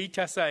 and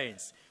data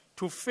science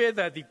to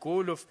further the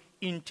goal of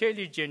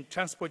intelligent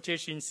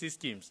transportation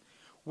systems,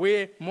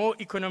 where more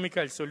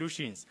economical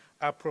solutions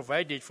are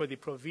provided for the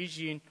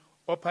provision,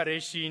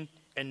 operation,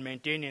 and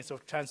maintenance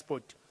of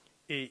transport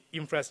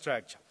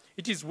infrastructure.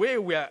 It is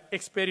where we are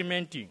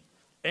experimenting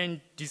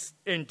and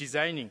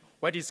designing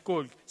what is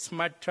called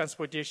smart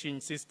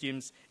transportation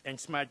systems and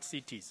smart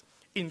cities.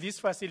 In these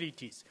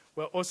facilities,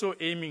 we're also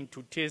aiming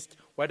to test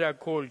what are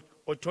called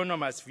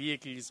autonomous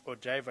vehicles or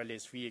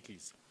driverless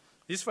vehicles.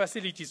 This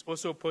facility is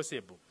also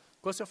possible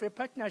because of a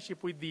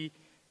partnership with the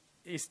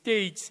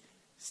state's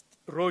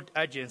road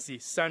agency,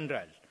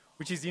 SANRAL,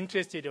 which is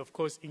interested, of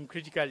course, in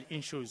critical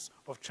issues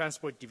of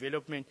transport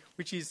development,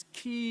 which is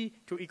key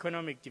to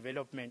economic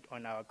development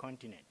on our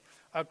continent.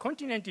 Our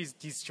continent is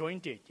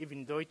disjointed,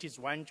 even though it is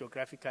one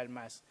geographical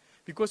mass,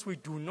 because we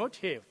do not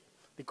have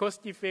the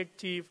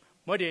cost-effective,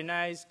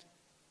 modernized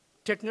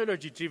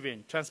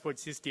technology-driven transport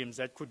systems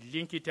that could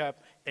link it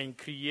up and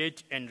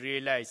create and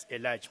realize a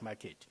large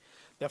market.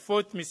 The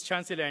fourth, Ms.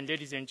 Chancellor and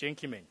ladies and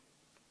gentlemen,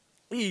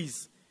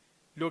 is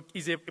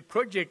a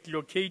project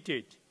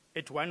located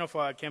at one of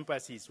our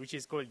campuses, which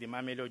is called the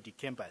Mamelodi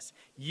campus.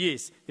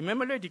 Yes, the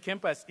Mamelodi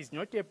campus is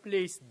not a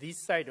place this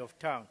side of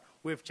town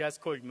we've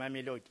just called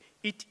Mamelodi.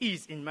 It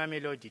is in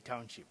Mamelodi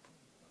Township.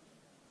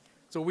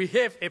 So we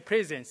have a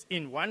presence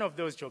in one of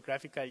those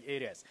geographical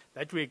areas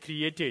that were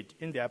created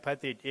in the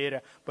apartheid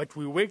era, but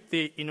we work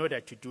there in order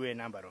to do a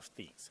number of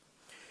things.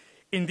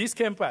 In this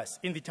campus,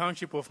 in the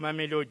township of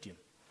Mamelodi,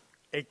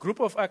 a group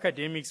of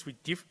academics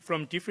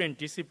from different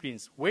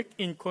disciplines work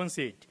in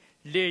concert,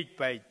 led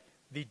by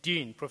the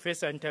Dean,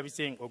 Professor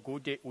Ntabiseng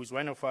Ogude, who is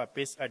one of our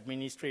best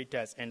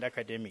administrators and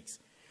academics.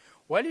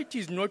 While it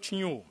is not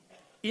new,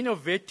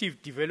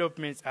 innovative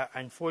developments are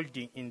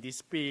unfolding in this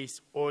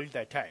space all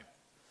the time.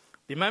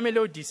 The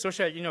Mamelodi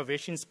Social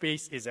Innovation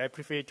Space, as I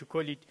prefer to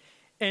call it,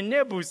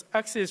 enables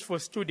access for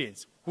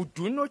students who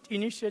do not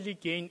initially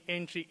gain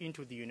entry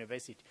into the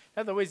university.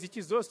 In other words, it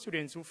is those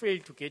students who fail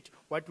to get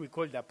what we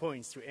call the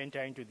points to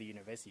enter into the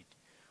university.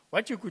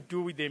 What you could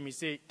do with them is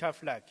say,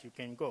 tough luck, you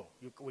can go.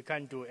 We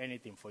can't do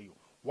anything for you.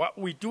 What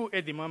we do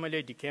at the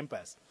Mamelodi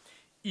campus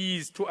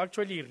is to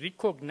actually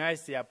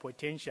recognize their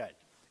potential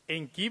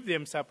and give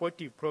them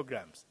supportive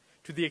programs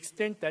to the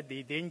extent that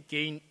they then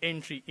gain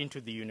entry into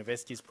the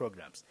university's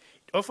programs.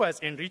 It offers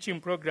enriching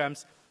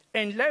programs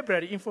and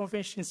library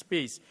information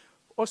space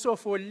also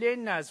for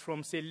learners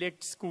from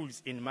select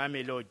schools in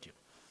Mamelodi.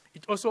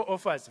 It also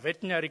offers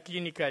veterinary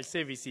clinical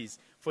services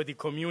for the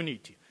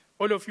community.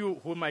 All of you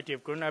who might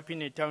have grown up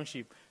in a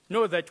township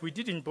know that we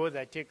didn't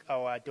bother to take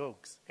our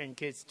dogs and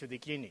cats to the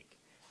clinic.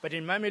 But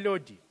in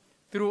Mamelodi,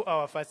 through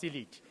our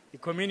facility, the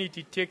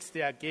community takes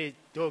their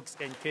dogs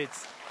and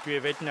cats to a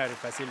veterinary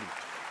facility.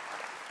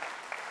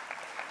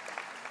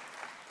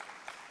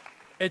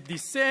 At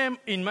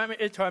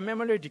our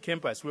Mamelodi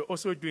campus, we're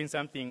also doing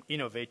something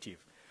innovative.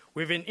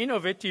 We have an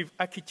innovative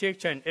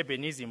architecture and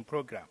urbanism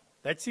program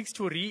that seeks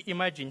to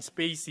reimagine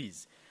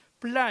spaces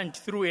planned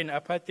through an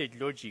apartheid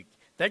logic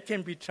that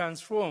can be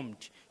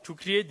transformed to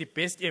create the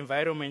best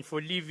environment for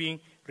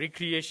living,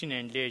 recreation,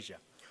 and leisure.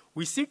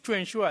 We seek to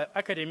ensure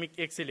academic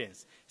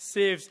excellence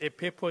serves a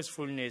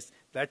purposefulness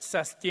that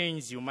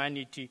sustains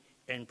humanity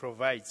and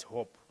provides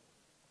hope.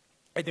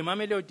 At the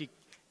Mamelodi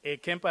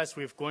campus,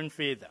 we've gone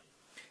further.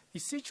 The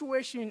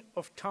situation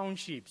of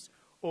townships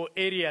or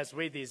areas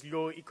where there's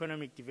low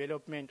economic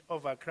development,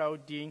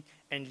 overcrowding,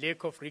 and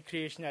lack of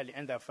recreational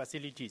and other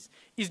facilities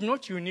is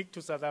not unique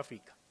to South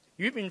Africa.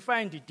 You even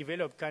find it in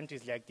developed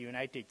countries like the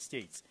United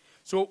States.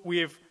 So we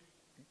have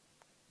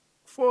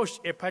forged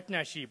a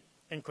partnership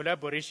and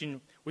collaboration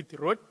with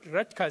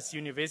Rutgers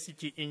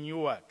University in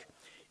Newark,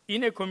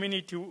 in a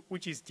community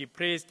which is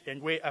depressed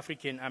and where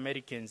African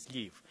Americans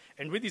live.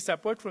 And with the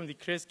support from the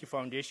Kresge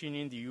Foundation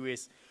in the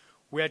US,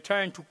 we are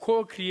trying to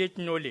co-create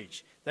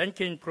knowledge that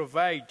can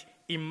provide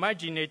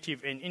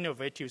imaginative and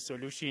innovative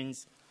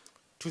solutions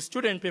to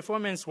student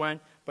performance,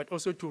 but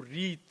also to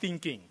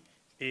rethinking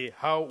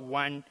how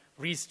one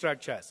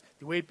restructures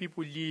the way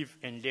people live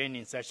and learn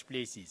in such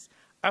places.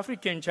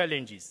 African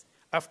challenges,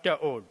 after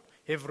all,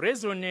 have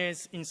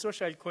resonance in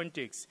social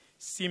contexts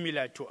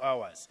similar to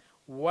ours.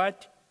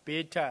 What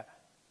better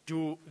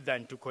do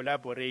than to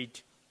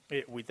collaborate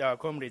with our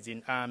comrades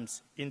in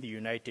arms in the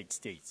United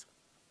States?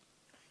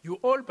 You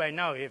all by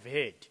now have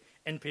heard,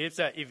 and perhaps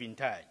are even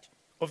tired,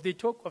 of the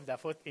talk of the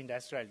Fourth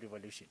Industrial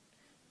Revolution.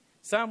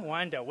 Some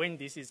wonder when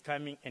this is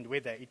coming and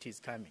whether it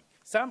is coming.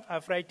 Some are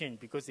frightened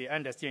because they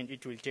understand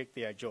it will take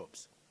their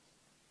jobs.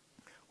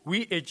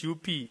 We at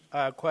UP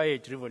are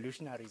quiet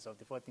revolutionaries of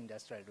the Fourth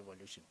Industrial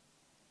Revolution.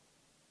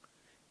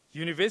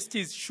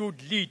 Universities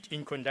should lead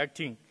in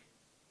conducting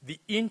the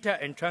inter-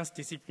 and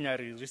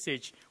transdisciplinary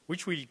research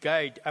which will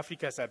guide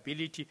Africa's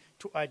ability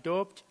to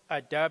adopt,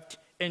 adapt,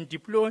 and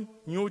deploy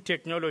new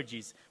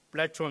technologies,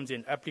 platforms,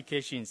 and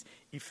applications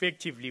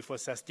effectively for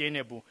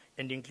sustainable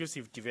and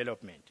inclusive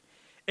development.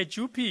 At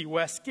UP, we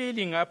are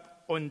scaling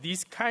up on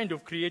this kind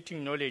of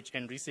creating knowledge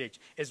and research,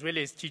 as well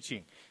as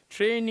teaching,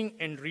 training,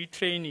 and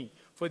retraining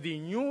for the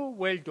new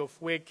world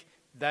of work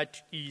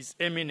that is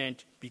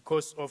imminent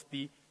because of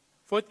the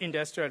Fourth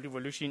Industrial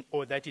Revolution,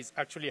 or that is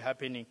actually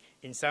happening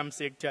in some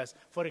sectors,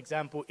 for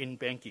example, in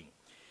banking.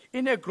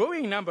 In a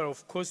growing number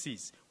of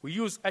courses, we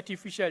use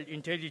artificial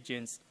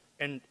intelligence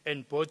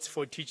and bots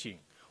for teaching.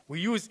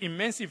 We use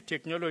immersive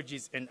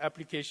technologies and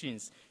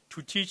applications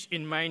to teach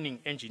in mining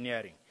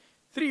engineering.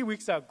 3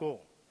 weeks ago,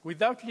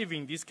 without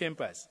leaving this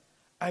campus,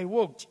 I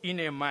walked in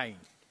a mine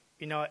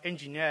in our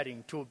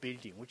Engineering 2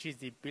 building, which is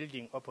the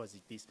building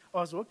opposite this.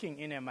 I was walking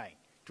in a mine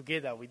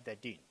together with the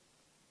dean.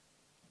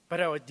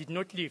 But I did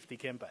not leave the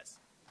campus,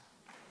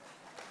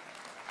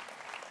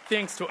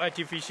 thanks to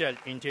artificial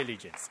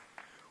intelligence.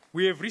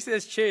 We have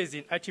research chairs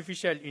in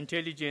artificial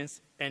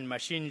intelligence and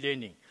machine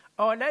learning.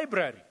 Our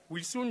library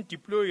will soon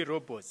deploy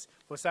robots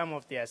for some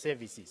of their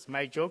services.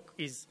 My joke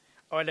is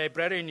our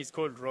librarian is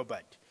called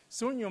Robert.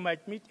 Soon you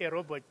might meet a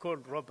robot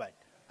called Robert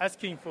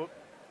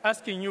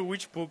asking you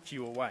which book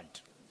you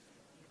want.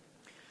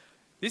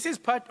 This is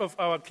part of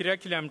our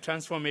curriculum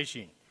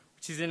transformation,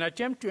 which is an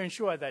attempt to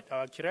ensure that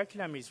our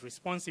curriculum is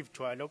responsive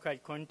to our local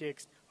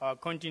context, our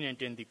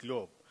continent, and the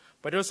globe,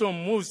 but also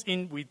moves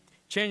in with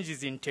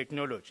changes in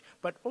technology,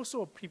 but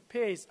also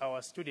prepares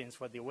our students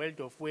for the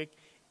world of work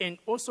and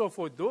also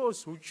for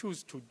those who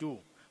choose to do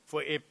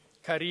for a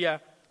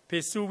career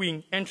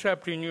pursuing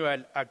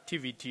entrepreneurial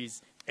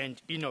activities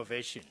and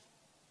innovation.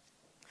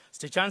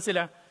 Mr.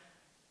 Chancellor,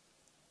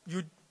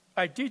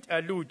 I did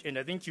allude, and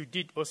I think you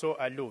did also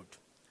allude,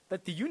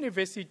 that the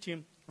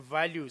university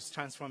values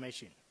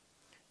transformation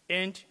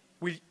and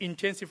will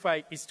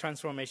intensify its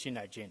transformation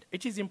agenda.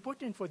 It is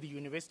important for the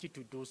university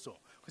to do so,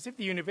 because if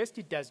the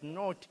university does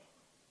not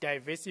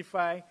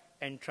diversify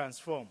and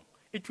transform,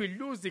 it will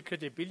lose the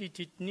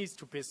credibility it needs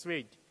to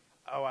persuade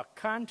our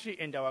country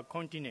and our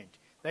continent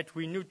that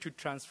we need to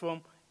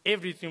transform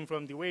everything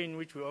from the way in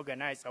which we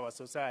organize our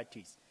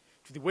societies,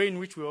 to the way in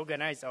which we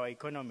organize our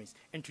economies,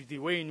 and to the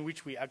way in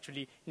which we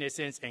actually, in a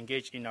sense,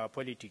 engage in our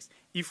politics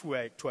if we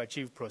are to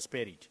achieve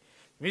prosperity.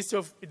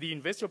 The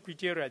University of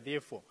Pretoria,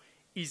 therefore,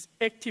 is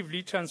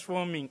actively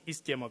transforming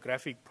its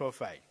demographic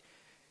profile,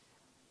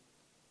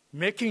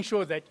 making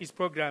sure that its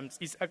programs,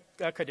 its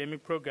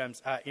academic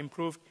programs are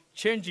improved,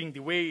 changing the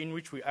way in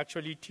which we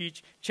actually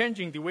teach,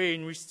 changing the way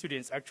in which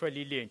students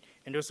actually learn,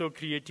 and also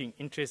creating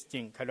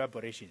interesting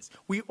collaborations.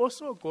 We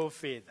also go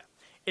further.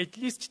 At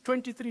least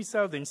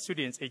 23,000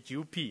 students at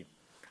UP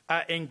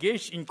are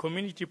engaged in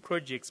community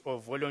projects or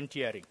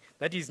volunteering.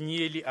 That is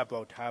nearly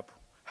about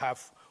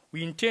half.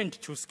 We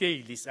intend to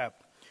scale this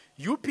up.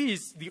 UP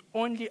is the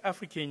only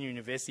African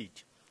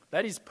university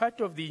that is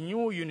part of the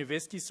new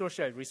University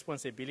Social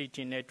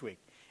Responsibility Network,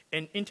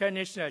 an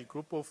international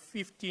group of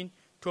 15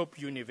 top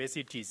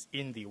universities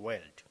in the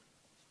world.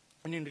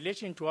 And in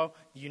relation to how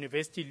the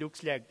university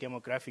looks like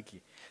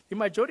demographically, the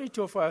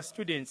majority of our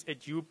students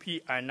at UP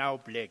are now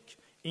black,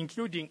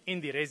 including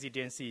in the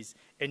residencies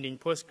and in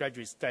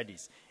postgraduate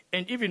studies.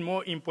 And even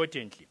more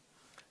importantly,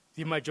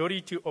 the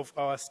majority of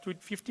our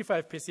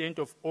 55%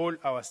 of all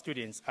our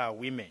students are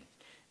women.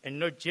 And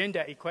now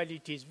gender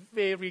equality is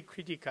very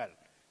critical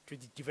to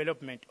the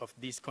development of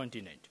this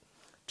continent.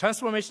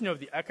 Transformation of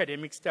the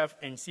academic staff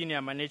and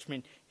senior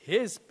management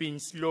has been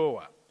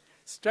slower.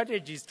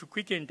 Strategies to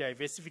quicken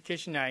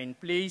diversification are in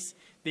place.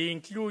 They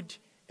include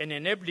an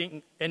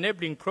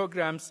enabling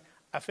programs,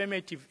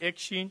 affirmative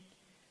action,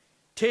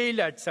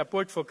 tailored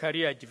support for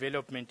career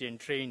development and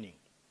training.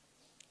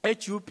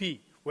 At UP,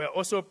 we're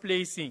also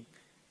placing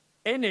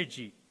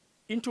energy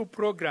into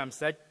programs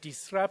that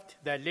disrupt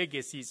the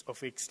legacies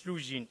of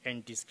exclusion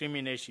and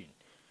discrimination.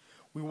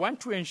 We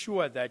want to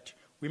ensure that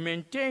we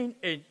maintain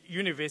a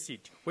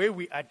university where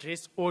we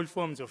address all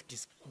forms of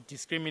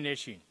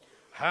discrimination,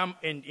 harm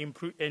and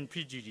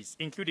prejudice,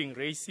 including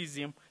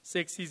racism,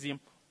 sexism,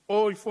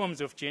 all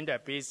forms of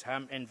gender-based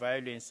harm and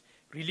violence,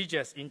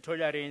 religious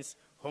intolerance,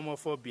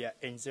 homophobia,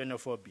 and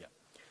xenophobia.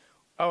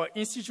 Our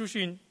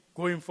institution,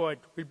 going forward,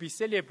 will be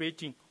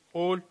celebrating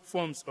all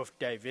forms of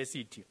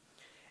diversity,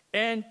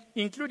 and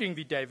including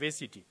the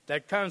diversity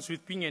that comes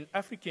with being an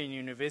African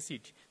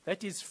university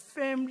that is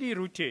firmly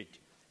rooted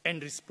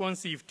and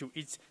responsive to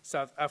its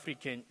South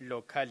African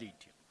locality.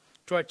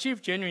 To achieve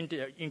genuine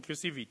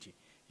inclusivity,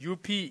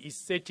 UP is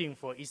setting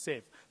for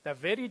itself the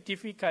very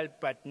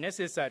difficult but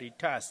necessary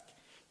task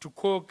to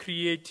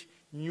co-create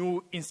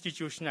new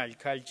institutional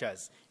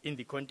cultures in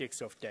the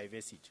context of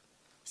diversity.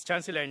 Mr.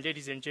 Chancellor and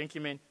ladies and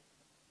gentlemen,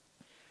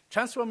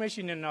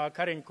 transformation in our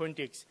current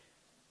context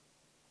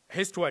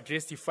has to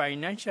address the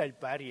financial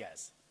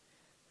barriers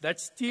that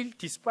still,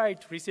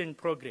 despite recent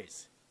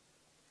progress,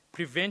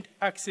 prevent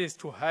access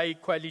to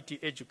high-quality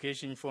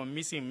education for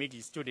missing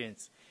middle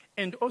students,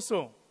 and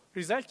also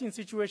result in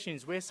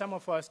situations where some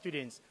of our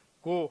students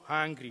go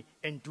hungry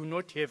and do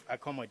not have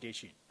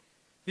accommodation.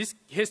 This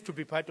has to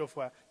be part of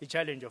the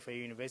challenge of a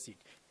university.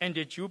 And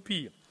at UP,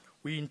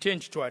 we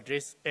intend to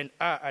address and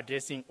are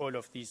addressing all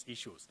of these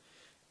issues.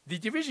 The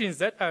divisions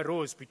that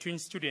arose between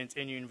students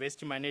and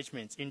university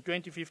management in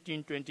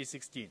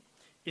 2015-2016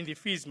 in the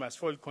fees must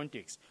fall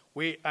context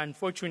were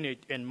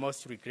unfortunate and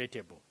most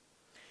regrettable.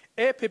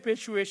 A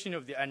perpetuation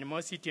of the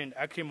animosity and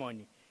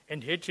acrimony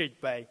and hatred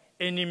by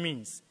any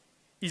means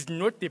is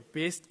not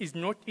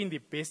in the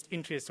best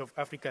interest of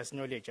Africa's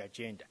knowledge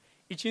agenda.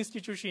 Each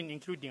institution,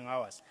 including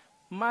ours,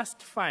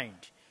 must find,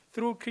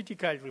 through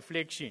critical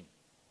reflection,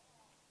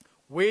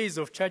 ways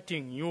of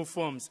charting new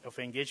forms of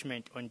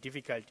engagement on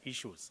difficult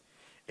issues.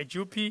 At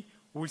UP,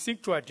 we'll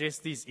seek to address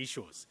these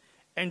issues,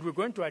 and we're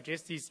going to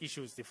address these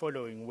issues the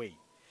following way.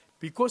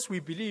 Because we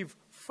believe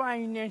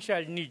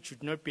financial need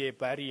should not be a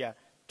barrier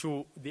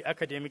to the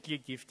academically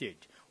gifted,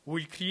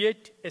 we'll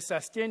create a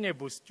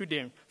sustainable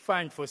student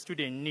fund for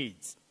student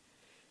needs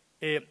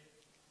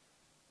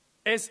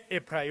as a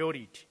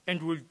priority.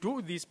 And we'll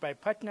do this by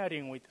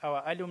partnering with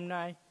our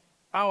alumni,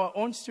 our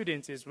own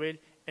students as well,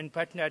 and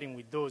partnering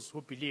with those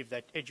who believe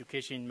that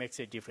education makes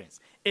a difference.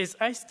 As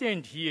I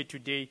stand here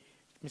today,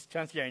 Mr.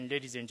 Chancellor and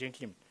ladies and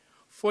gentlemen,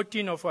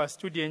 14 of our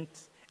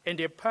students and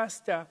a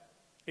pastor,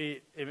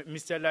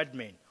 Mr.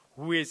 Ladman,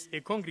 who is a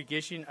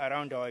congregation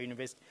around our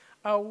university,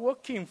 are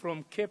walking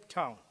from Cape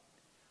Town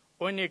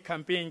on a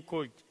campaign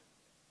called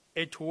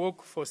At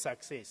Walk for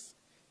Success.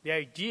 The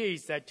idea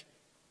is that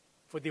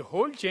for the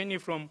whole journey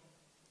from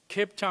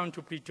Cape Town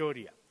to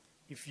Pretoria,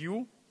 if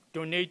you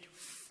donate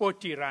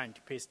 40 rand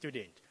per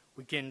student,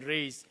 we can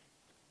raise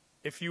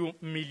a few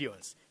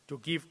millions to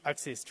give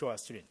access to our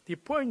students. The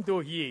point, though,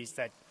 here is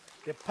that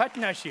the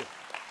partnership,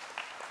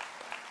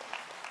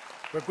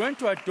 we're going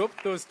to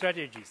adopt those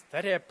strategies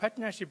that are a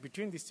partnership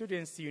between the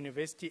students, the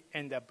university,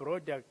 and the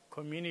broader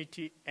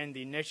community and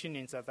the nation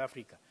in South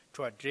Africa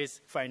to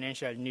address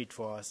financial need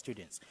for our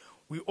students.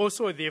 We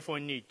also, therefore,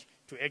 need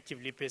to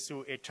actively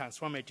pursue a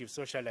transformative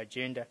social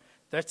agenda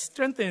that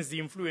strengthens the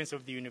influence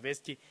of the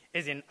university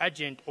as an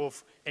agent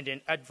of and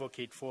an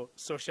advocate for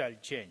social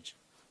change.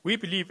 We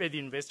believe at the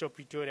University of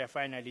Pretoria,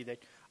 finally, that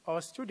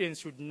our students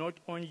should not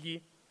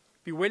only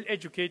be well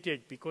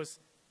educated because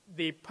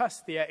they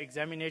pass their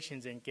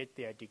examinations and get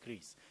their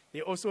degrees.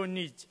 They also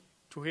need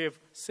to have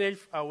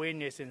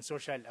self-awareness and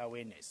social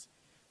awareness,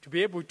 to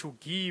be able to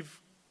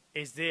give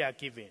as they are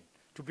given,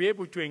 to be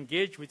able to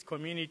engage with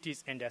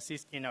communities and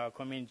assist in our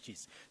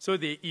communities. So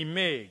they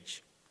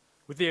emerge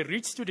with a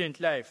rich student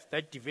life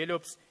that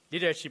develops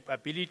leadership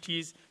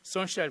abilities,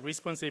 social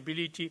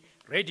responsibility,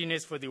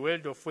 readiness for the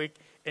world of work,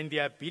 and the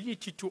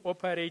ability to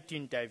operate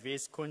in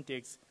diverse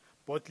contexts,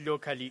 both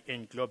locally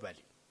and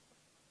globally.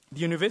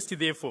 The university,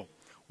 therefore,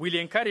 will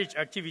encourage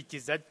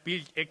activities that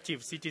build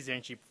active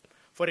citizenship.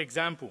 For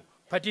example,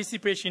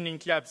 participation in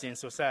clubs and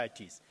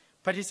societies,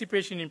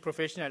 participation in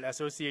professional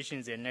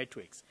associations and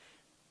networks,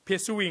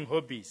 pursuing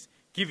hobbies,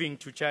 giving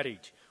to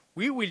charity.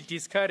 We will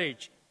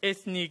discourage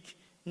ethnic,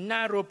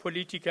 narrow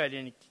political,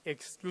 and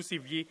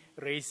exclusively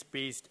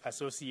race-based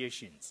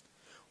associations.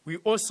 We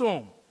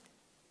also,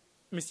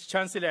 Mr.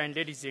 Chancellor and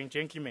ladies and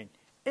gentlemen,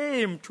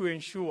 aim to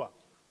ensure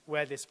we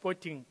are the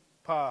sporting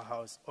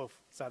powerhouse of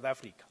South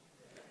Africa.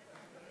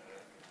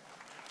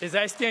 As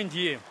I stand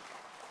here,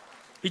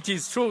 it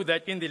is true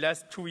that in the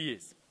last 2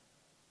 years,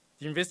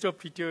 the University of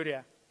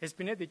Pretoria has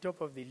been at the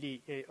top of the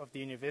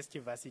university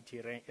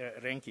varsity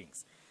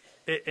rankings,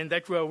 and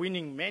that we are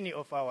winning many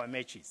of our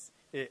matches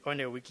on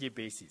a weekly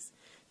basis.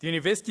 The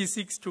university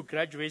seeks to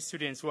graduate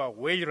students who are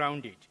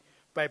well-rounded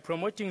by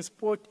promoting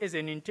sport as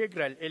an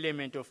integral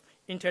element of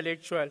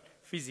intellectual,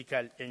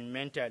 physical, and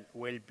mental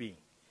well-being.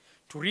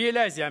 To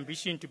realize the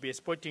ambition to be a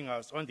sporting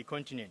house on the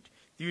continent,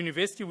 the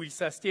university will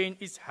sustain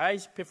its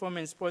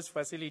high-performance sports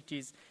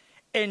facilities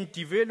and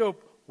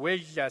develop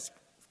world-class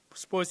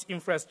sports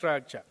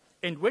infrastructure,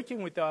 and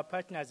working with our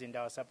partners and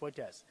our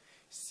supporters,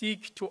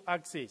 seek to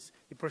access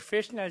the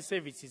professional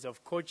services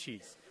of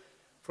coaches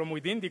from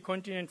within the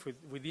continent,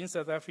 within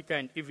South Africa,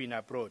 and even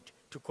abroad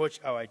to coach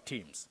our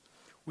teams.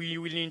 We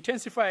will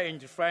intensify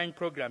and refine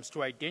programs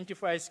to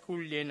identify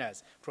school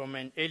learners from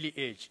an early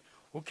age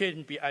who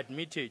can be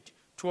admitted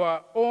to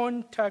our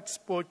own tax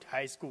sport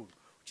high school,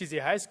 which is a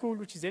high school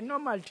which is a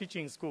normal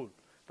teaching school,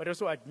 but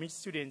also admits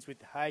students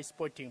with high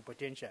sporting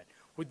potential,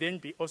 who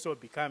then also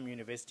become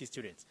university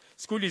students.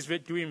 School is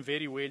doing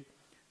very well.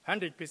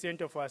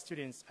 100% of our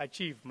students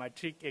achieve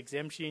matric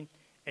exemption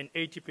and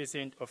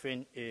 80% of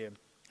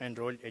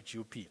enroll at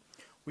UP.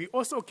 We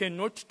also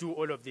cannot do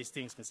all of these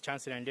things, Mr.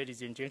 Chancellor and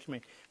ladies and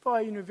gentlemen, for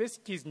our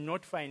university is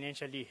not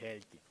financially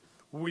healthy.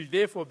 We will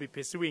therefore be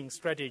pursuing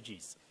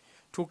strategies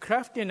to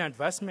craft an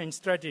advancement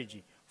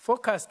strategy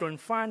focused on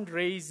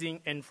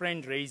fundraising and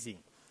friend-raising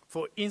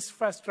for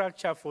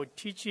infrastructure for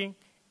teaching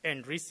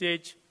and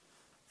research,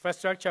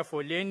 infrastructure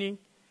for learning,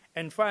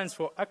 and funds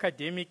for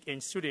academic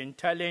and student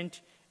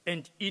talent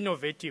and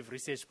innovative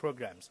research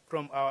programs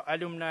from our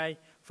alumni,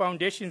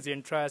 foundations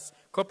and trusts,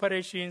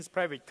 corporations,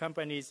 private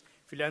companies,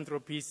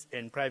 philanthropists,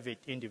 and private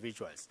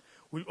individuals.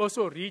 We'll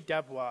also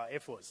redouble our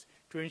efforts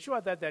to ensure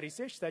that the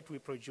research that we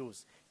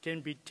produce can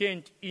be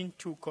turned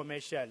into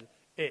commercial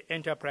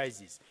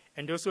enterprises,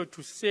 and also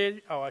to sell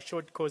our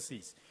short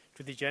courses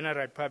to the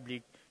general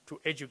public to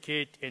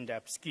educate and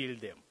upskill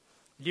them,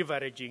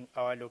 leveraging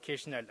our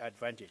locational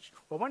advantage.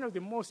 We're one of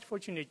the most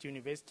fortunate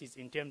universities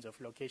in terms of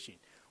location.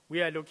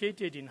 We are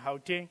located in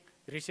Gauteng,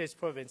 Richards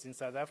Province in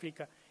South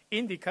Africa,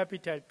 in the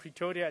capital,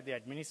 Pretoria, the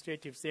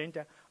administrative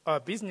center.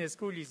 Our business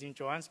school is in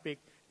Johannesburg,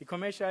 the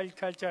commercial,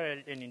 cultural,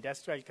 and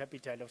industrial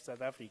capital of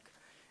South Africa.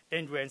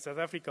 And we're in South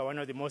Africa, one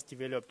of the most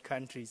developed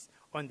countries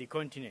on the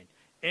continent,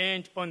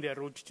 and on the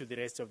route to the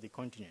rest of the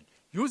continent.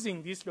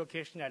 Using this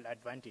locational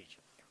advantage,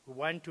 we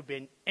want to be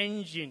an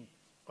engine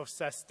of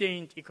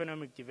sustained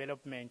economic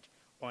development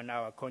on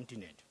our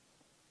continent.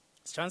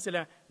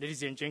 Chancellor,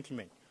 ladies and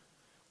gentlemen,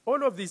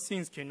 all of these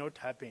things cannot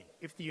happen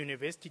if the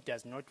university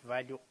does not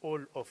value all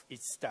of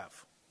its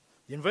staff.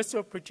 The University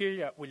of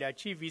Pretoria will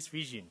achieve its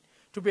vision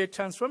to be a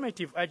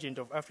transformative agent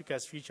of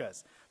Africa's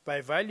futures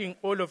by valuing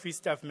all of its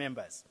staff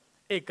members,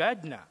 a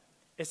gardener,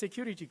 a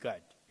security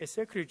guard, a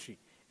secretary,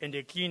 and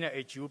a cleaner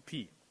at UP.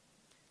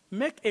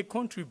 Make a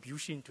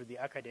contribution to the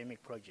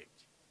academic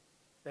project.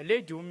 The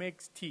lady who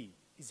makes tea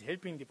is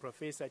helping the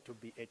professor to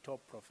be a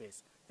top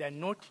professor. They are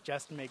not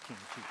just making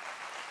tea.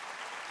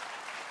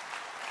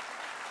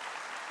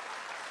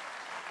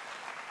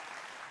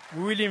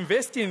 We will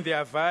invest in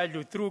their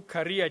value through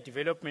career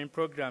development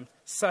programs,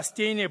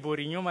 sustainable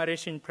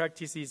remuneration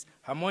practices,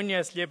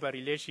 harmonious labor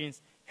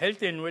relations,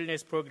 health and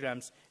wellness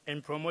programs,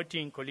 and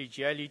promoting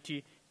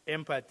collegiality,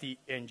 empathy,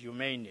 and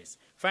humaneness.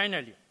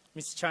 Finally,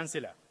 Mr.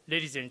 Chancellor,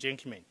 ladies and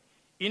gentlemen,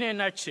 in a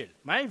nutshell,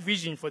 my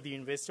vision for the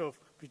University of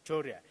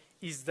Pretoria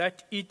is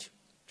that it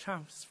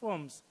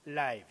transforms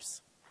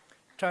lives,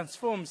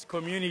 transforms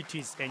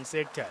communities and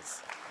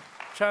sectors,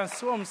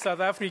 transforms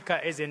South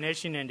Africa as a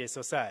nation and a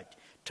society,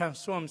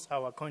 transforms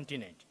our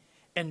continent,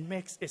 and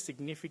makes a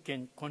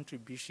significant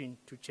contribution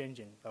to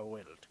changing the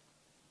world.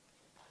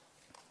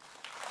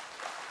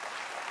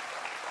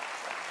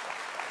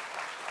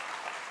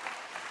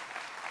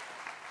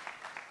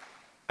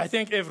 I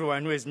thank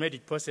everyone who has made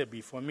it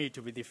possible for me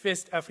to be the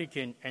first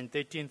African and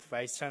 13th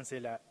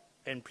Vice-Chancellor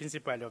and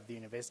Principal of the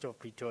University of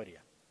Pretoria.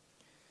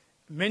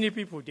 Many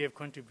people have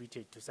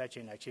contributed to such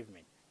an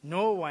achievement.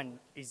 No one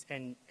is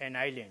an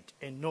island,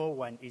 and no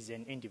one is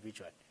an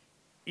individual.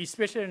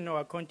 Especially in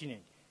our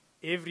continent,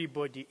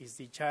 everybody is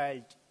a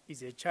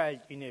child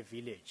in a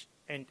village,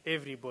 and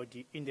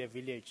everybody in the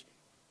village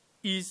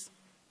is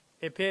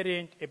a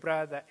parent, a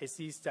brother, a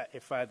sister, a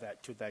father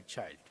to that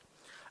child.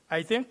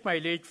 I thank my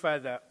late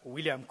father,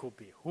 William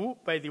Kupe, who,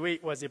 by the way,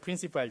 was a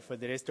principal for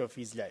the rest of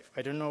his life.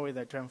 I don't know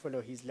whether I can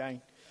follow his line.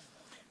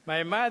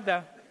 My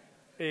mother,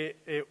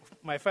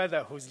 my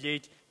father who's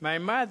late, my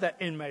mother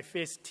and my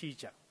first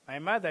teacher. My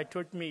mother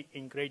taught me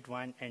in grade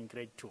 1 and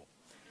grade 2.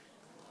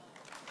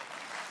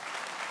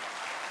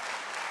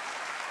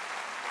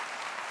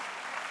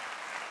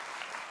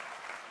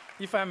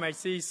 If I might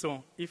say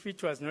so, if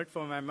it was not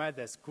for my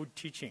mother's good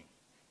teaching,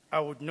 I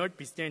would not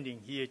be standing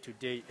here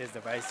today as the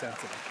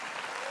Vice-Chancellor.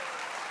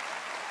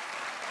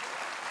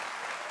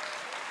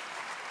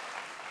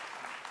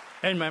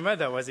 And my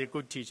mother was a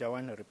good teacher, I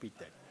want to repeat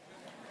that.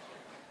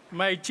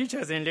 My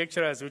teachers and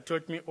lecturers who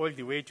taught me all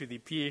the way to the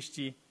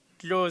PhD,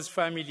 close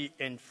family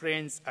and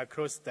friends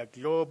across the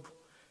globe,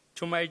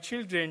 to my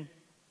children,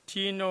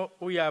 Tino,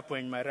 Uyapo,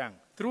 and Marang,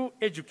 through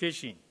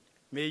education,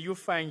 may you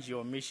find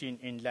your mission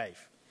in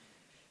life.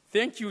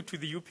 Thank you to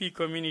the UP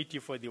community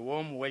for the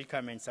warm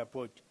welcome and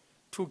support.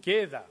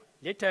 Together,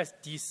 let us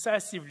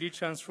decisively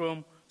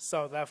transform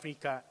South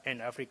Africa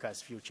and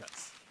Africa's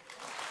futures.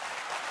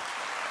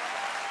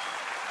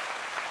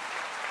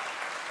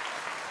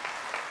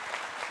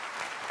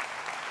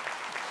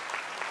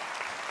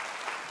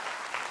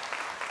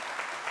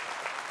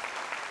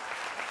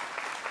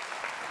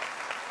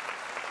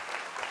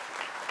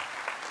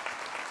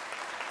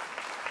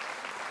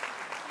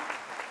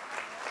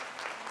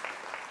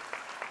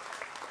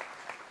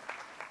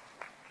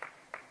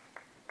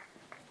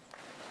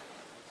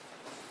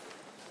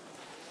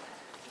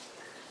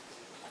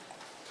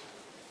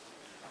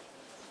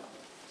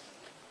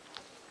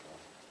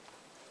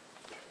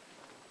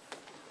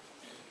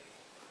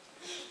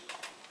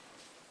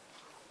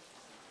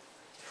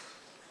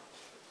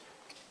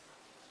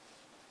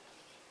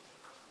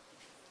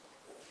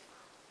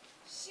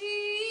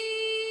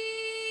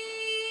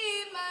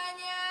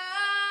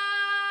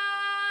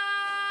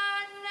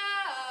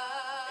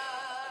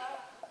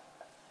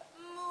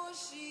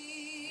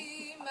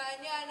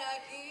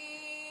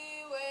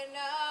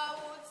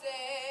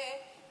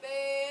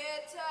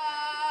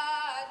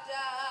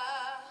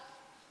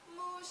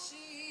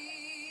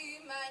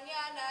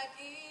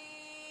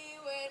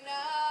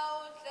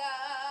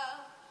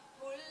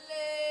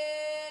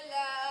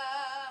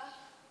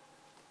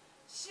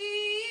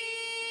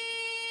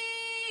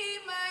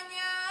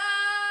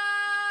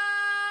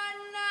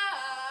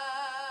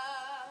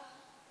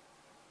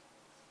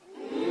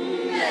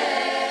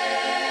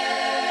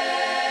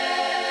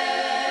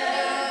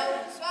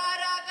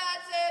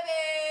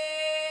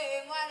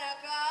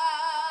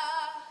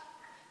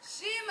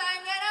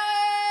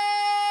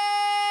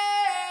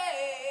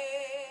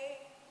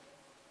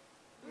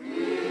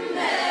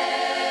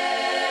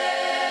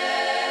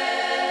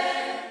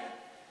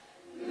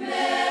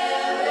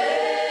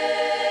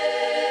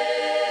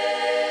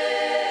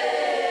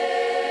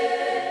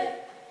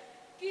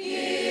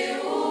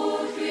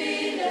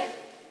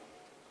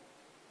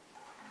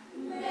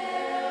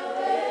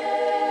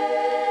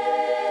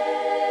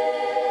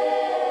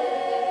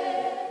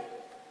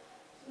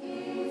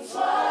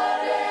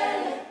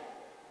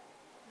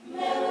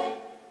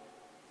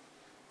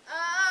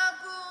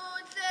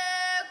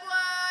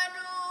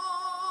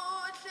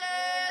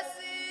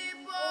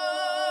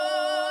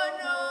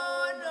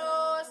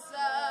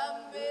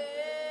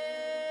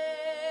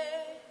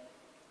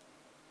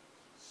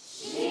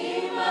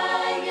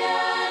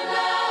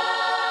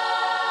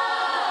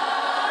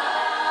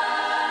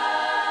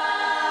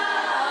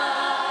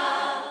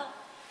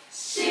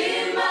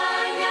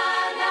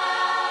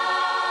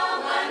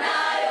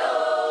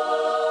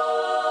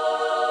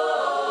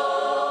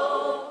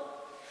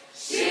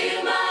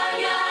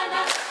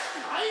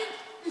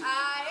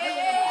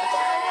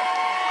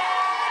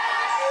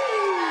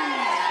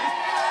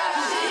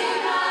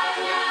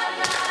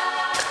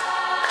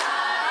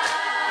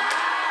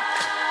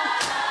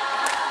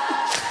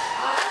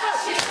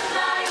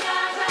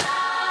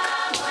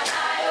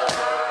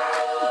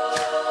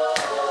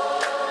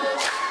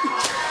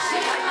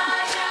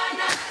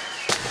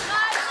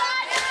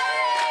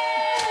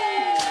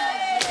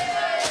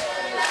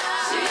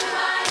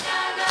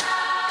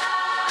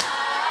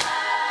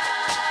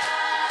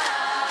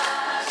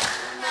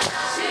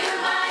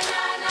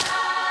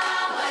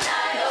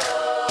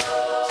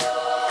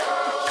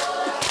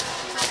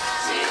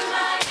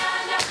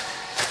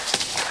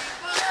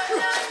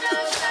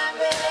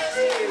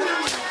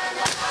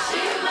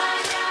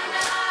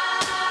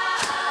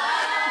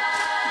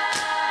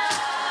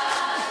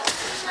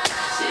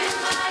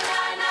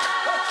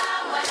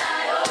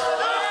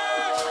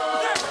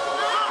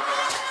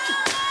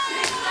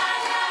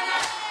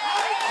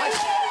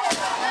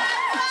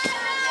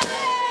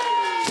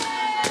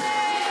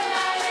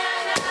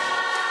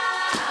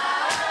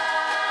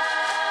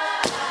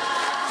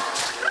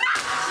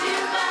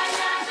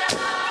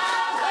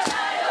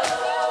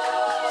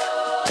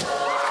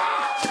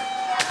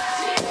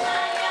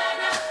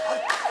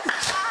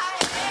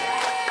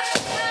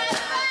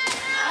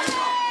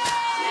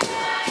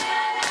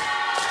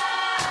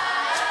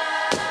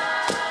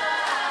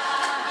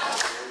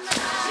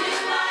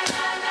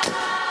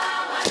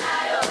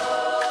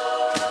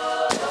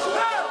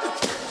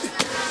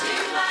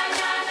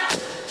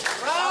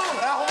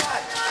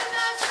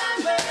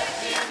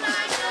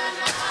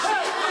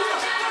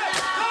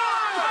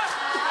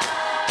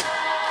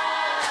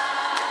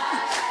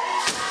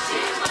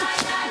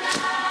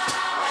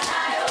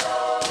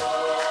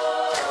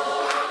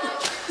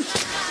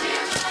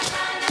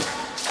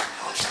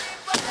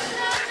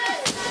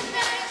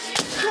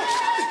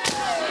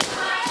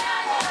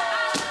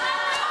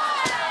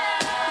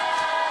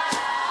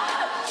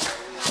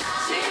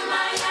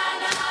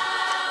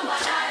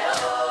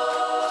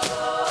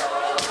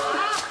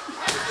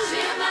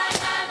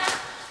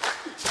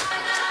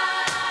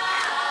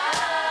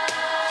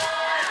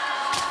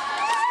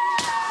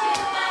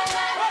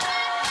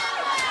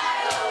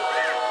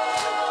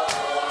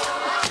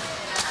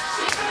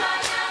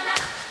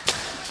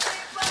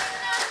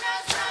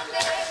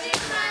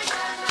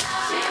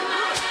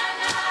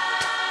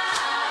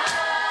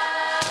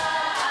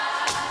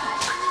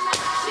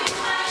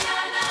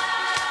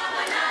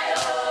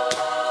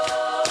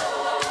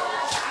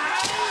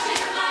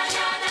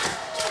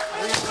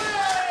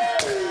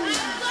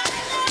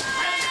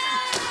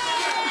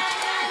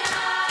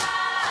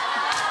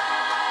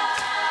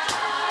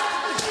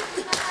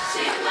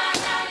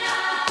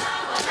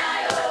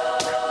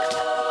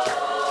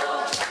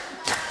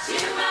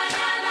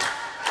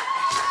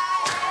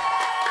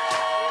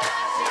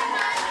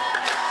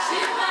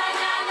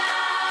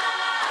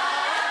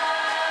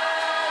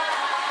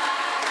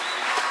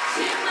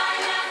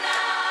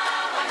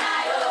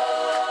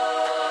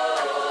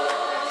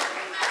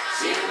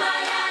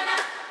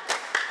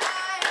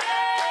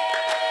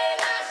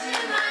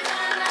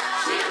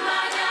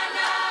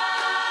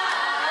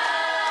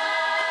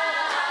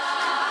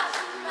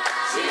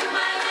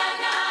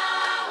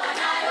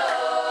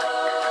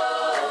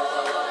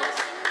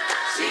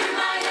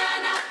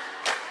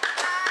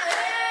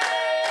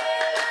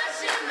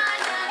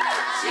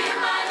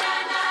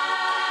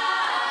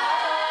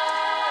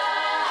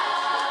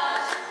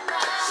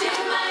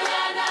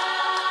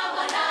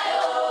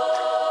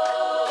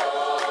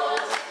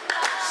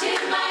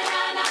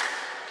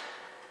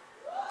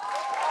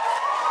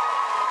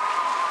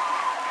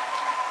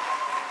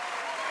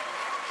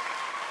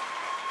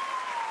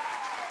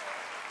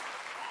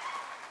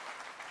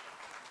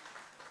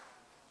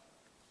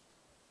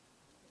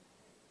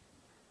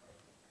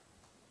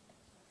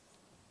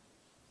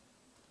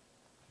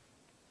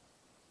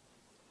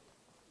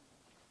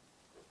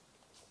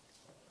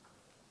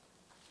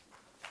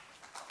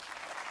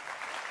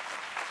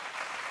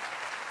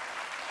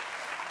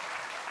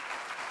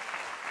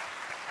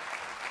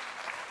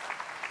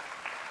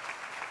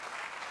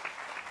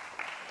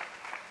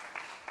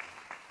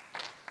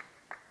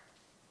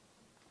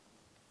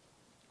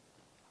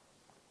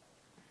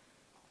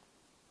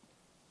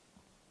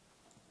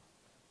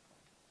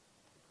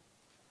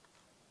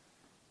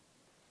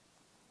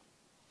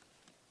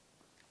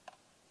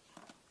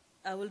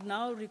 I will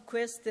now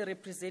request the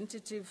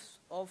representatives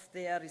of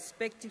their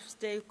respective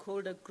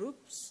stakeholder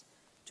groups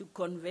to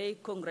convey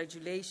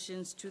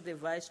congratulations to the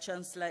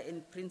Vice-Chancellor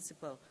and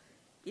Principal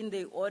in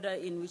the order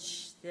in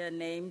which their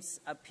names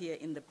appear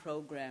in the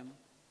program.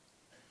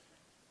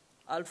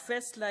 I'll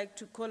first like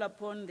to call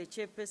upon the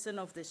Chairperson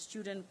of the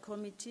Student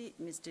Committee,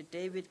 Mr.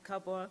 David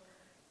Kabwa,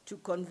 to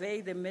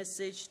convey the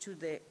message to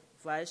the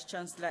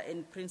Vice-Chancellor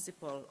and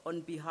Principal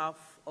on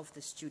behalf of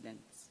the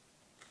students.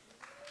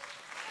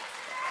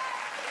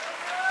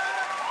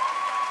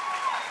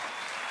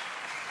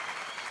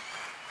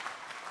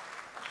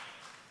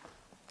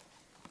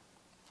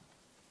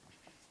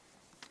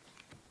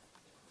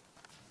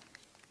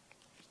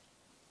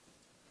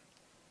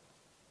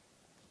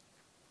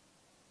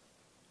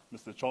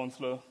 Mr.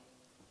 Chancellor,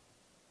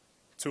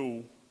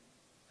 to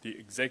the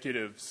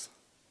executives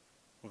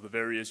of the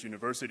various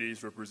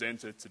universities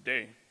represented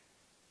today,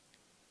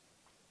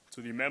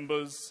 to the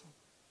members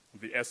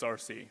of the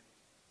SRC,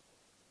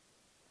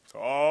 to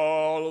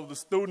all of the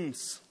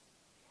students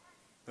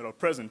that are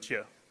present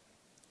here.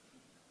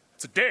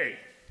 Today,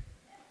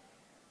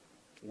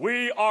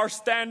 we are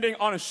standing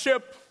on a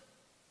ship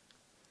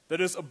that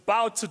is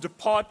about to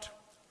depart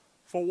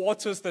for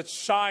waters that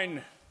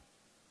shine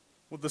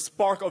with the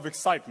spark of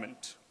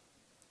excitement.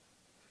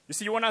 You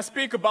see, when I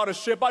speak about a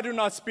ship, I do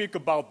not speak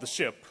about the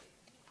ship,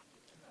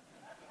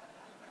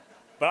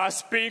 but I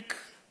speak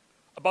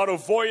about a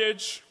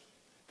voyage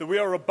that we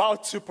are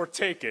about to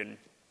partake in,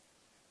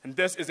 and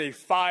this is a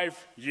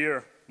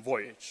 5-year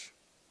voyage.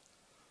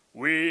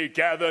 We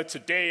gather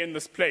today in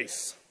this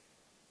place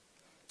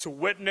to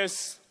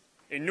witness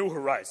a new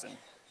horizon.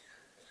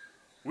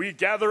 We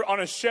gather on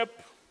a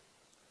ship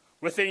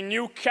with a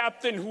new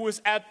captain who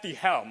is at the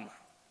helm.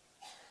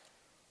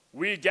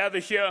 We gather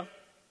here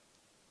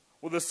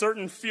with a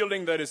certain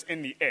feeling that is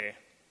in the air.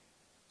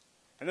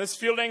 And this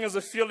feeling is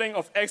a feeling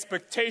of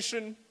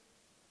expectation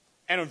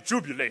and of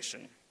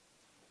jubilation.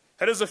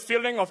 It is a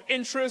feeling of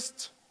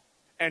interest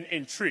and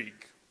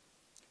intrigue.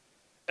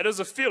 It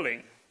is a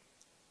feeling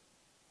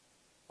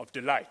of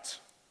delight.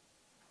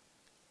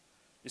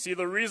 You see,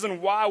 the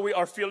reason why we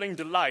are feeling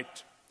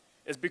delight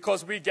is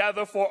because we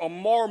gather for a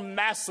more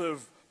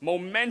massive,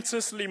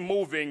 momentously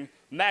moving,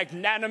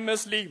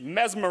 magnanimously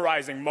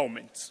mesmerizing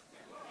moment.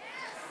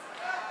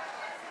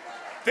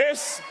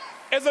 This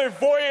is a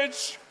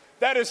voyage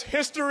that is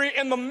history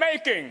in the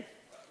making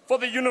for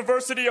the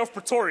University of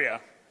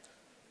Pretoria.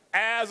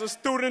 As a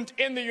student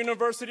in the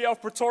University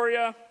of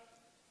Pretoria,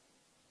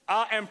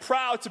 I am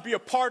proud to be a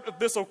part of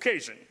this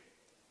occasion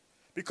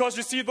because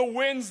you see the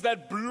winds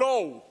that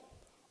blow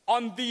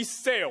on these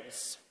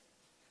sails.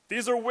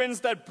 These are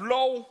winds that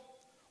blow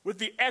with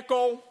the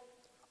echo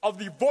of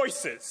the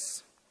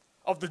voices,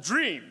 of the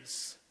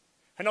dreams,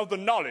 and of the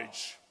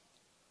knowledge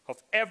of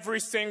every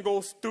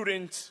single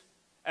student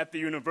at the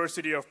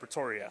University of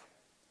Pretoria,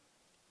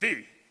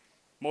 the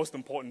most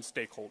important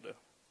stakeholder.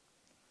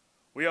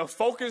 We are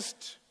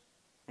focused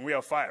and we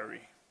are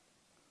fiery.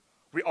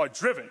 We are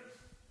driven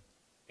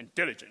and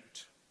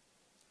diligent.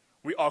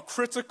 We are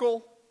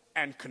critical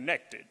and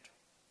connected.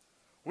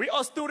 We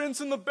are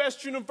students in the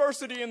best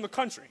university in the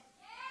country.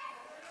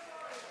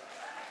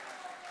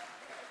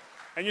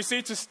 And you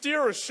see, to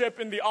steer a ship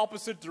in the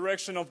opposite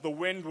direction of the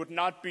wind would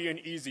not be an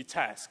easy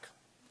task.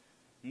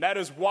 And that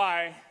is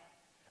why,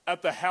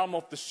 at the helm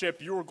of the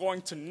ship, you are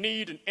going to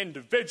need an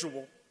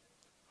individual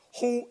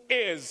who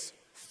is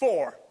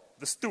for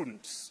the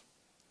students.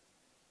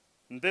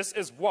 And this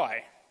is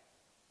why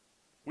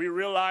we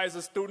realize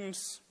as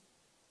students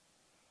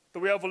that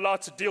we have a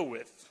lot to deal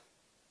with.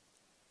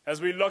 As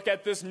we look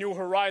at this new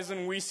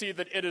horizon, we see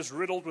that it is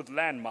riddled with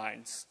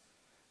landmines.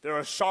 There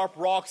are sharp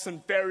rocks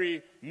and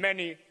very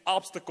many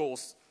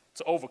obstacles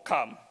to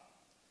overcome.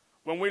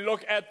 When we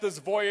look at this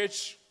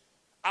voyage,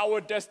 our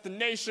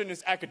destination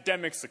is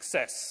academic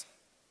success.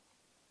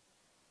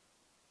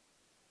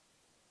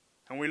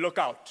 And we look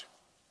out,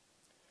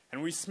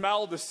 and we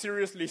smell the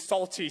seriously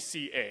salty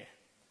sea air.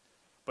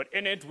 But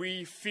in it,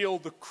 we feel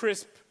the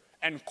crisp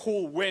and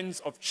cool winds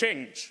of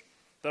change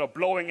that are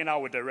blowing in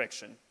our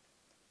direction.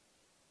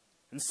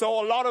 And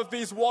so a lot of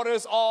these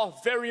waters are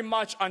very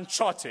much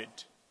uncharted.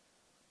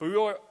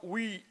 But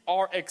we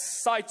are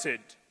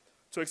excited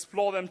to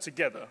explore them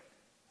together.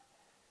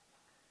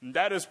 And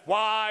that is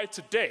why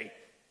today,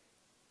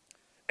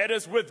 it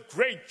is with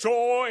great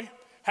joy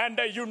and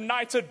a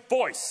united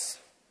voice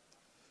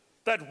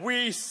that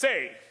we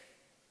say,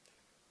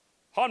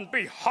 on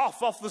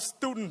behalf of the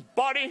student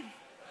body,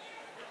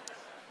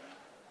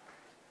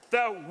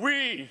 that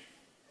we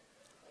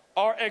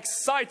are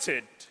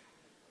excited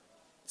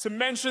to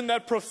mention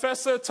that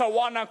Professor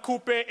Tawana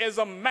Kupe is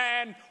a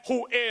man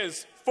who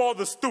is for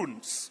the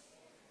students.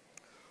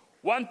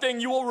 One thing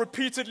you will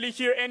repeatedly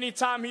hear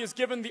anytime he is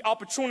given the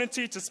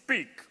opportunity to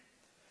speak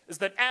is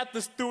that at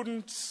the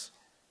students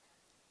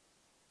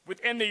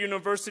within the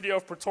University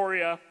of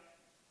Pretoria,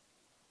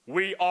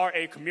 we are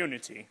a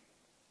community.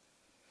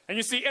 And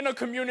you see, in a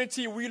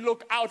community, we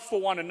look out for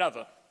one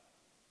another.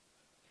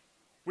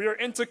 We are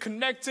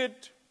interconnected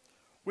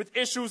with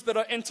issues that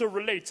are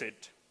interrelated.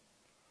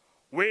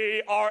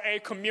 We are a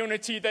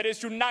community that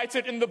is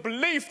united in the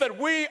belief that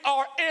we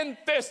are in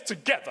this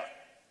together.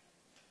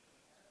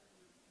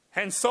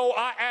 And so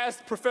I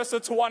asked Professor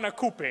Tawana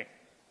Kupe,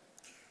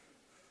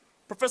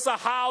 Professor,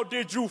 how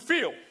did you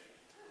feel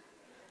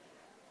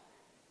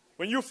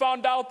when you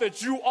found out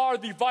that you are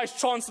the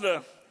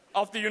Vice-Chancellor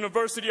of the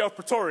University of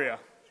Pretoria?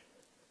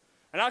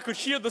 And I could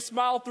hear the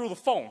smile through the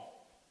phone.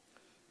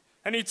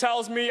 And he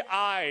tells me,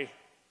 I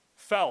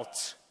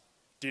felt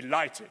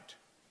delighted.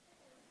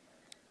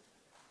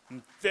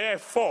 And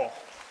therefore,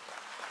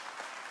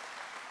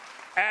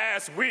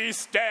 as we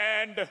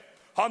stand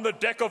on the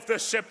deck of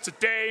this ship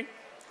today,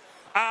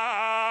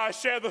 I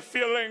share the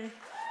feeling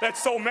that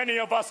so many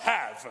of us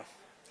have.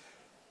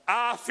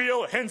 I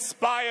feel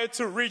inspired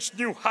to reach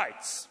new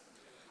heights.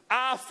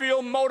 I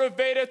feel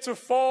motivated to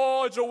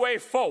forge a way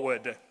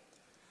forward.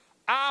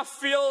 I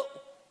feel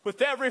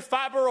with every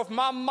fiber of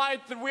my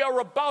might that we are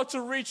about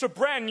to reach a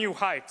brand new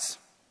height.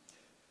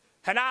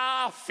 And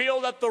I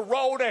feel that the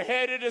road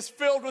ahead, it is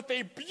filled with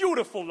a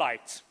beautiful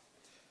light.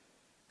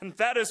 And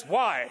that is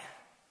why,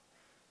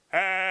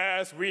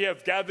 as we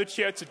have gathered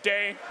here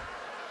today,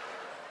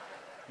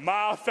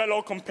 my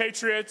fellow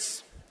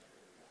compatriots,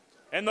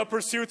 in the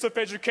pursuit of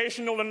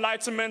educational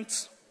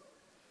enlightenment,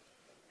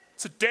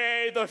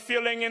 today the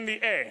feeling in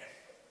the air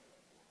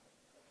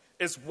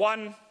is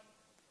one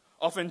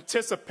of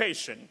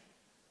anticipation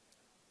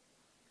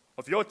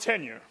of your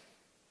tenure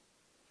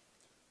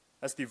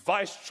as the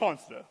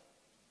Vice-Chancellor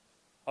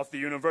of the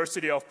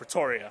University of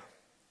Pretoria.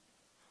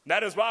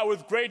 That is why,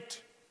 with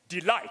great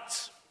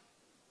delight,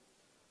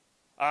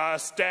 I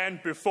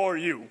stand before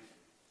you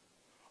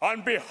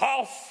on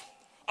behalf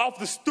of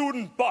the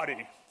student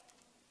body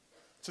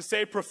to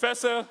say,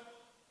 Professor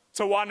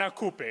Tawana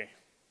Kupe,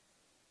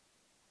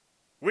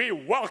 we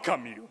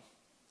welcome you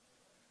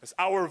as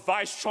our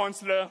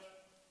Vice-Chancellor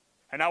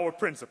and our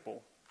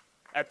Principal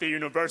at the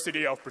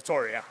University of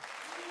Pretoria.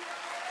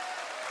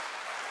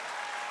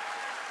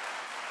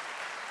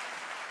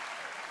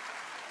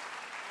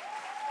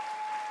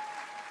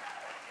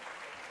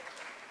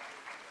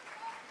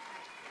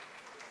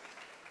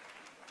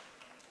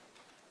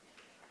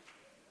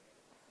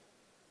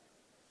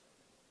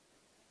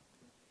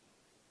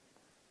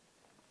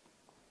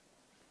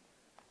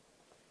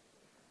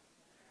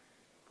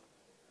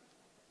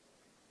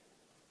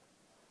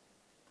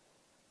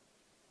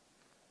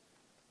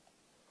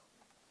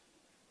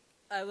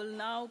 I will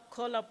now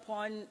call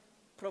upon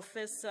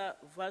Professor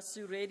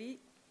Vasu Reddy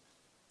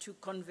to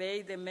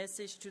convey the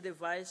message to the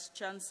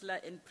Vice-Chancellor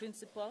and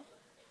Principal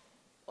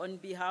on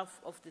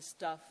behalf of the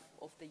staff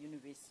of the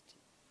university.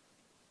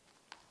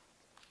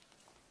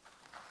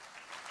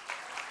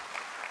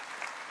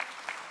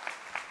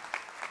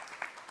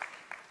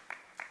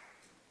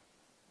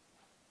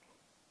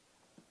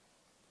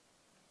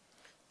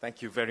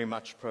 Thank you very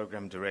much,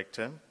 Program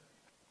Director.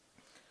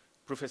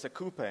 Professor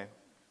Kupe,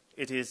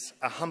 it is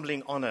a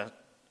humbling honor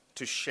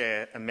to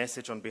share a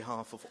message on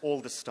behalf of all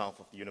the staff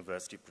of the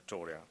University of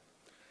Pretoria.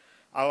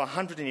 Our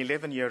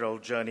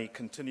 111-year-old journey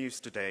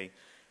continues today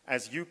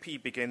as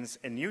UP begins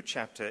a new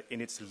chapter in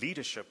its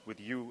leadership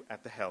with you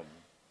at the helm.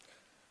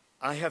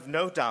 I have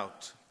no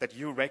doubt that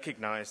you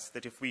recognize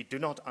that if we do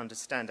not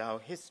understand our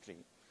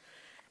history,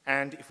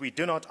 and if we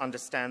do not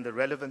understand the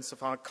relevance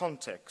of our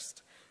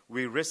context,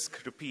 we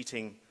risk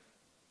repeating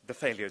the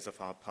failures of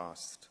our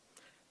past.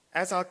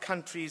 As our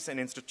country's and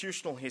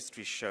institutional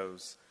history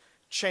shows,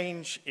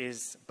 change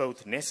is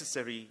both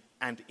necessary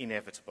and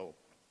inevitable.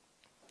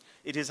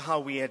 It is how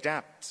we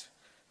adapt,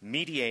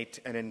 mediate,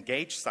 and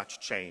engage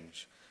such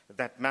change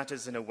that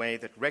matters in a way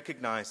that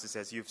recognizes,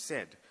 as you've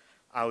said,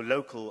 our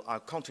local, our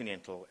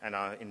continental, and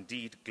our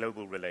indeed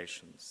global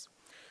relations.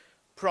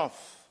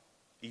 Prof,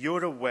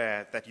 you're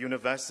aware that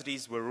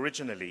universities were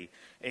originally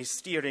a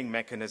steering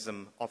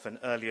mechanism of an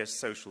earlier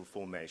social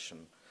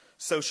formation,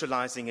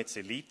 socializing its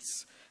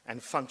elites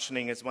and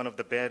functioning as one of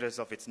the bearers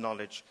of its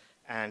knowledge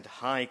and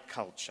high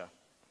culture.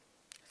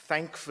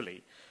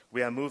 Thankfully,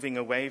 we are moving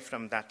away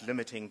from that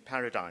limiting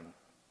paradigm.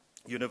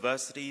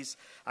 Universities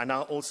are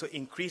now also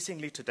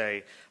increasingly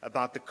today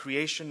about the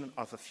creation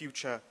of a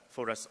future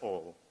for us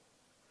all.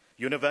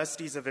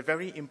 Universities have a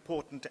very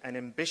important and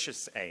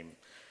ambitious aim,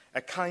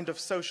 a kind of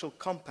social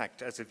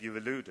compact, as you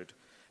alluded,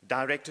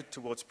 directed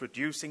towards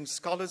producing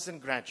scholars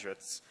and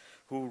graduates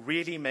who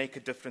really make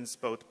a difference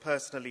both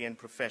personally and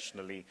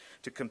professionally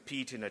to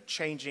compete in a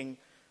changing,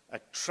 a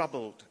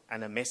troubled,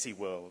 and a messy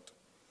world.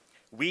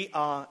 We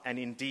are, and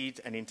indeed,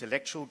 an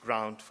intellectual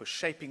ground for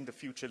shaping the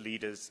future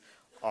leaders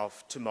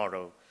of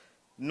tomorrow,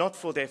 not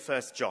for their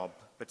first job,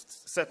 but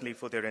certainly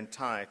for their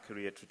entire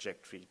career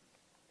trajectory.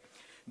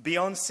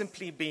 Beyond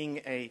simply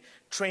being a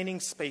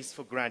training space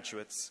for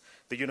graduates,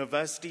 the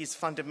university is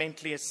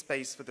fundamentally a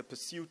space for the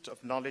pursuit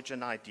of knowledge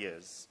and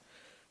ideas.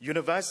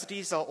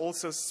 Universities are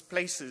also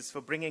places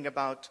for bringing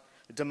about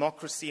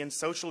democracy and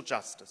social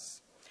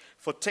justice,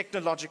 for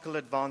technological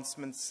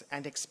advancements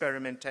and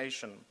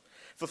experimentation,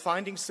 for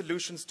finding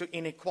solutions to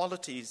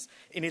inequalities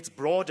in its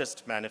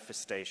broadest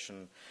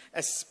manifestation,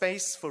 a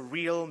space for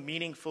real,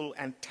 meaningful,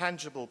 and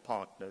tangible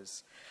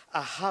partners,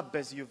 a hub,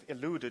 as you've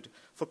alluded,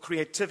 for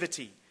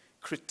creativity,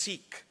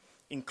 critique,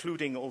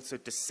 including also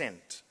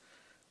dissent.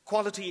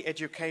 Quality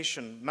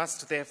education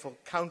must therefore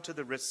counter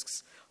the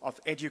risks of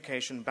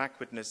education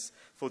backwardness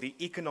for the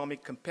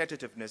economic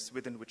competitiveness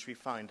within which we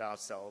find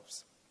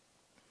ourselves.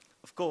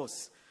 Of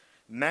course,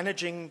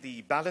 managing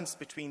the balance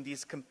between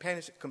these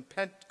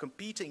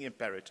competing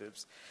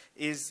imperatives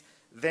is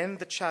then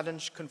the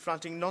challenge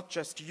confronting not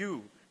just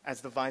you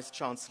as the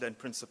Vice-Chancellor and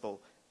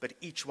Principal, but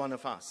each one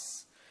of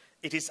us.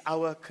 It is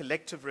our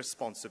collective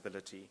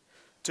responsibility.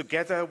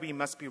 Together, we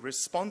must be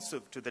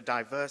responsive to the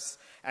diverse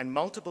and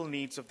multiple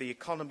needs of the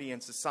economy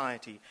and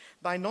society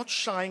by not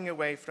shying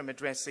away from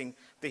addressing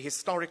the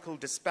historical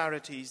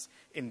disparities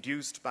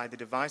induced by the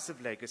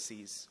divisive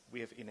legacies we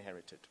have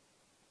inherited.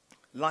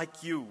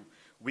 Like you,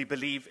 we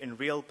believe in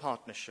real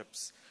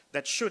partnerships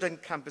that should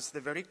encompass the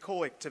very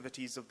core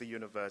activities of the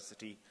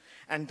university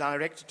and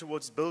direct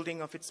towards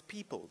building of its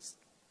peoples,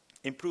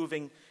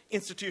 improving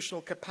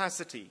institutional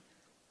capacity,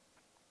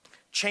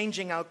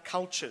 changing our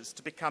cultures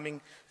to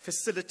becoming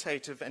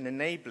facilitative and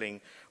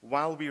enabling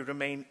while we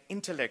remain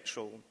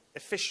intellectual,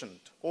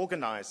 efficient,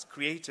 organized,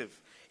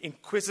 creative,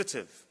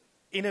 inquisitive,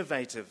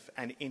 innovative,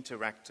 and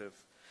interactive,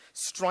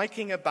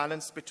 striking a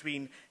balance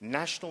between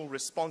national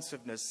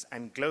responsiveness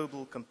and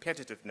global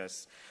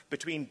competitiveness,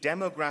 between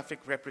demographic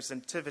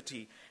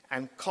representativity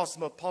and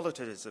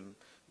cosmopolitanism,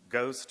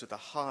 goes to the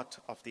heart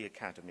of the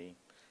academy.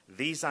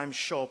 These, I'm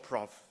sure,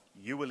 Prof,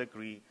 you will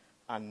agree,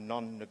 are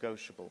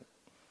non-negotiable.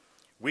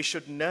 We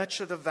should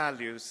nurture the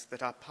values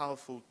that are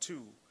powerful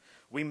too.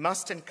 We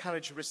must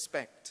encourage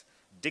respect,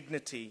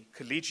 dignity,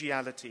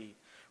 collegiality,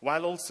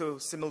 while also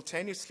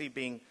simultaneously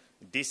being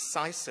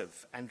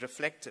decisive and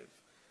reflective.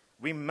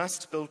 We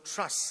must build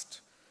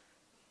trust,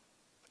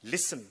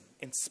 listen,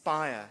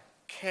 inspire,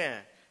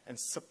 care, and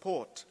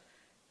support,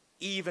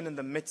 even in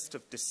the midst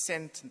of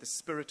dissent and the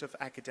spirit of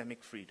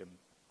academic freedom.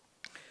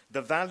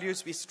 The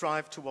values we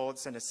strive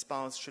towards and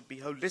espouse should be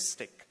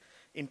holistic: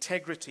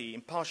 integrity,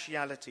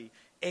 impartiality,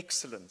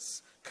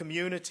 excellence,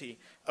 community,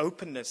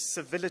 openness,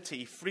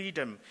 civility,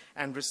 freedom,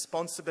 and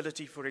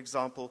responsibility, for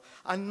example,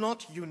 are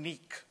not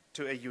unique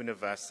to a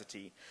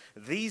university.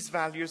 These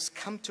values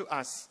come to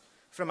us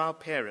from our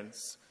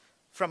parents,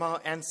 from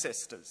our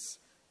ancestors,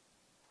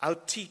 our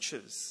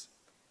teachers,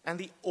 and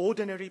the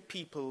ordinary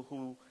people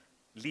who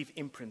leave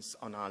imprints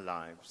on our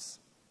lives.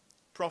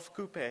 Prof.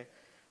 Kupe,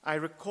 I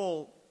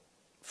recall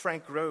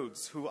Frank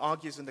Rhodes, who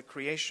argues in The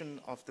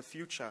Creation of the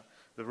Future,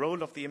 the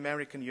role of the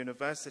American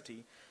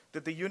university,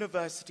 that the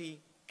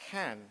university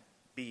can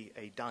be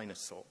a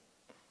dinosaur.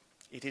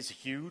 It is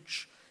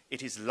huge,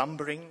 it is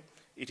lumbering,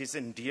 it is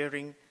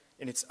endearing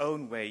in its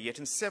own way, yet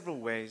in several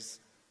ways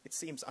it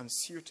seems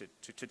unsuited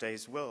to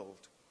today's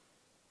world.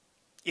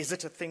 Is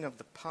it a thing of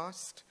the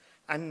past,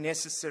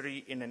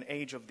 unnecessary in an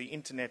age of the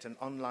internet and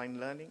online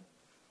learning?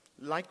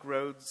 Like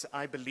Rhodes,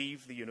 I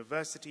believe the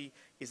university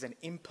is an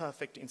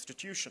imperfect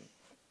institution,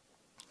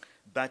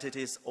 but it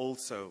is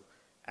also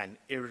an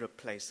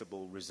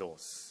irreplaceable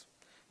resource.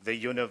 The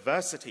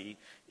university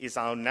is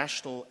our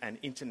national and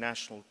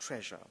international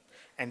treasure,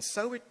 and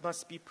so it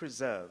must be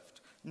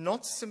preserved,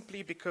 not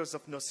simply because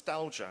of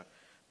nostalgia,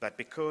 but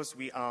because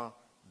we are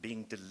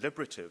being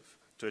deliberative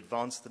to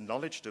advance the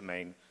knowledge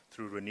domain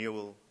through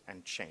renewal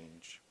and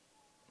change.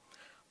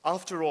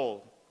 After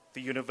all, the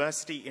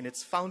university in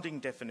its founding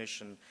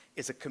definition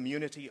is a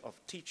community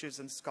of teachers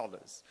and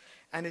scholars,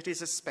 and it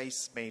is a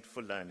space made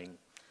for learning.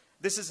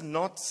 This is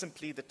not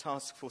simply the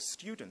task for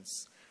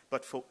students,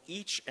 but for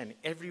each and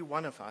every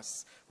one of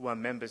us who are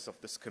members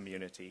of this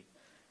community.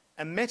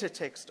 A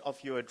metatext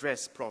of your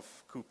address,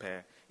 Prof.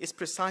 Kupe, is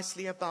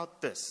precisely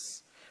about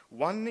this.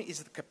 One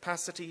is the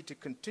capacity to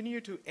continue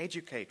to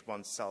educate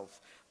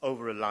oneself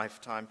over a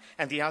lifetime,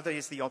 and the other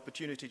is the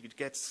opportunity to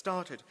get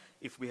started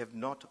if we have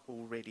not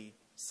already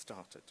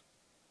started.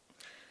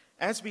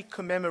 As we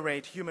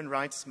commemorate Human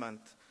Rights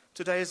Month,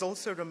 today is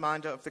also a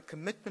reminder of the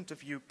commitment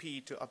of UP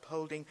to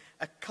upholding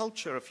a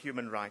culture of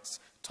human rights,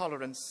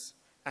 tolerance,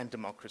 and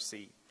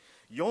democracy.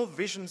 Your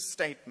vision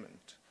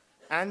statement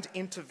and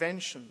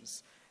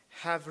interventions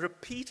have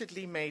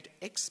repeatedly made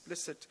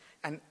explicit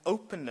an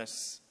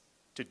openness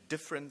to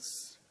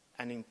difference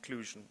and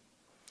inclusion.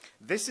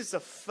 This is a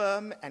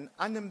firm and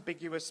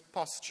unambiguous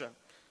posture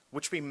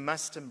which we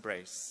must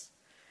embrace.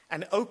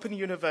 An open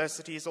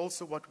university is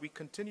also what we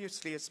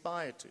continuously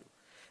aspire to,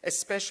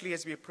 especially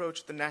as we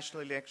approach the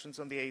national elections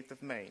on the 8th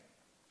of May.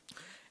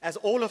 As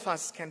all of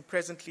us can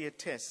presently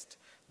attest,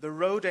 the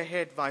road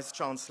ahead,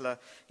 Vice-Chancellor,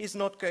 is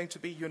not going to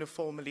be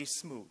uniformly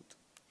smooth.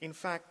 In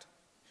fact,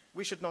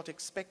 we should not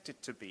expect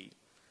it to be.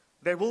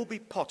 There will be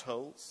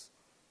potholes,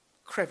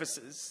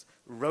 crevices,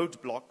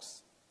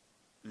 roadblocks,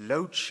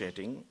 load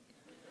shedding,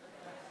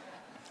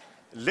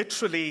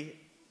 literally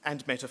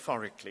and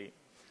metaphorically.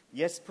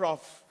 Yes,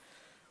 Prof,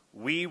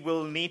 we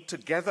will need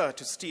together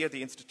to steer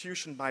the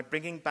institution by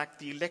bringing back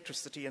the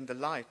electricity and the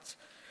light,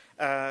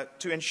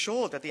 to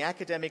ensure that the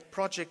academic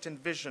project and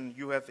vision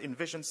you have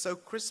envisioned so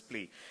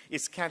crisply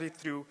is carried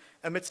through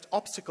amidst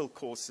obstacle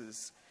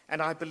courses.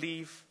 And I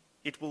believe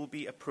it will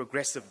be a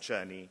progressive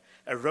journey,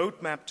 a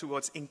roadmap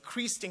towards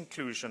increased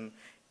inclusion,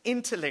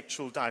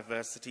 intellectual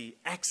diversity,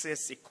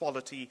 access,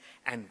 equality,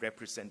 and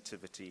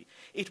representativity.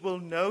 It will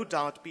no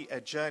doubt be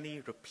a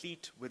journey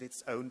replete with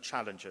its own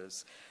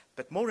challenges,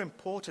 but more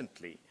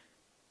importantly,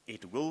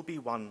 it will be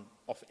one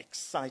of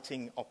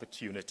exciting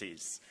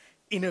opportunities,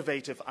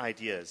 innovative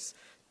ideas,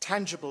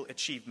 tangible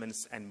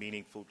achievements, and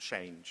meaningful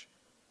change.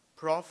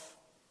 Prof,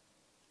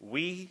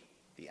 we,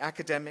 the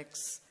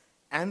academics,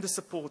 and the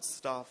support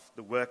staff,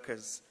 the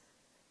workers,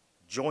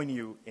 join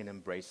you in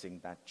embracing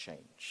that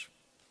change.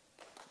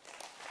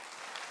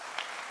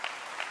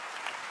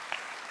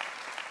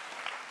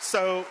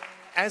 So,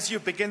 as you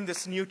begin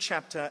this new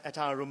chapter at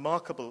our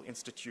remarkable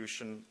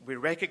institution, we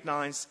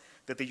recognize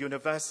that the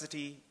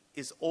university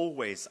is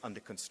always under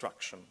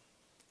construction.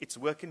 It's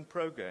work in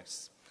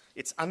progress.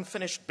 It's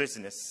unfinished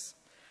business.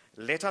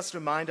 Let us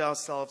remind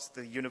ourselves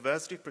the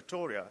University of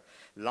Pretoria,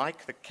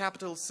 like the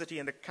capital city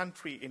and the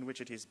country in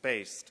which it is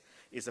based,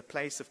 is a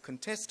place of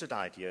contested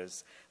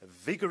ideas,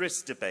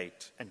 vigorous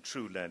debate, and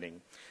true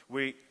learning.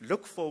 We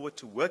look forward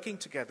to working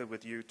together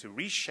with you to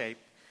reshape,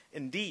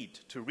 indeed,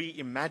 to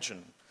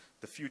reimagine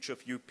the future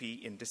of UP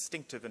in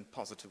distinctive and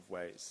positive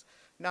ways.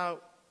 Now,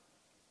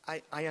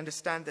 I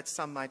understand that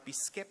some might be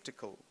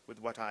skeptical with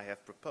what I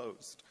have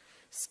proposed.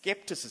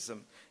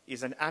 Skepticism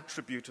is an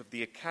attribute of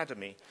the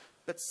academy,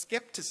 but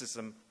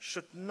skepticism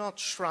should not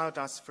shroud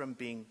us from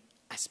being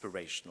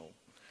aspirational.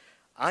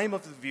 I'm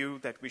of the view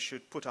that we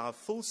should put our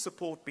full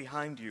support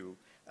behind you,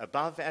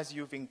 above, as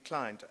you've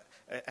inclined,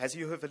 as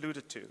you have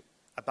alluded to,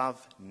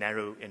 above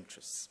narrow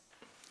interests.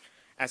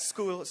 As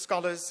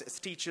scholars, as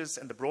teachers,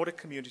 and the broader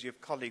community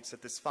of colleagues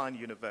at this fine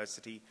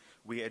university,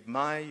 we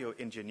admire your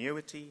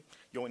ingenuity,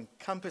 your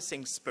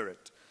encompassing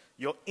spirit,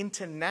 your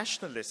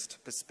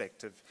internationalist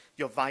perspective,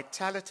 your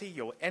vitality,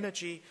 your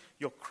energy,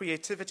 your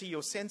creativity,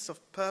 your sense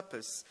of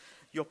purpose,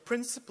 your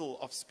principle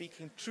of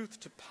speaking truth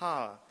to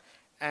power,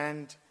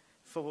 and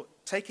for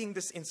taking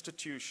this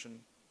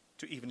institution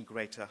to even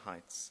greater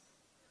heights.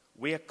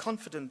 We are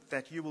confident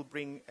that you will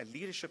bring a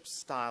leadership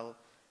style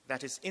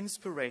that is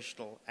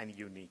inspirational and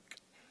unique.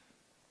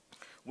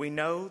 We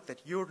know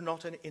that you're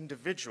not an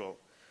individual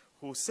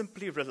who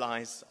simply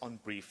relies on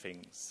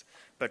briefings,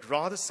 but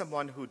rather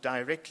someone who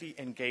directly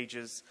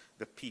engages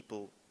the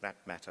people that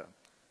matter.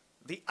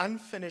 The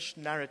unfinished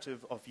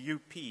narrative of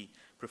UP,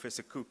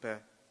 Professor Kupe,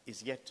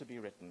 is yet to be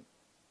written.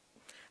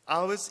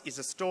 Ours is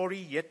a story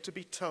yet to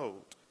be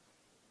told,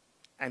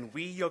 and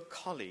we, your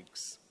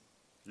colleagues,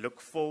 look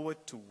forward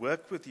to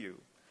work with you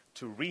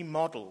to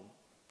remodel,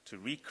 to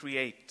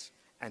recreate,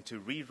 and to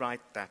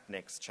rewrite that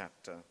next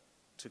chapter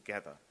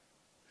together.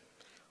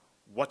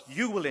 What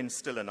you will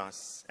instill in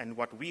us and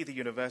what we, the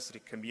university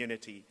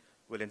community,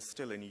 will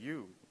instill in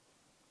you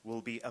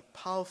will be a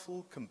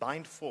powerful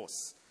combined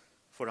force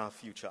for our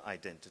future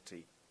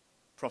identity.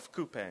 Prof.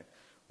 Kupe,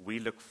 we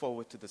look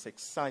forward to this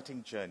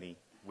exciting journey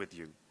with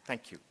you.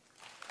 Thank you.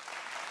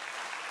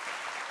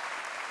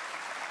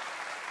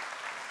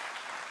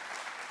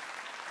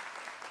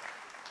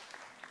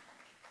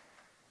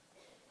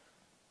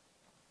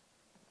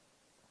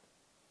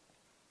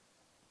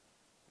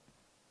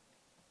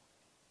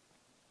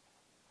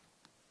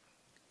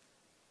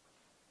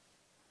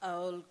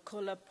 I'll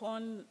call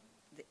upon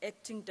the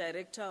Acting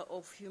Director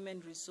of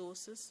Human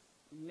Resources,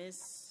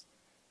 Ms.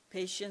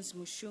 Patience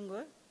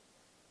Mushungwa,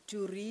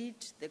 to read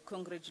the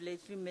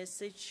congratulatory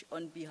message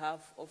on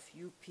behalf of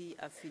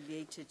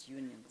UP-affiliated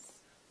unions.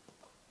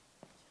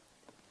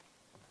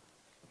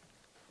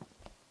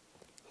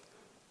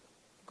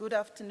 Good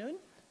afternoon.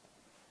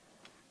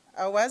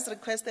 I was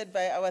requested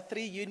by our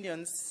 3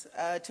 unions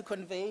to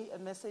convey a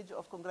message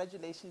of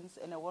congratulations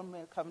and a warm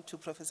welcome to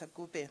Professor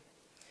Kupe.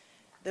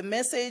 The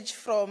message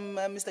from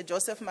Mr.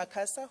 Joseph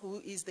Makasa,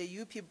 who is the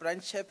UP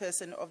branch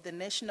chairperson of the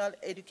National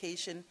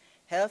Education,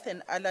 Health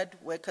and Allied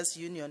Workers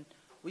Union,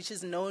 which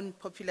is known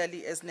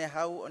popularly as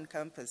NEHAU on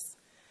campus.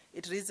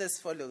 It reads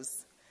as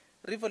follows: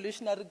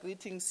 revolutionary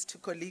greetings to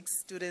colleagues,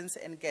 students,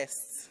 and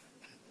guests.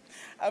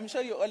 I'm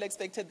sure you all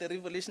expected the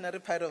revolutionary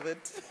part of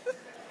it.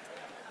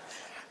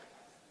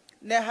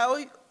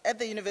 NEHAU at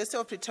the University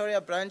of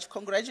Pretoria branch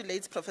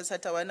congratulates Professor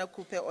Tawana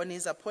Kupe on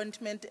his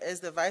appointment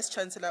as the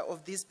Vice-Chancellor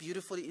of this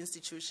beautiful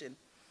institution.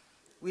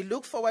 We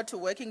look forward to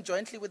working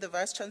jointly with the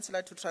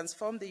Vice-Chancellor to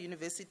transform the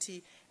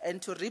university and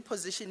to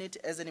reposition it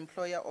as an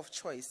employer of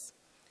choice.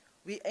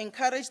 We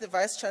encourage the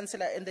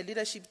Vice-Chancellor and the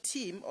leadership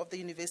team of the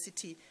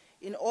university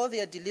in all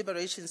their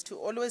deliberations to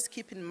always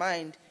keep in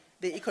mind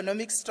the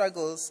economic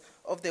struggles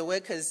of the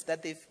workers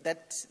that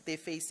they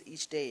face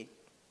each day.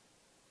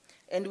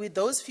 And with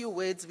those few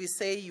words, we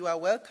say, you are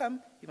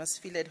welcome, you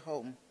must feel at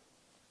home.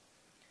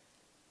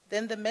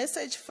 Then the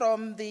message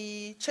from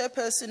the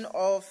chairperson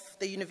of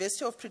the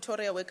University of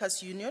Pretoria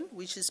Workers' Union,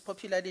 which is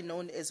popularly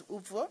known as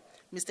UVO,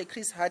 Mr.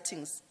 Chris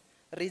Hattings,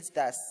 reads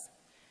thus: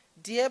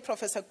 Dear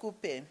Professor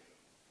Kupe,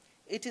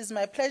 it is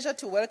my pleasure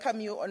to welcome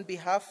you on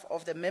behalf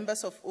of the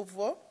members of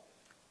UVO,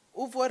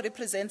 UVO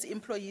represents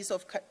employees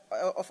of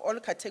all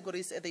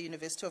categories at the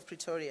University of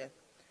Pretoria.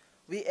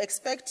 We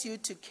expect you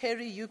to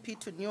carry UP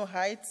to new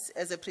heights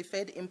as a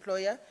preferred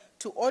employer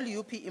to all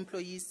UP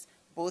employees,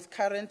 both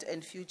current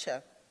and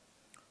future.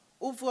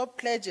 UVO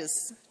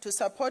pledges to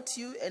support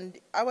you and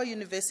our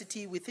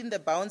university within the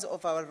bounds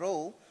of our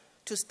role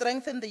to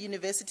strengthen the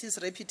university's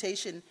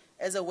reputation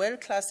as a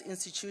world-class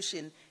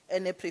institution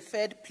and a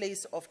preferred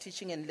place of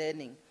teaching and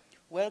learning.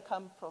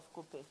 Welcome, Prof.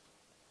 Kupe.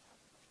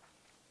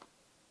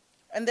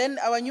 And then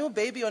our new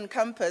baby on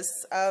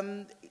campus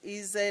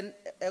is an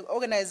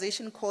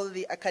organization called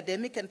the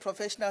Academic and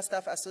Professional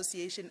Staff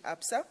Association,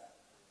 APSA.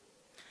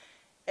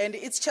 And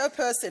its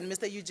chairperson,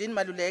 Mr. Eugene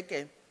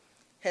Maluleke,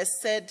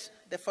 has said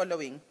the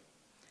following.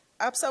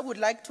 APSA would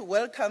like to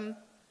welcome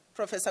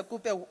Professor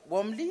Kupe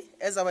warmly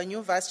as our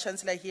new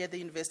Vice-Chancellor here at the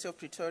University of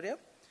Pretoria.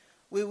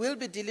 We will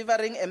be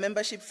delivering a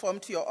membership form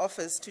to your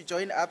office to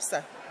join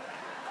APSA.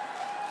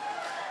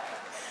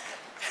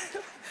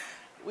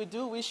 We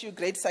do wish you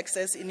great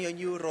success in your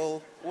new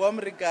role. Warm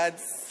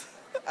regards,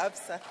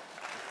 APSA.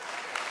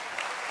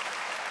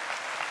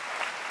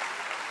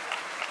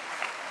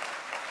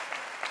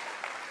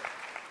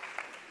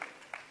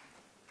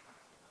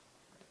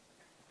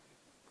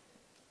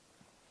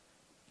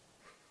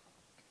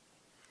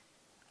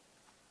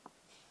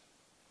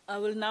 I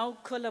will now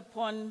call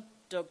upon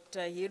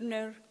Dr.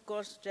 Hirner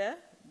Koster,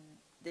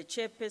 the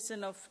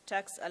chairperson of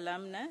Tax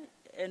Alumni,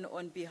 and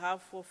on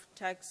behalf of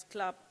Tax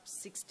Club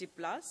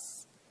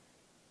 60+,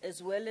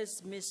 as well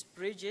as Ms.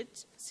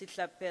 Bridget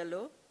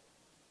Sitlapelo,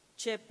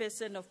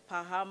 chairperson of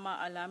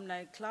Pahama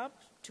Alumni Club,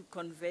 to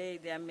convey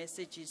their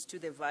messages to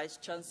the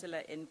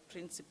Vice-Chancellor and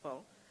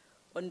Principal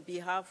on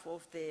behalf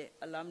of the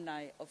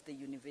alumni of the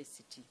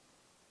university.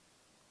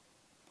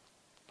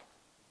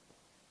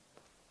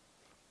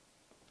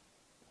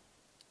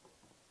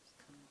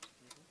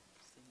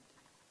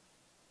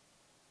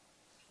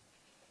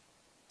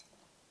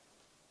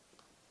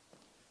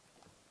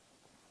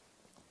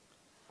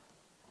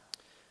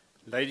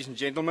 Ladies and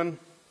gentlemen,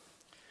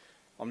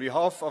 on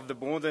behalf of the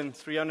more than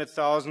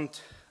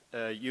 300,000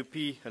 UP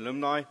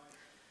alumni,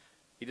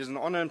 it is an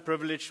honor and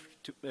privilege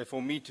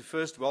for me to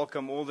first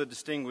welcome all the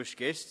distinguished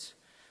guests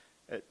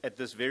at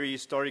this very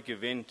historic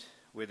event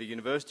where the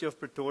University of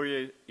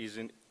Pretoria is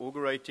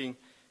inaugurating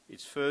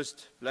its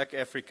first Black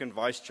African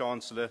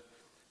Vice-Chancellor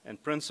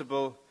and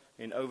Principal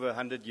in over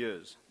 100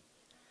 years.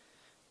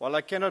 While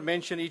I cannot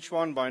mention each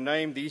one by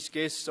name, these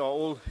guests are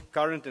all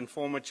current and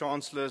former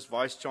chancellors,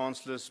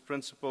 vice-chancellors,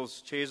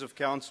 principals, chairs of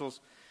councils,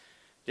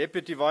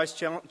 deputy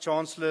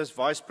vice-chancellors,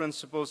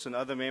 vice-principals, and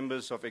other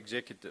members of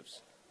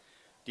executives,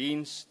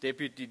 deans,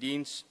 deputy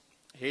deans,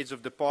 heads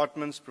of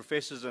departments,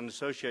 professors, and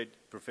associate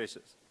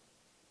professors,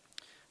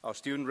 our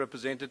student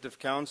representative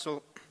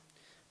council,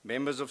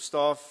 members of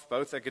staff,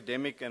 both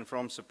academic and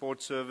from support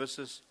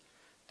services,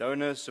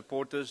 donors,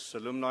 supporters,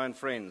 alumni, and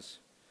friends.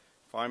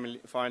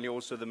 Finally,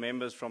 also the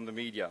members from the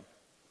media.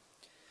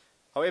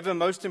 However,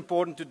 most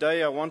important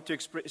today, I want to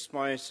express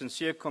my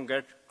sincere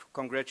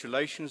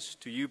congratulations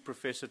to you,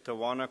 Professor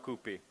Tawana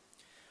Kupe,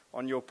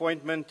 on your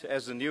appointment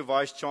as the new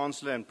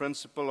Vice-Chancellor and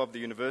Principal of the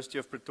University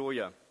of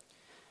Pretoria,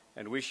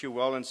 and wish you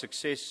well and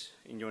success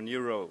in your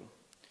new role.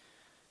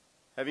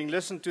 Having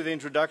listened to the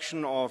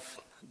introduction of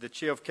the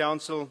Chair of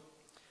Council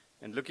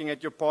and looking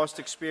at your past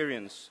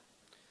experience,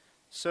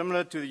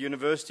 similar to the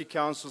University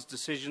Council's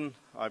decision,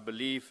 I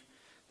believe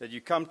that you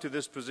come to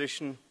this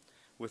position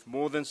with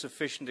more than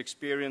sufficient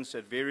experience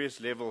at various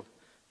levels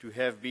to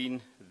have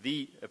been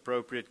the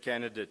appropriate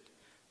candidate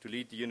to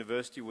lead the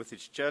university with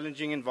its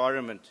challenging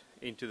environment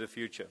into the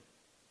future.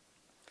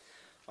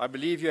 I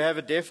believe you have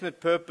a definite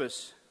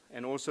purpose,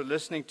 and also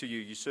listening to you,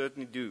 you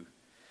certainly do,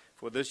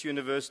 for this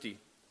university.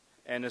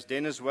 And as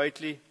Dennis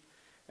Waitley,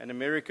 an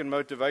American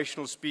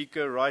motivational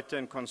speaker, writer,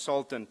 and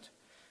consultant,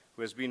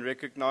 who has been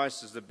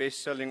recognized as the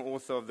best-selling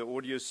author of the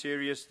audio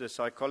series, The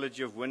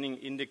Psychology of Winning,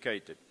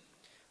 indicated,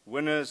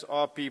 winners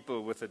are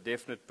people with a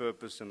definite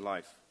purpose in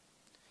life.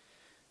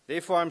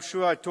 Therefore, I'm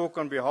sure I talk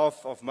on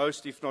behalf of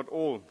most, if not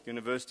all,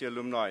 university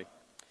alumni,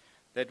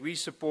 that we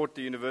support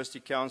the University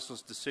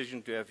Council's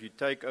decision to have you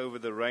take over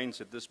the reins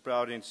at this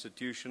proud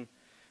institution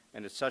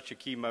and at such a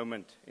key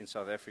moment in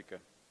South Africa.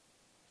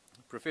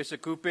 Professor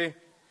Kupe,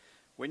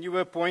 when you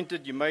were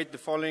appointed, you made the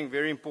following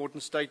very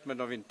important statement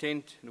of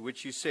intent in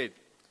which you said,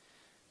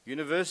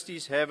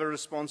 universities have a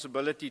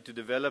responsibility to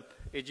develop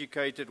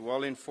educated,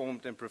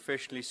 well-informed, and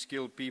professionally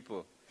skilled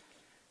people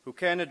who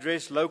can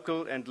address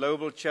local and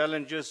global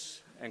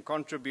challenges and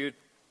contribute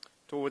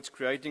towards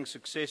creating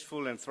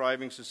successful and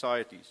thriving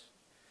societies.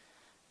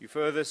 You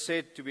further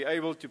said to be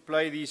able to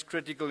play these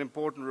critical,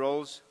 important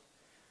roles,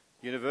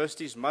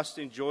 universities must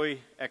enjoy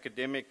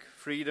academic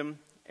freedom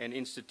and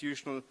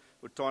institutional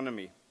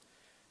autonomy,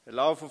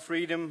 allow for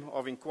freedom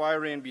of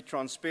inquiry and be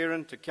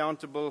transparent,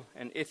 accountable,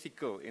 and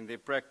ethical in their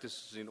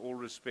practices in all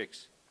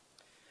respects.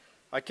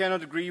 I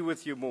cannot agree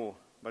with you more,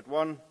 but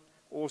one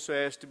also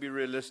has to be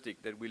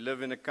realistic that we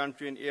live in a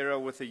country and era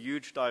with a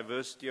huge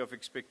diversity of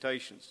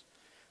expectations,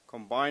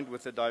 combined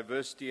with a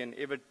diversity and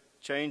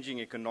ever-changing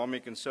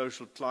economic and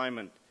social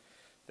climate,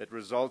 that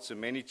results in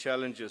many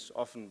challenges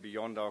often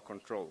beyond our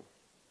control.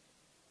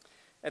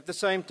 At the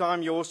same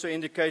time, you also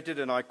indicated,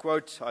 and I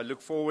quote, "I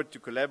look forward to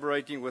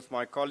collaborating with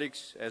my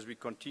colleagues as we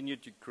continue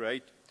to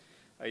create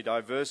a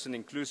diverse and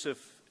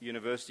inclusive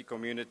university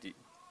community,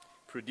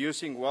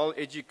 producing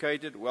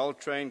well-educated,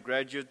 well-trained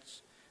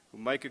graduates who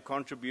make a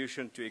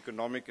contribution to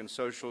economic and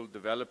social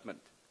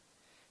development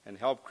and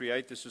help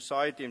create the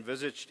society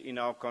envisaged in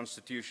our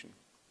Constitution."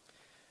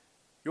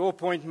 Your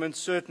appointment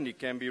certainly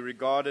can be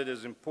regarded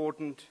as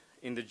important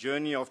in the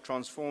journey of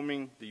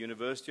transforming the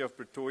University of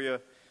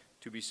Pretoria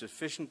to be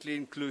sufficiently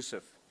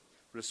inclusive,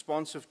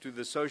 responsive to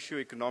the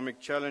socio-economic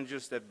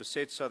challenges that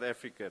beset South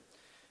Africa,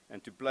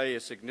 and to play a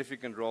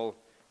significant role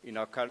in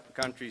our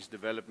country's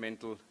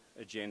developmental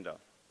agenda.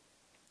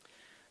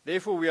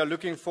 Therefore, we are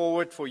looking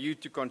forward for you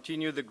to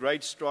continue the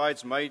great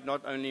strides made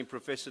not only in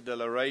Professor De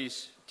La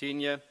Rey's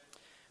tenure,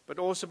 but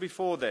also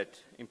before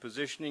that, in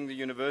positioning the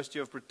University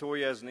of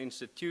Pretoria as an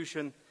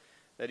institution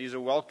that is a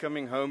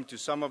welcoming home to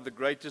some of the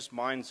greatest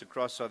minds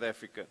across South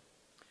Africa,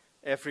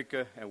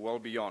 and well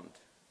beyond.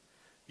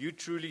 You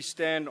truly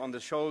stand on the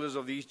shoulders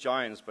of these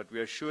giants, but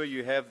we are sure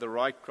you have the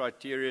right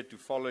criteria to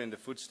follow in the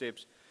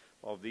footsteps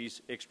of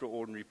these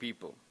extraordinary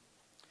people.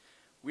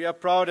 We are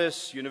proud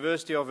as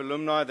University of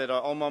Alumni that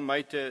our alma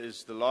mater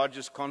is the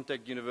largest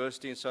contact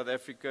university in South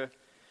Africa,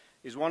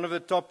 is one of the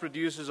top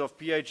producers of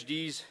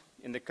PhDs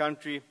in the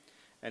country,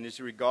 and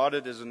is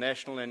regarded as a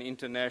national and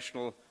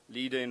international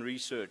leader in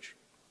research,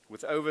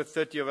 with over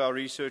 30 of our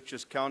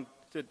researchers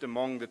counted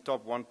among the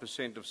top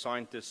 1% of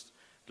scientists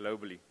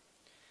globally.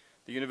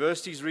 The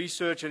university's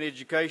research and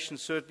education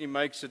certainly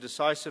makes a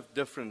decisive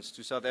difference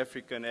to South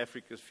Africa and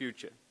Africa's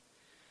future.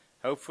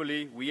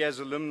 Hopefully, we as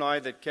alumni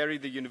that carry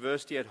the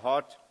university at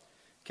heart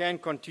can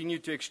continue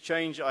to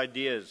exchange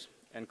ideas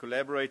and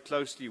collaborate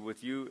closely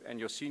with you and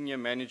your senior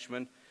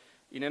management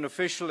in an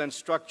official and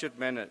structured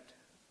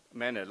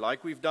manner,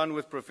 like we've done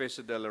with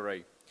Professor De La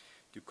Rey,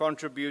 to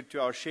contribute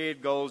to our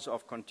shared goals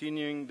of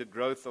continuing the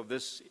growth of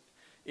this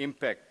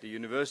impact the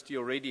university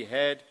already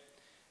had,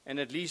 and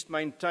at least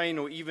maintain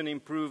or even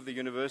improve the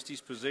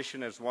university's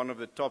position as one of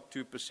the top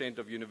 2%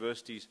 of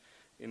universities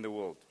in the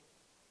world.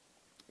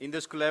 In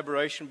this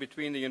collaboration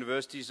between the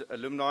university's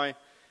alumni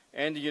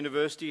and the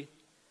university,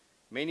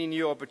 many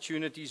new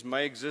opportunities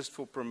may exist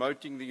for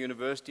promoting the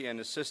university and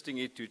assisting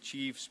it to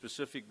achieve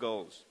specific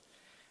goals.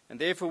 And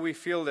therefore, we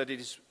feel that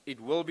it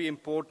will be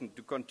important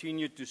to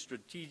continue to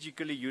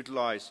strategically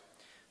utilize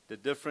the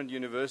different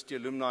university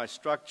alumni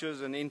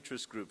structures and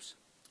interest groups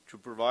to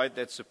provide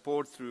that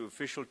support through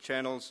official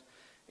channels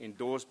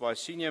endorsed by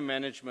senior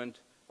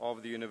management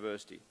of the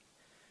university.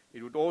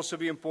 It would also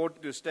be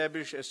important to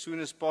establish as soon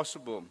as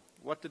possible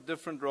what the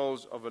different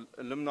roles of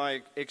alumni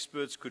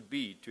experts could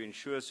be to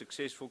ensure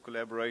successful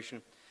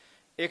collaboration,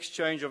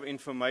 exchange of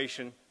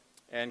information,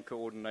 and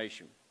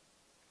coordination.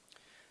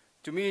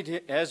 To me,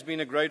 it has been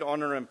a great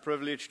honor and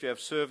privilege to have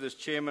served as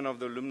chairman of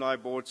the Alumni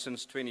Board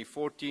since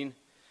 2014,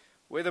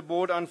 where the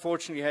board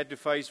unfortunately had to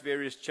face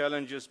various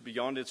challenges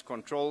beyond its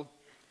control,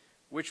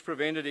 which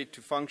prevented it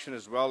to function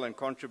as well and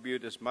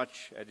contribute as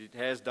much as it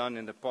has done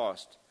in the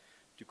past,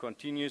 to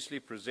continuously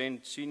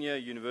present senior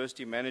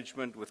university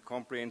management with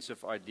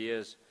comprehensive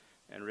ideas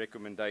and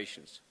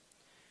recommendations.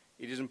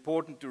 It is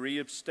important to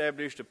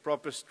re-establish the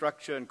proper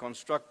structure and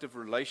constructive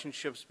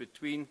relationships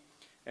between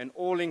an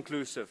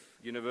all-inclusive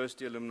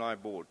University Alumni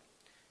Board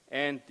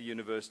and the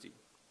university.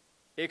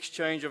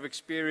 Exchange of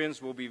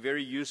experience will be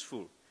very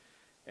useful,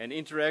 and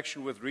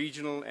interaction with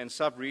regional and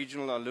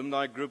sub-regional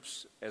alumni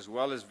groups, as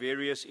well as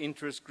various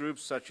interest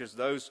groups such as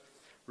those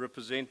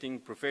representing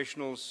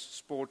professionals,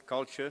 sport,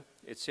 culture,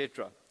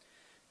 etc.,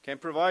 can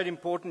provide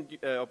important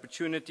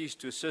opportunities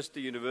to assist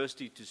the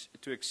university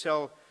to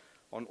excel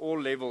on all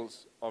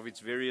levels of its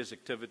various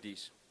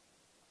activities.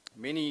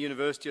 Many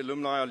university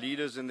alumni are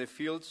leaders in their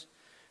fields,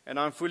 and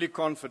I'm fully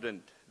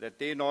confident that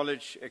their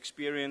knowledge,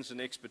 experience,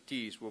 and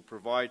expertise will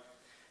provide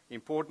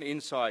important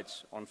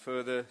insights on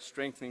further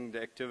strengthening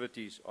the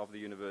activities of the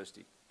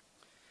university.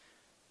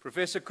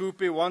 Professor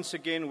Kupe, once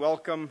again,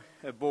 welcome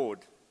aboard,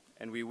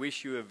 and we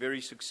wish you a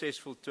very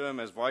successful term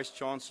as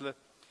Vice-Chancellor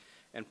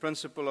and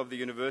Principal of the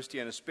university,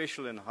 and a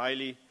special and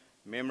highly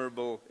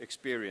memorable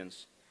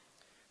experience.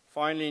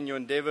 Finally, in your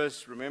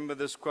endeavors, remember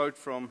this quote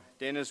from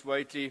Dennis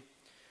Waitley: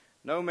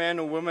 "No man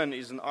or woman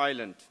is an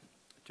island.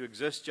 To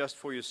exist just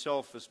for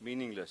yourself is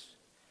meaningless.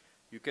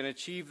 You can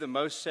achieve the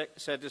most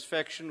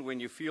satisfaction when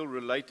you feel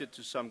related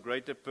to some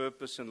greater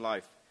purpose in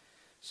life,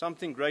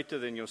 something greater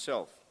than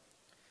yourself.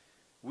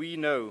 We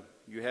know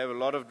you have a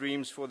lot of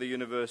dreams for the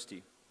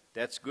university.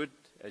 That's good,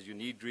 as you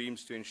need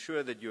dreams to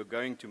ensure that you're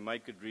going to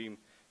make a dream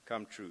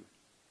come true.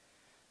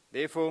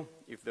 Therefore,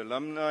 if the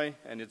alumni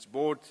and its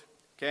board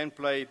can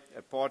play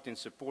a part in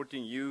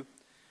supporting you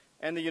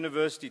and the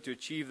university to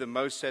achieve the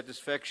most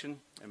satisfaction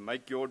and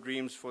make your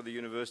dreams for the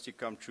university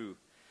come true,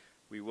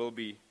 we will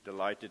be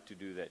delighted to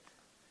do that.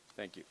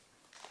 Thank you."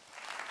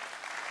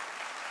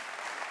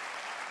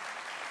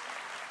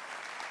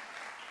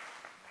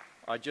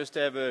 I just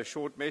have a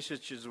short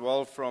message as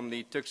well from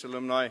the TIX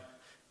alumni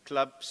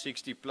Club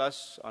 60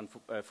 Plus.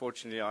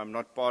 Unfortunately, I'm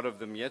not part of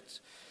them yet,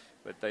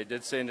 but they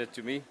did send it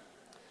to me.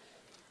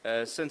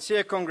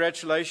 Sincere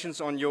congratulations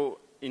on your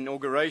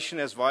inauguration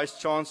as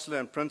Vice-Chancellor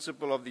and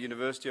Principal of the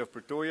University of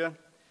Pretoria.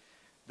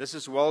 This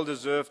is well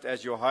deserved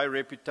as your high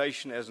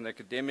reputation as an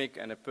academic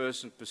and a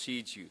person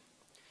precedes you.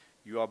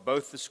 You are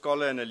both a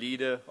scholar and a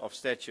leader of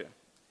stature.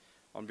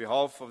 On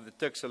behalf of the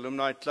TIX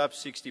Alumni Club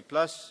 60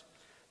 Plus,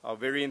 our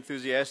very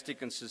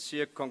enthusiastic and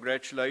sincere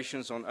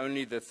congratulations on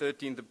only the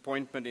 13th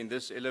appointment in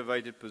this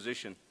elevated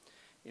position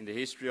in the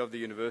history of the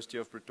University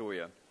of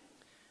Pretoria.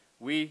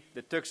 We,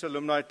 the TIX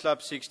Alumni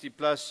Club 60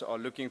 Plus, are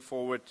looking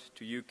forward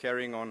to you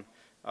carrying on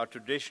our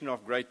tradition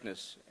of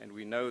greatness, and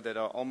we know that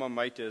our alma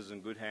mater is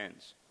in good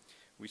hands.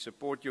 We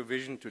support your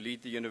vision to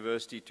lead the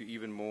university to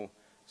even more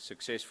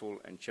successful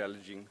and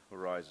challenging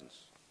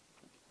horizons.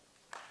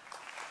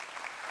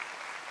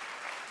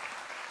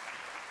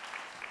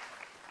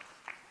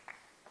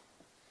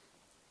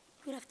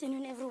 Good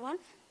afternoon, everyone.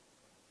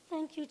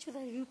 Thank you to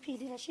the UP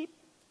leadership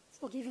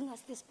for giving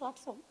us this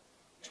platform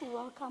to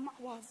welcome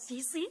our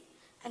VC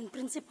and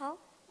Principal,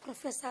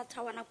 Professor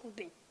Tawana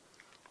Kupe.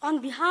 On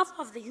behalf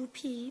of the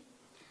UP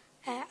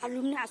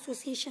Alumni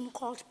Association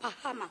called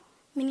PAHAMA,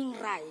 meaning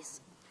Rise,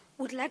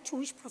 would like to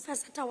wish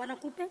Professor Tawana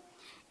Kupe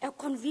a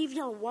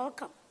convivial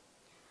welcome.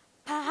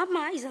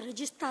 PAHAMA is a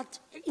registered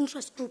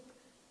interest group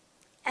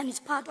and is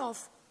part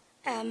of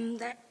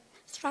the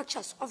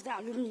structures of the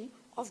alumni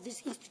of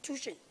this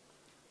institution.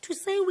 To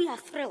say we are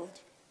thrilled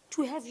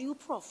to have you,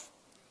 Prof,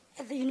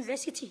 at the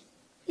university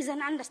is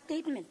an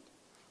understatement.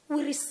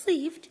 We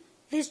received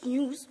this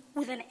news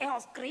with an air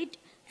of great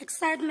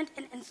excitement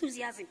and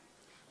enthusiasm.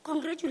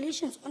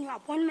 Congratulations on your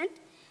appointment,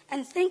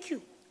 and thank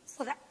you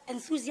for the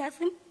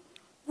enthusiasm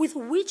with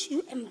which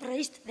you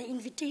embraced the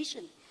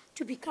invitation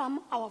to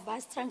become our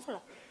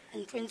Vice-Chancellor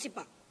and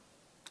Principal.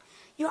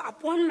 Your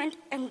appointment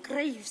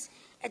engraves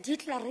a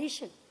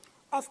declaration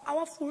of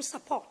our full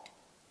support.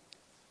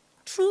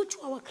 True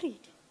to our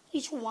creed,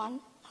 each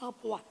one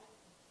help one.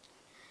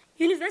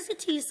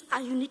 Universities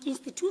are unique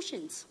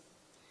institutions.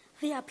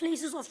 They are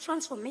places of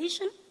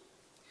transformation.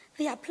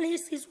 They are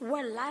places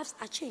where lives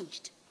are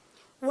changed,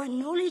 where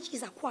knowledge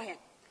is acquired,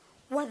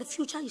 where the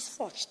future is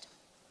forged.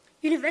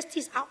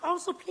 Universities are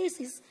also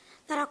places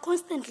that are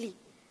constantly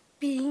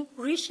being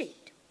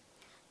reshaped.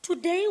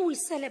 Today we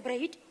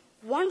celebrate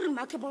one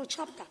remarkable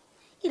chapter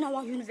in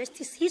our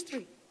university's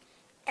history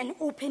and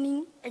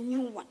opening a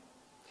new one.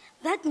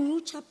 That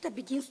new chapter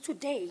begins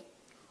today,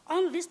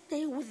 on this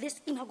day, with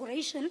this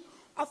inauguration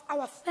of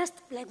our first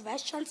Black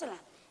Vice-Chancellor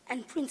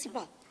and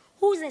Principal,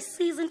 who is a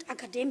seasoned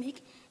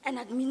academic and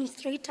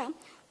administrator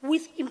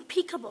with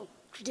impeccable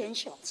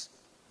credentials.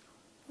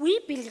 We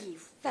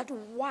believe that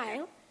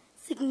while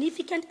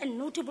significant and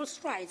notable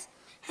strides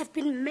have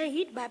been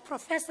made by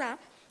Professor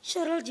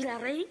Cheryl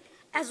Dilaray,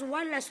 as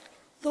well as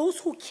those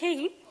who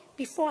came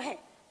before her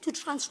to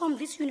transform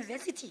this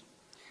university,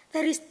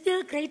 there is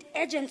still great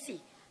urgency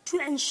to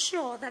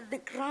ensure that the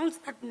grounds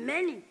that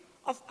many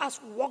of us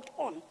walked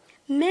on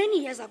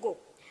many years ago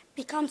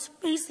become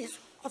spaces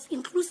of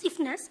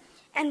inclusiveness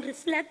and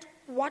reflect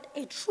what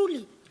a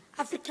truly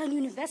African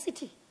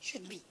university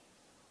should be.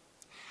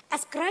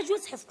 As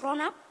graduates have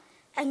grown up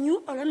and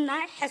new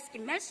alumni has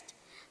emerged,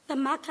 the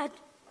market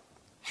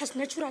has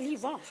naturally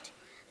evolved.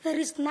 There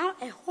is now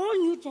a whole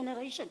new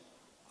generation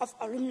of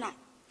alumni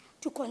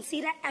to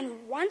consider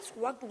and once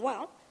worked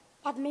well,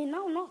 but may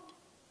now not.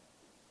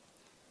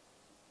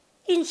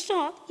 In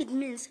short, it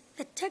means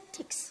the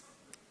tactics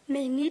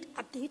may need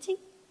updating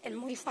and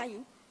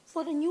modifying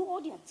for the new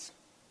audience.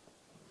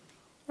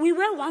 We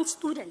were once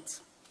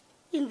students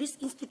in this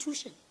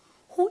institution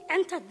who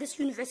entered this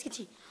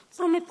university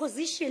from a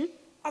position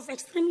of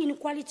extreme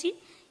inequality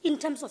in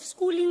terms of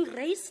schooling,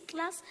 race,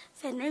 class,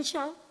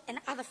 financial, and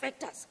other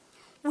factors.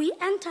 We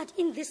entered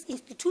in this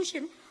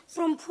institution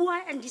from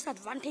poor and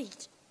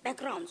disadvantaged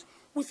backgrounds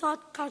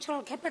without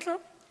cultural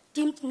capital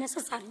deemed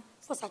necessary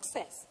for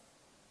success.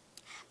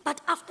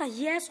 But after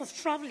years of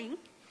traveling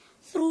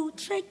through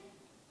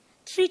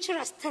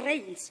treacherous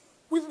terrains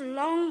with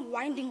long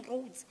winding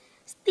roads,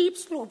 steep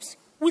slopes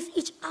with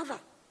each other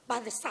by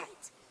the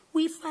sides,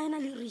 we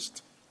finally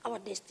reached our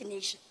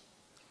destination.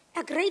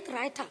 A great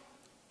writer,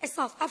 a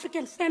South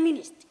African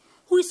feminist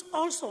who is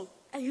also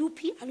a UP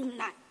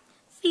alumni,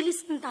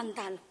 Phyllis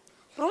Ntantala,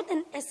 wrote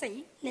an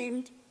essay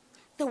named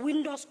The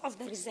Windows of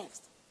the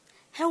Reserves.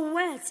 Her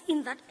words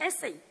in that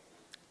essay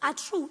are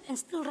true and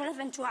still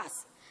relevant to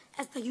us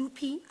as the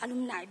UP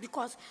alumni,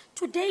 because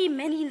today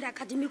many in the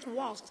academic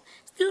world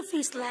still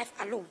face life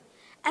alone.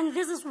 And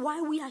this is why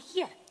we are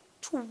here,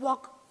 to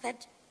walk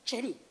that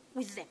journey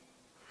with them.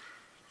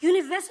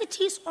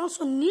 Universities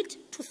also need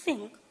to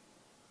think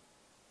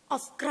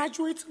of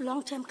graduates'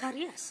 long-term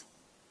careers.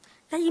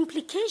 The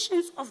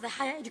implications of the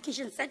higher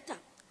education sector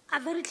are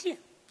very clear.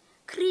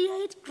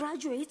 Create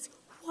graduates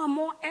who are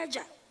more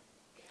agile,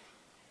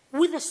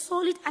 with a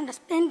solid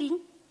understanding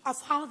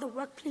of how the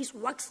workplace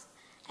works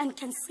and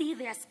can see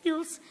their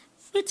skills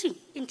fitting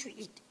into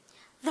it.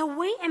 The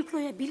way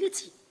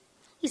employability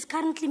is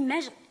currently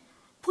measured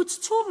puts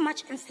too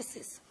much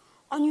emphasis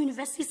on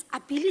universities'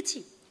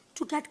 ability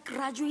to get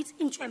graduates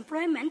into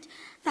employment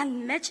that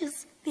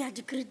matches their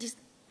degree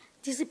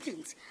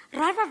disciplines,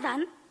 rather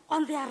than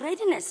on their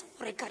readiness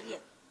for a career.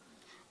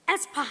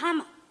 As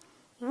Pahama,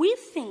 we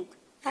think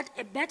that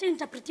a better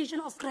interpretation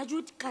of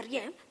graduate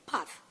career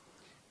path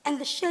and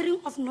the sharing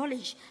of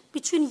knowledge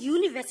between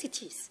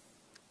universities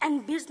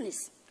and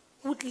business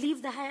would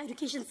leave the higher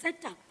education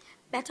sector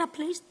better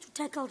placed to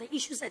tackle the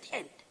issues at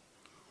hand.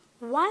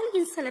 While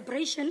in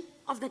celebration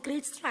of the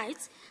great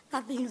strides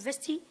that the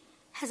university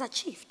has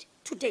achieved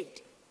to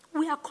date,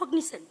 we are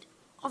cognizant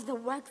of the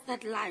work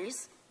that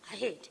lies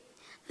ahead.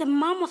 The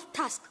mammoth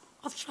task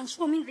of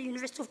transforming the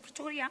University of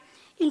Pretoria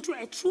into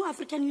a true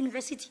African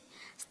university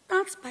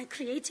starts by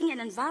creating an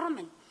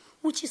environment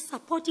which is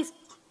supportive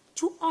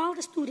to all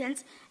the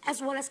students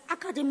as well as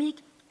academic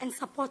and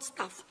support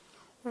staff,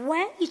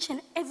 where each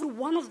and every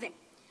one of them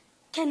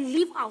can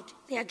live out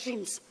their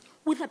dreams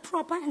with a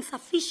proper and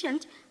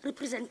sufficient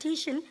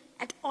representation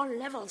at all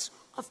levels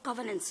of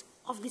governance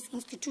of this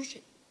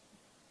institution.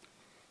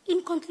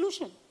 In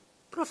conclusion,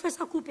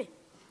 Professor Kupe,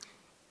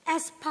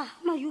 as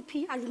Pahama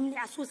UP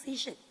Alumni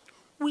Association,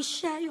 we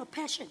share your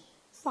passion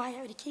for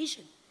higher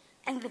education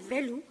and the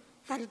value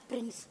that it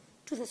brings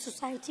to the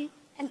society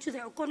and to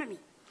the economy.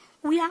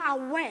 We are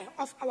aware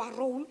of our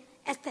role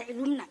as the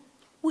alumni,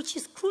 which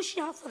is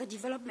crucial for the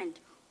development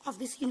of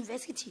this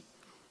university.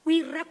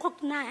 We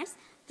recognize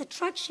the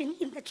traction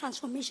in the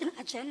transformation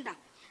agenda,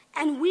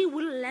 and we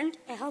will lend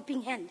a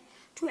helping hand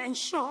to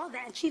ensure the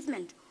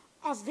achievement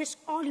of this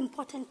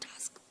all-important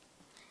task.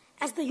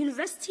 As the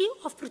University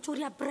of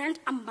Pretoria brand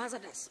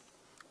ambassadors,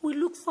 we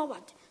look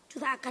forward to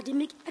the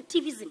academic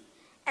activism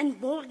and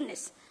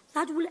boldness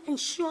that will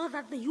ensure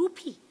that the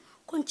UP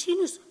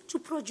continues to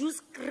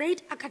produce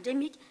great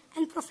academic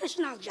and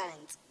professional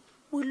giants.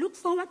 We look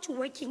forward to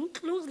working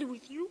closely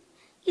with you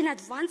in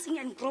advancing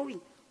and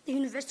growing the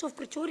University of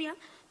Pretoria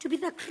to be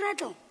the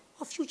cradle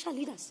of future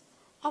leaders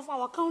of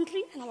our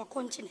country and our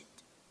continent.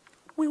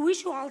 We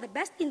wish you all the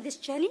best in this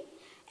journey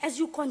as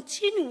you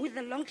continue with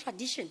the long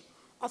tradition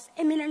of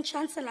eminent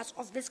chancellors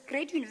of this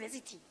great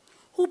university,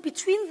 who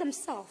between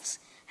themselves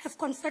have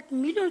conferred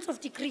millions of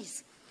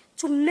degrees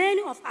to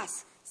many of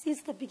us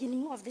since the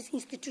beginning of this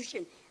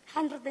institution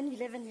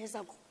 111 years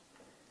ago.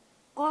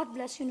 God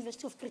bless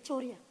University of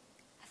Pretoria.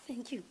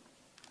 Thank you.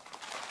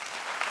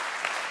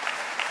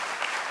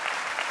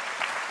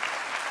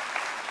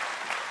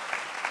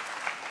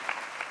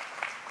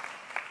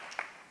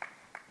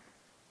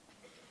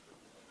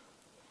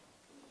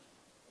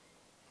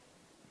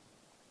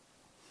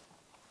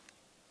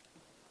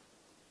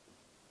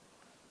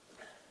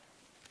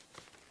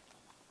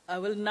 I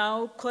will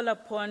now call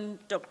upon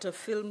Dr.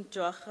 Phil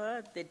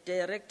Mjwaha, the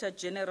Director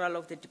General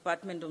of the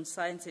Department of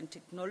Science and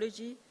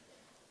Technology,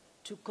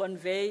 to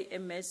convey a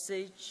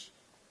message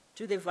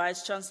to the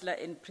Vice-Chancellor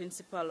and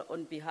Principal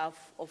on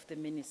behalf of the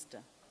Minister.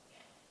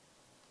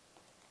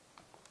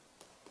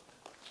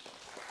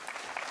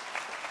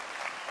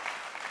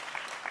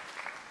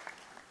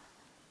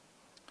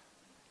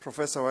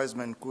 Professor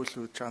Wiseman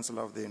Kuhlu,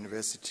 Chancellor of the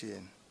University,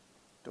 and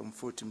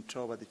Domfuti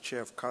Mtoba, the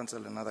Chair of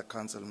Council, and other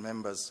Council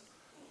members,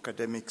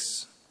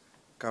 academics,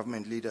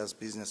 government leaders,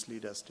 business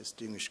leaders,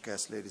 distinguished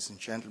guests, ladies and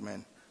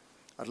gentlemen.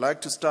 I'd like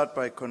to start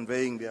by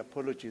conveying the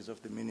apologies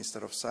of the Minister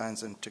of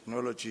Science and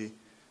Technology,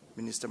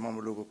 Minister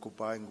Mamulugu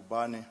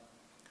Ngubane,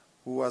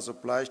 who was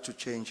obliged to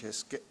change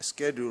his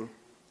schedule,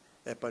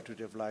 but would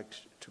have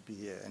liked to be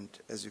here. And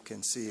as you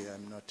can see,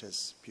 I'm not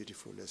as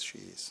beautiful as she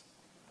is.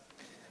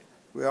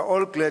 We are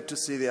all glad to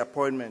see the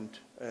appointment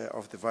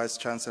of the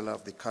Vice-Chancellor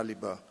of the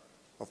caliber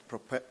of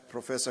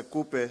Professor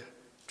Kupe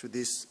to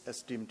this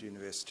esteemed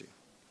university.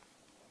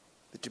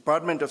 The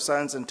Department of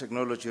Science and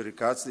Technology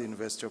regards the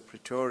University of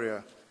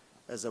Pretoria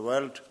as a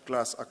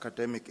world-class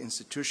academic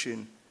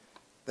institution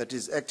that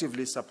is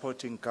actively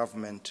supporting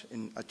government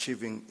in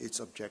achieving its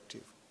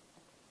objective.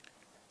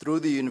 Through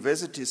the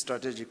University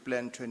Strategic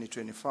Plan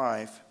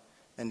 2025,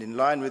 and in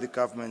line with the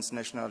government's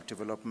National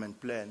Development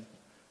Plan,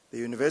 the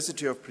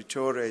University of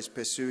Pretoria is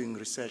pursuing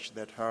research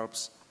that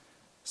helps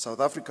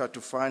South Africa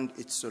to find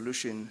its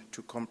solution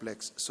to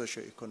complex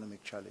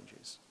socio-economic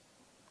challenges.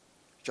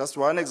 Just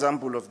one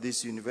example of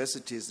this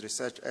university's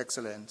research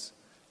excellence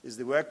is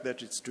the work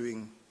that it's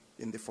doing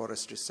in the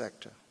forestry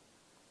sector.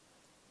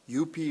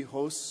 UP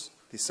hosts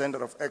the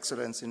Center of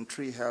Excellence in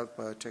Tree Health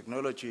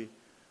Biotechnology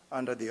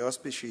under the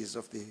auspices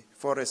of the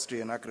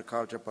Forestry and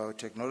Agriculture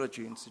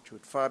Biotechnology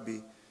Institute,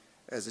 FABI,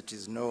 as it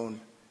is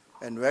known,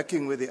 and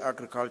working with the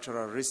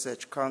Agricultural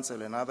Research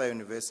Council and other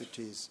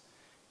universities,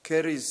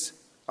 carries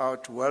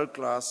out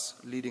world-class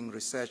leading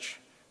research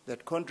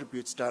that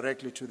contributes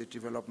directly to the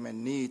development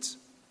needs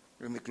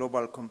and the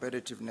global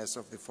competitiveness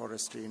of the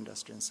forestry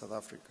industry in South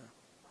Africa.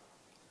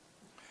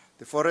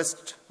 The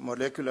Forest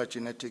Molecular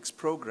Genetics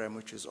Program,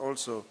 which is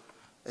also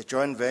a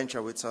joint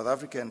venture with South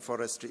African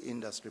forestry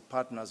industry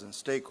partners and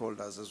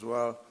stakeholders as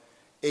well,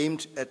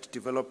 aimed at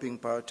developing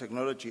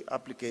biotechnology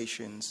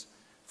applications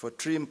for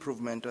tree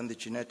improvement on the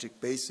genetic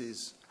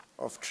basis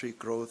of tree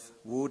growth,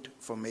 wood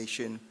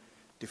formation,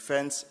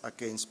 defense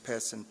against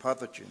pests and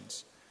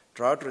pathogens,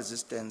 drought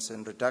resistance,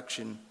 and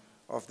reduction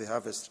of the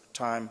harvest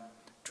time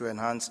to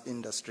enhance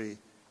industry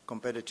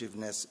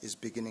competitiveness is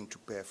beginning to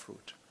bear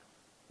fruit.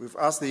 We've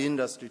asked the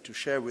industry to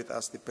share with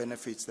us the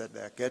benefits that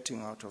they are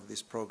getting out of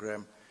this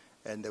program,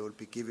 and they will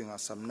be giving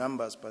us some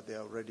numbers, but they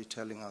are already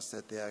telling us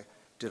that they are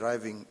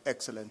deriving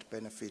excellent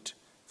benefit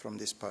from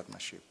this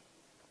partnership.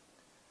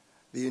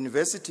 The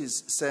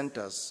university's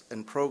centers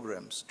and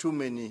programs, too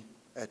many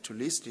to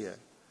list here,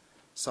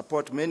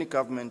 support many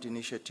government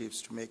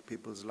initiatives to make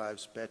people's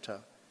lives better,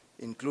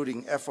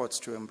 including efforts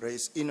to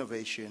embrace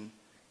innovation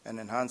and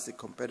enhance the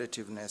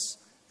competitiveness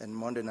and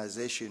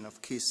modernization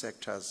of key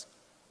sectors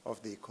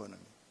of the economy.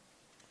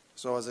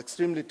 So I was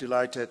extremely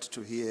delighted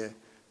to hear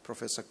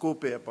Professor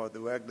Kupe about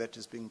the work that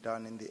is being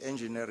done in the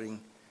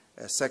engineering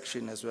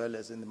section as well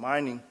as in the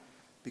mining,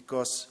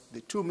 because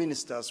the two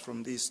ministers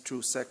from these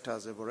two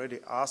sectors have already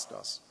asked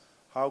us,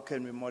 how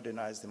can we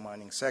modernize the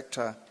mining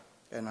sector,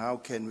 and how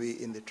can we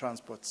in the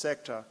transport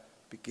sector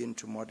begin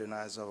to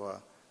modernize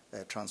our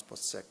transport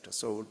sector.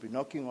 So we'll be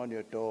knocking on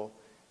your door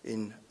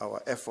in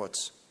our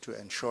efforts to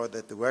ensure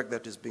that the work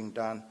that is being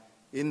done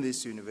in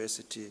this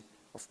university,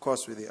 of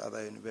course with the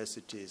other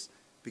universities,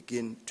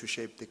 begin to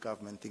shape the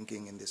government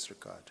thinking in this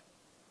regard.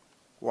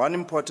 One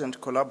important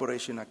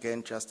collaboration,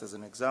 again, just as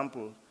an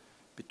example,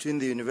 between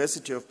the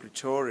University of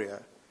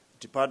Pretoria,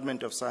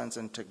 Department of Science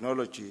and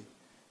Technology,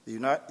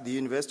 the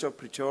University of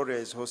Pretoria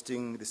is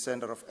hosting the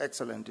Center of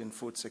Excellence in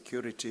Food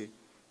Security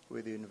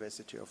with the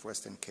University of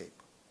Western Cape.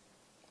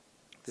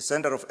 The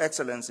Center of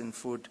Excellence in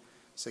Food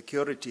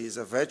Security is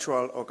a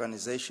virtual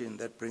organization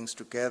that brings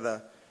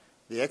together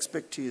the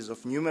expertise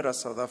of numerous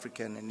South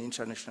African and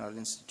international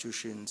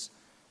institutions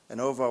and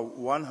over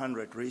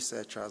 100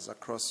 researchers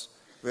across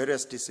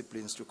various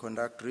disciplines to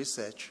conduct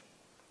research,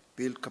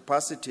 build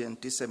capacity, and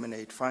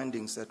disseminate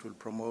findings that will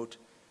promote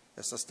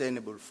a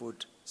sustainable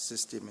food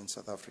system in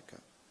South Africa.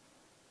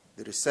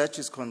 The research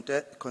is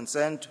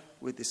concerned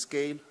with the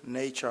scale,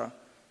 nature,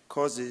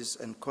 causes,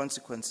 and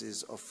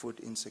consequences of food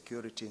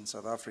insecurity in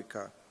South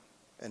Africa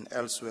and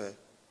elsewhere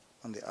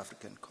on the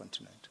African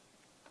continent.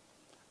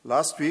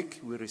 Last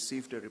week, we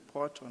received a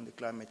report on the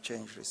climate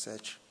change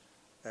research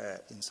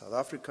in South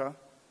Africa,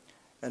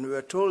 and we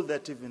were told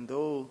that even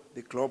though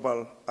the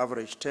global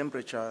average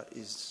temperature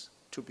is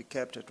to be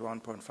kept at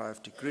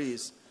 1.5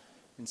 degrees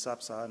in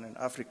sub-Saharan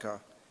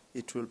Africa,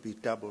 it will be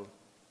double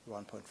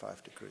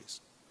 1.5 degrees.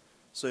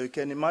 So you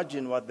can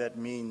imagine what that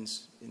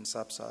means in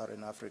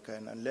sub-Saharan Africa,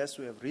 and unless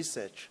we have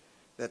research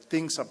that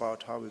thinks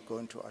about how we're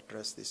going to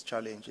address this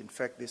challenge, in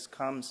fact, this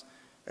comes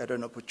at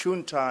an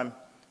opportune time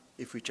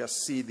if we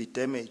just see the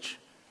damage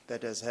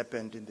that has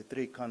happened in the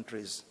three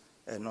countries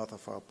north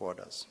of our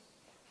borders.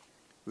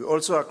 We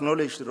also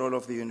acknowledge the role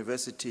of the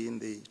university in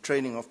the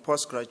training of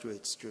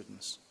postgraduate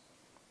students.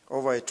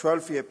 Over a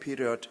 12-year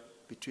period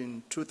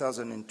between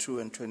 2002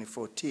 and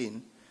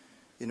 2014,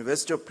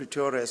 University of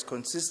Pretoria has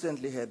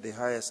consistently had the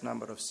highest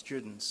number of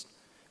students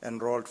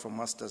enrolled for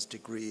master's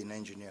degree in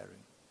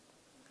engineering.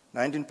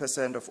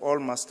 19% of all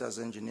master's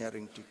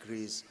engineering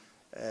degrees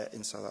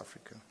in South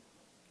Africa.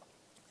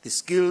 The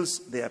skills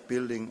they are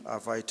building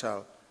are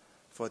vital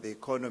for the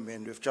economy,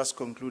 and we've just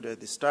concluded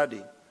the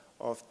study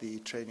of the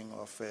training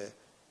of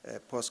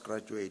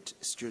postgraduate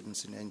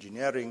students in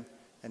engineering,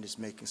 and is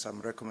making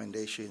some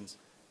recommendations.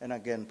 And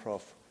again,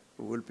 Prof,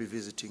 we will be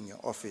visiting your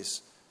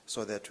office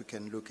so that we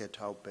can look at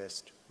how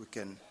best we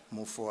can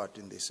move forward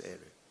in this area.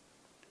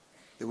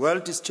 The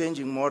world is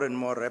changing more and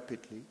more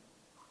rapidly,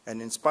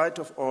 and in spite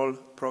of all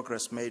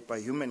progress made by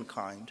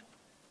humankind,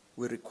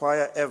 we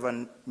require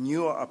ever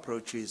newer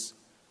approaches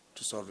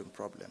to solving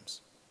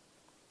problems.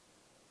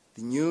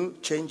 The new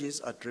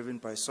changes are driven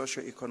by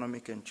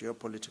socio-economic and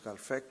geopolitical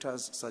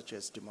factors such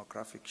as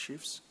demographic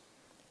shifts,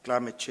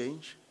 climate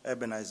change,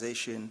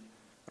 urbanization,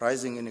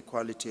 rising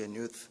inequality and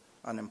youth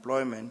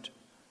unemployment,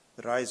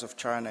 the rise of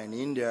China and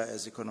India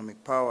as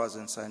economic powers,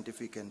 and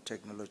scientific and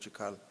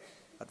technological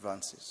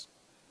advances.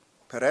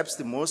 Perhaps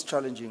the most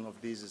challenging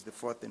of these is the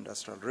fourth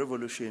industrial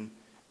revolution,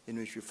 in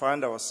which we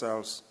find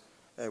ourselves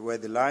where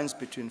the lines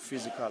between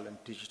physical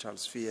and digital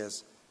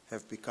spheres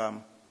have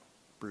become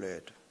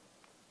blurred.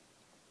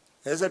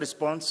 As a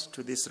response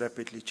to this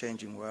rapidly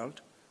changing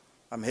world,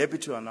 I'm happy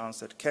to announce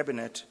that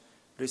Cabinet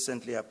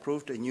recently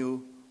approved a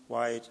new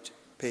white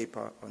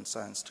paper on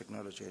science,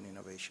 technology, and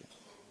innovation.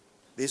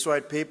 This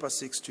white paper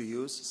seeks to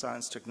use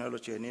science,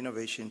 technology, and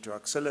innovation to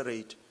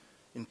accelerate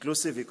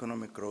inclusive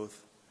economic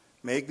growth,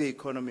 make the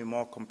economy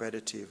more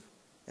competitive,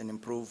 and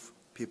improve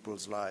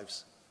people's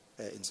lives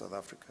in South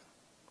Africa.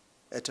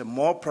 At a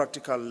more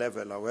practical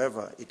level,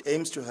 however, it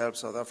aims to help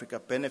South Africa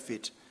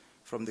benefit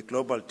from the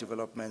global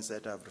developments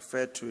that I've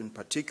referred to, in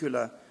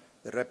particular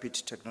the rapid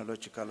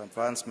technological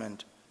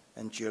advancement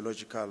and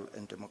geological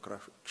and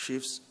demographic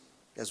shifts,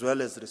 as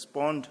well as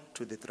respond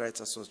to the threats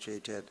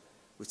associated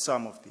with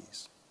some of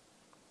these.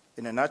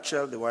 In a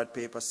nutshell, the white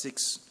paper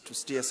seeks to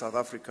steer South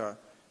Africa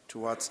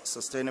towards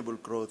sustainable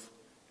growth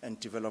and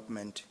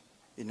development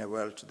in a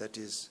world that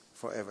is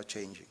forever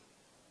changing.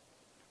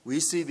 We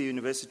see the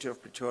University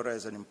of Pretoria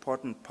as an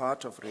important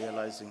part of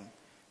realizing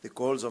the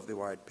goals of the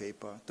white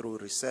paper through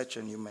research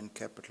and human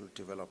capital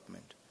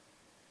development.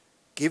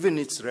 Given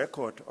its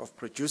record of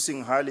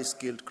producing highly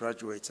skilled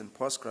graduates and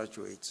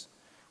postgraduates,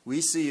 we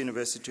see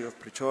University of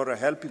Pretoria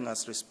helping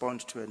us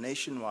respond to a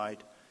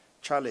nationwide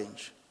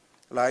challenge,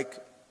 like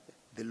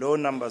the low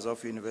numbers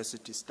of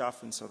university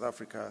staff in South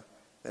Africa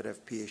that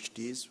have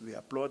PhDs. We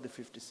applaud the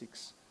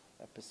 56%,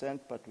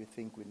 but we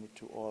think we need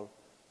to all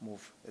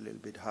move a little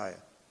bit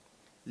higher.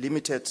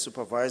 Limited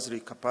supervisory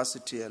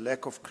capacity, a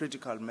lack of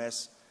critical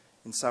mass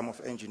in some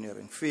of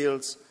engineering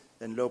fields,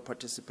 and low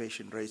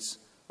participation rates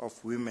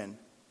of women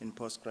in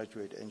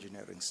postgraduate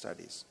engineering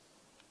studies.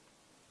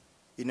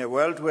 In a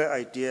world where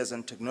ideas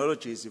and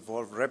technologies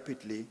evolve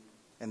rapidly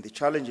and the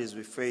challenges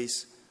we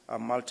face are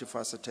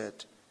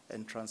multifaceted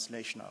and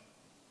transnational,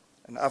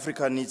 and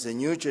Africa needs a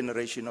new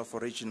generation of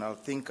original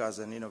thinkers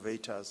and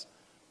innovators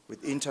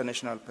with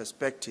international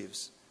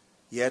perspectives,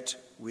 yet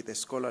with a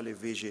scholarly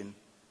vision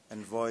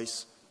and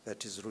voice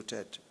that is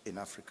rooted in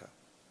Africa.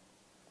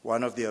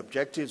 One of the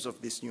objectives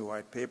of this new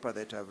white paper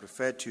that I've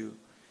referred to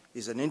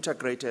is an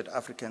integrated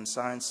African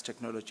science,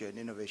 technology, and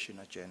innovation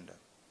agenda.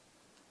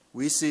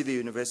 We see the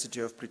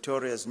University of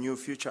Pretoria's new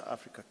Future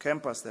Africa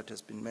campus that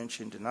has been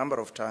mentioned a number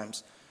of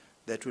times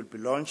that will be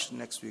launched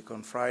next week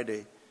on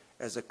Friday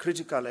as a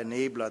critical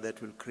enabler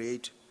that will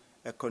create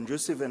a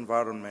conducive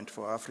environment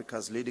for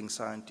Africa's leading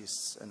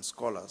scientists and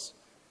scholars,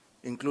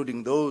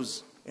 including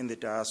those in the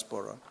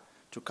diaspora,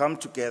 to come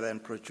together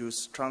and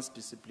produce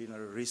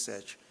transdisciplinary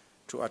research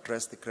to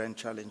address the grand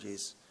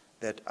challenges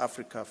that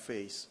Africa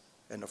faces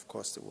and, of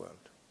course, the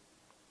world.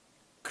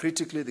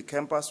 Critically, the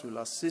campus will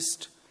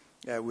assist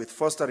with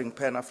fostering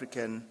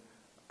Pan-African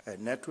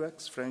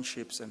networks,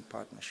 friendships, and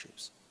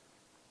partnerships.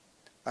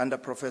 Under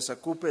Professor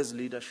Kupe's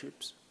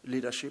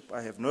leadership,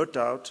 I have no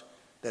doubt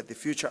that the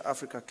Future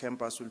Africa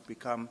campus will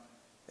become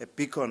a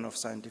beacon of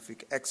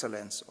scientific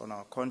excellence on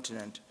our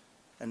continent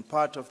and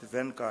part of the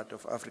vanguard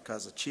of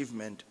Africa's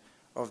achievement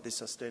of the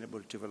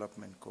Sustainable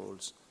Development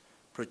Goals,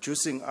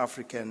 producing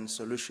African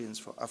solutions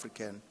for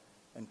African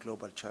and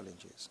global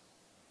challenges.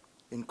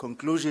 In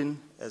conclusion,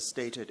 as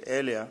stated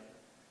earlier,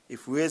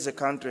 if we as a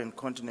country and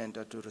continent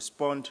are to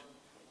respond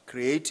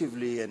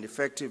creatively and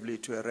effectively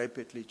to a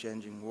rapidly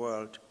changing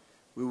world,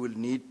 we will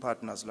need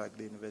partners like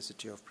the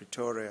University of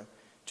Pretoria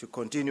to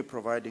continue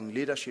providing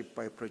leadership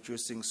by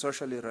producing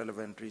socially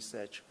relevant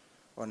research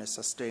on a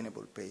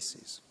sustainable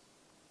basis.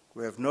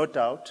 We have no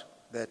doubt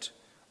that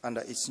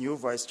under its new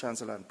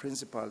Vice-Chancellor and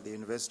Principal, the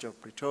University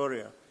of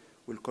Pretoria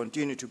will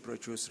continue to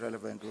produce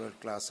relevant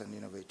world-class and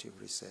innovative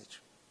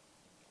research.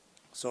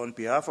 So on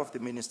behalf of the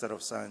Minister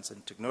of Science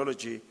and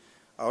Technology,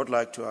 I would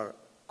like to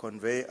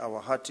convey our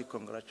hearty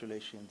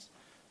congratulations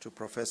to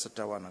Professor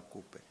Tawana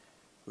Kupe.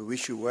 We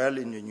wish you well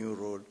in your new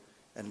role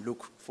and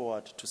look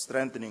forward to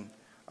strengthening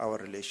our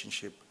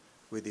relationship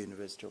with the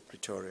University of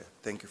Pretoria.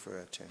 Thank you for your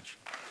attention.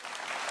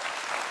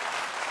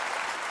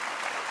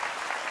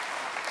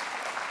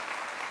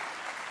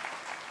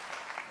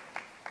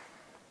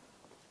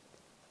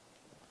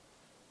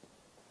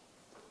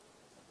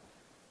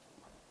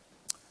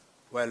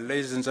 Well,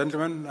 ladies and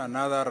gentlemen,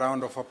 another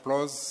round of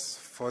applause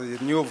for the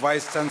new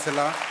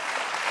Vice-Chancellor.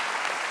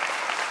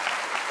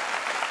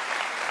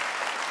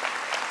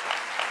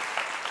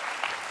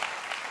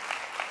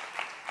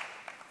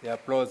 The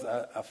applause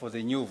are for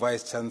the new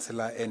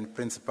Vice-Chancellor and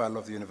Principal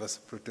of the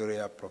University of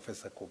Pretoria,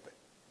 Professor Kupe.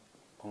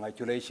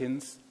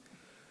 Congratulations.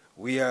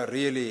 We are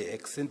really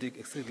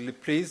exceedingly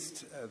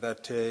pleased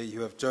that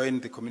you have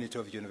joined the community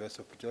of the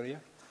University of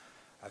Pretoria.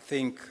 I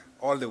think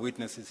all the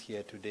witnesses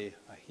here today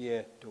are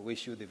here to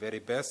wish you the very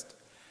best,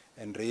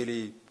 and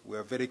really we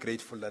are very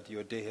grateful that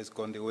your day has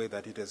gone the way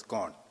that it has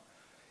gone.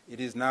 It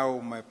is now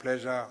my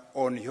pleasure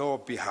on your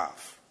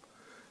behalf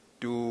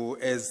to,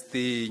 as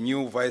the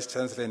new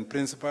Vice-Chancellor and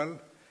Principal,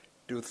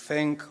 to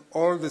thank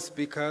all the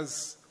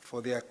speakers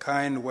for their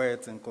kind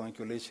words and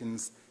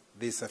congratulations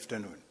this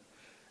afternoon.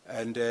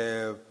 And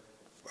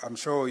I'm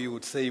sure you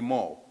would say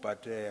more,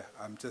 but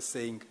I'm just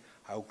saying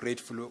how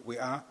grateful we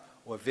are.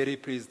 We're very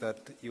pleased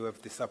that you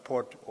have the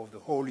support of the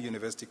whole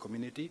university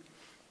community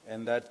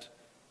and that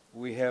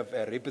we have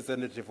a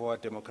representative of our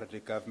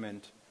democratic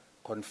government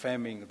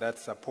confirming that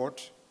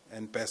support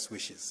and best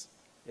wishes.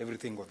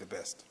 Everything of the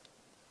best.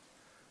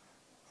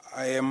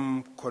 I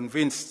am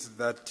convinced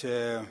that,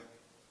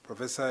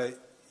 Professor,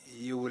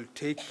 you will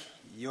take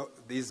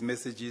these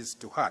messages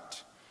to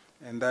heart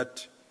and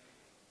that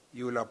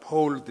you will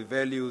uphold the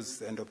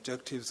values and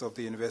objectives of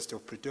the University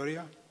of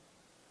Pretoria,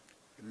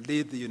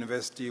 lead the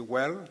university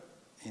well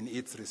in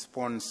its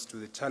response to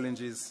the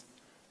challenges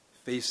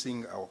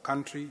facing our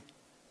country,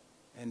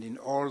 and in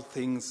all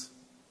things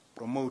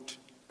promote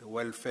the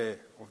welfare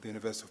of the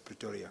University of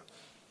Pretoria.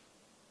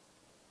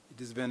 It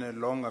has been a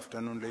long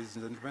afternoon, ladies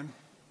and gentlemen.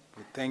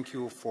 We thank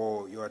you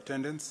for your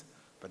attendance,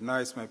 but now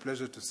it's my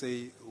pleasure to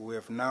say we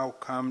have now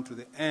come to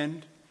the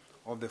end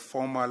of the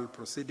formal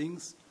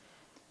proceedings.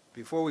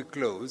 Before we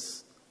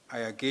close,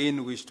 I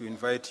again wish to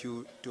invite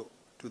you to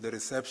the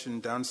reception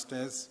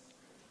downstairs,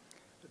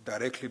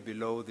 directly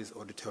below this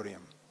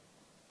auditorium.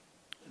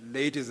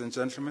 Ladies and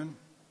gentlemen,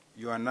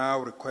 You are now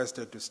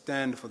requested to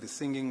stand for the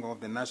singing of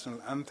the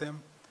national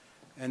anthem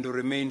and to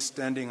remain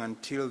standing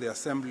until the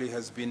assembly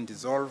has been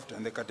dissolved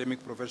and the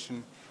academic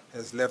profession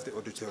has left the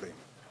auditorium.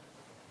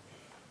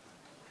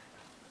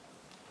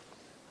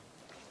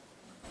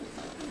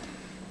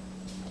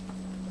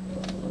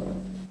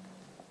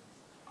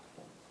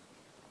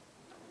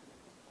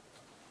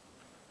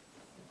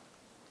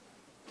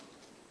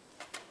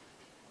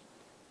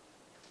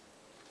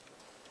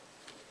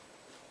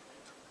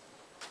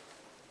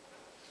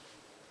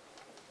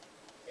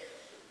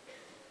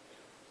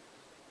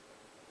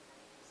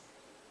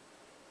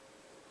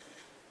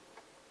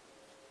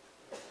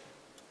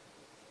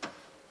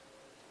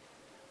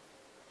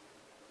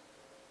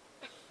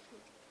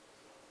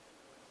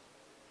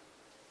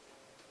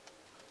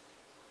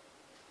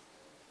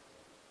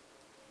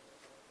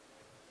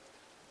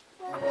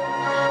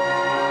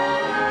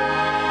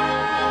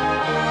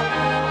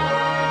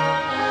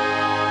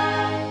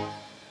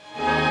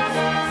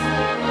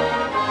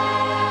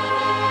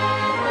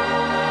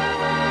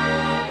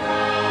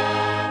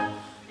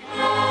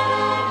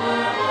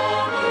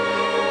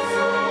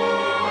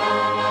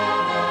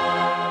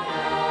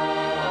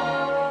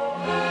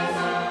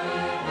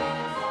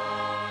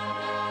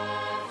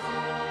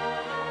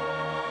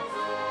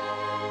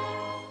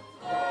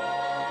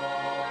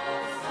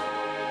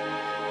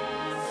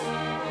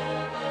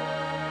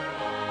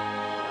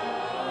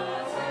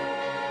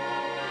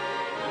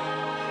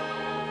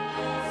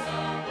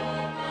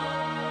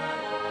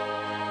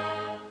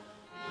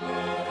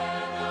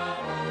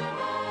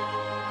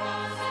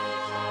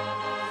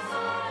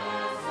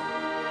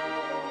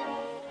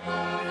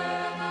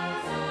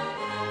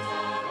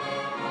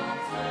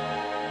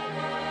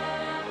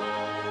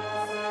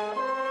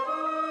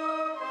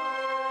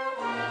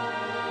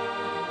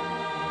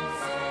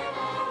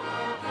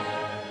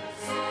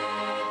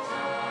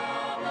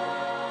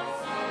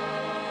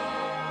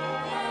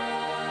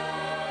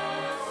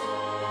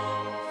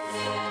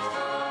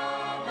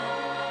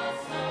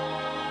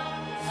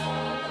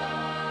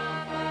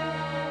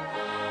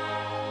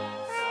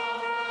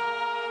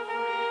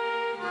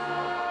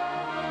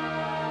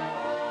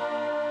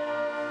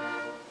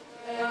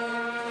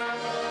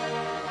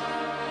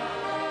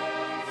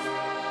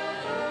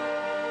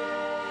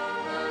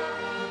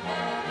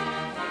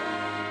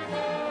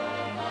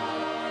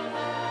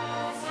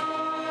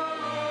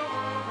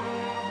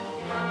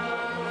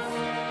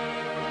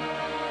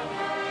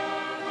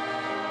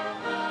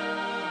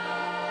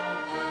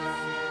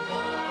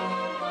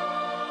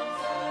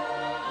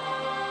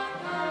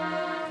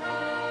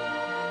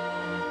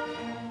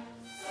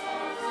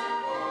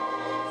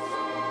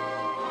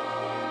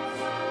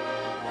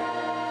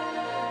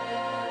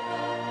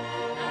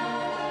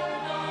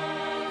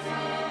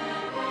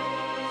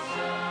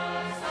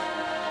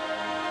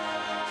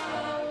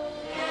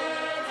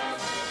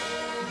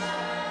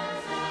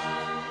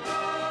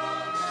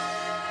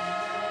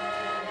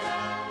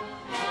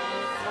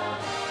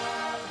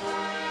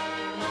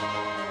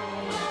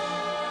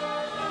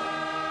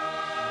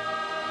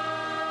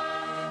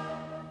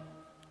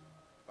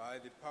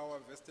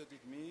 Vested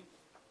with me,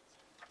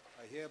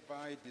 I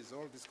hereby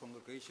dissolve this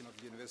congregation of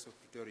the University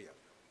of Pretoria.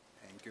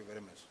 Thank you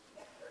very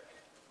much.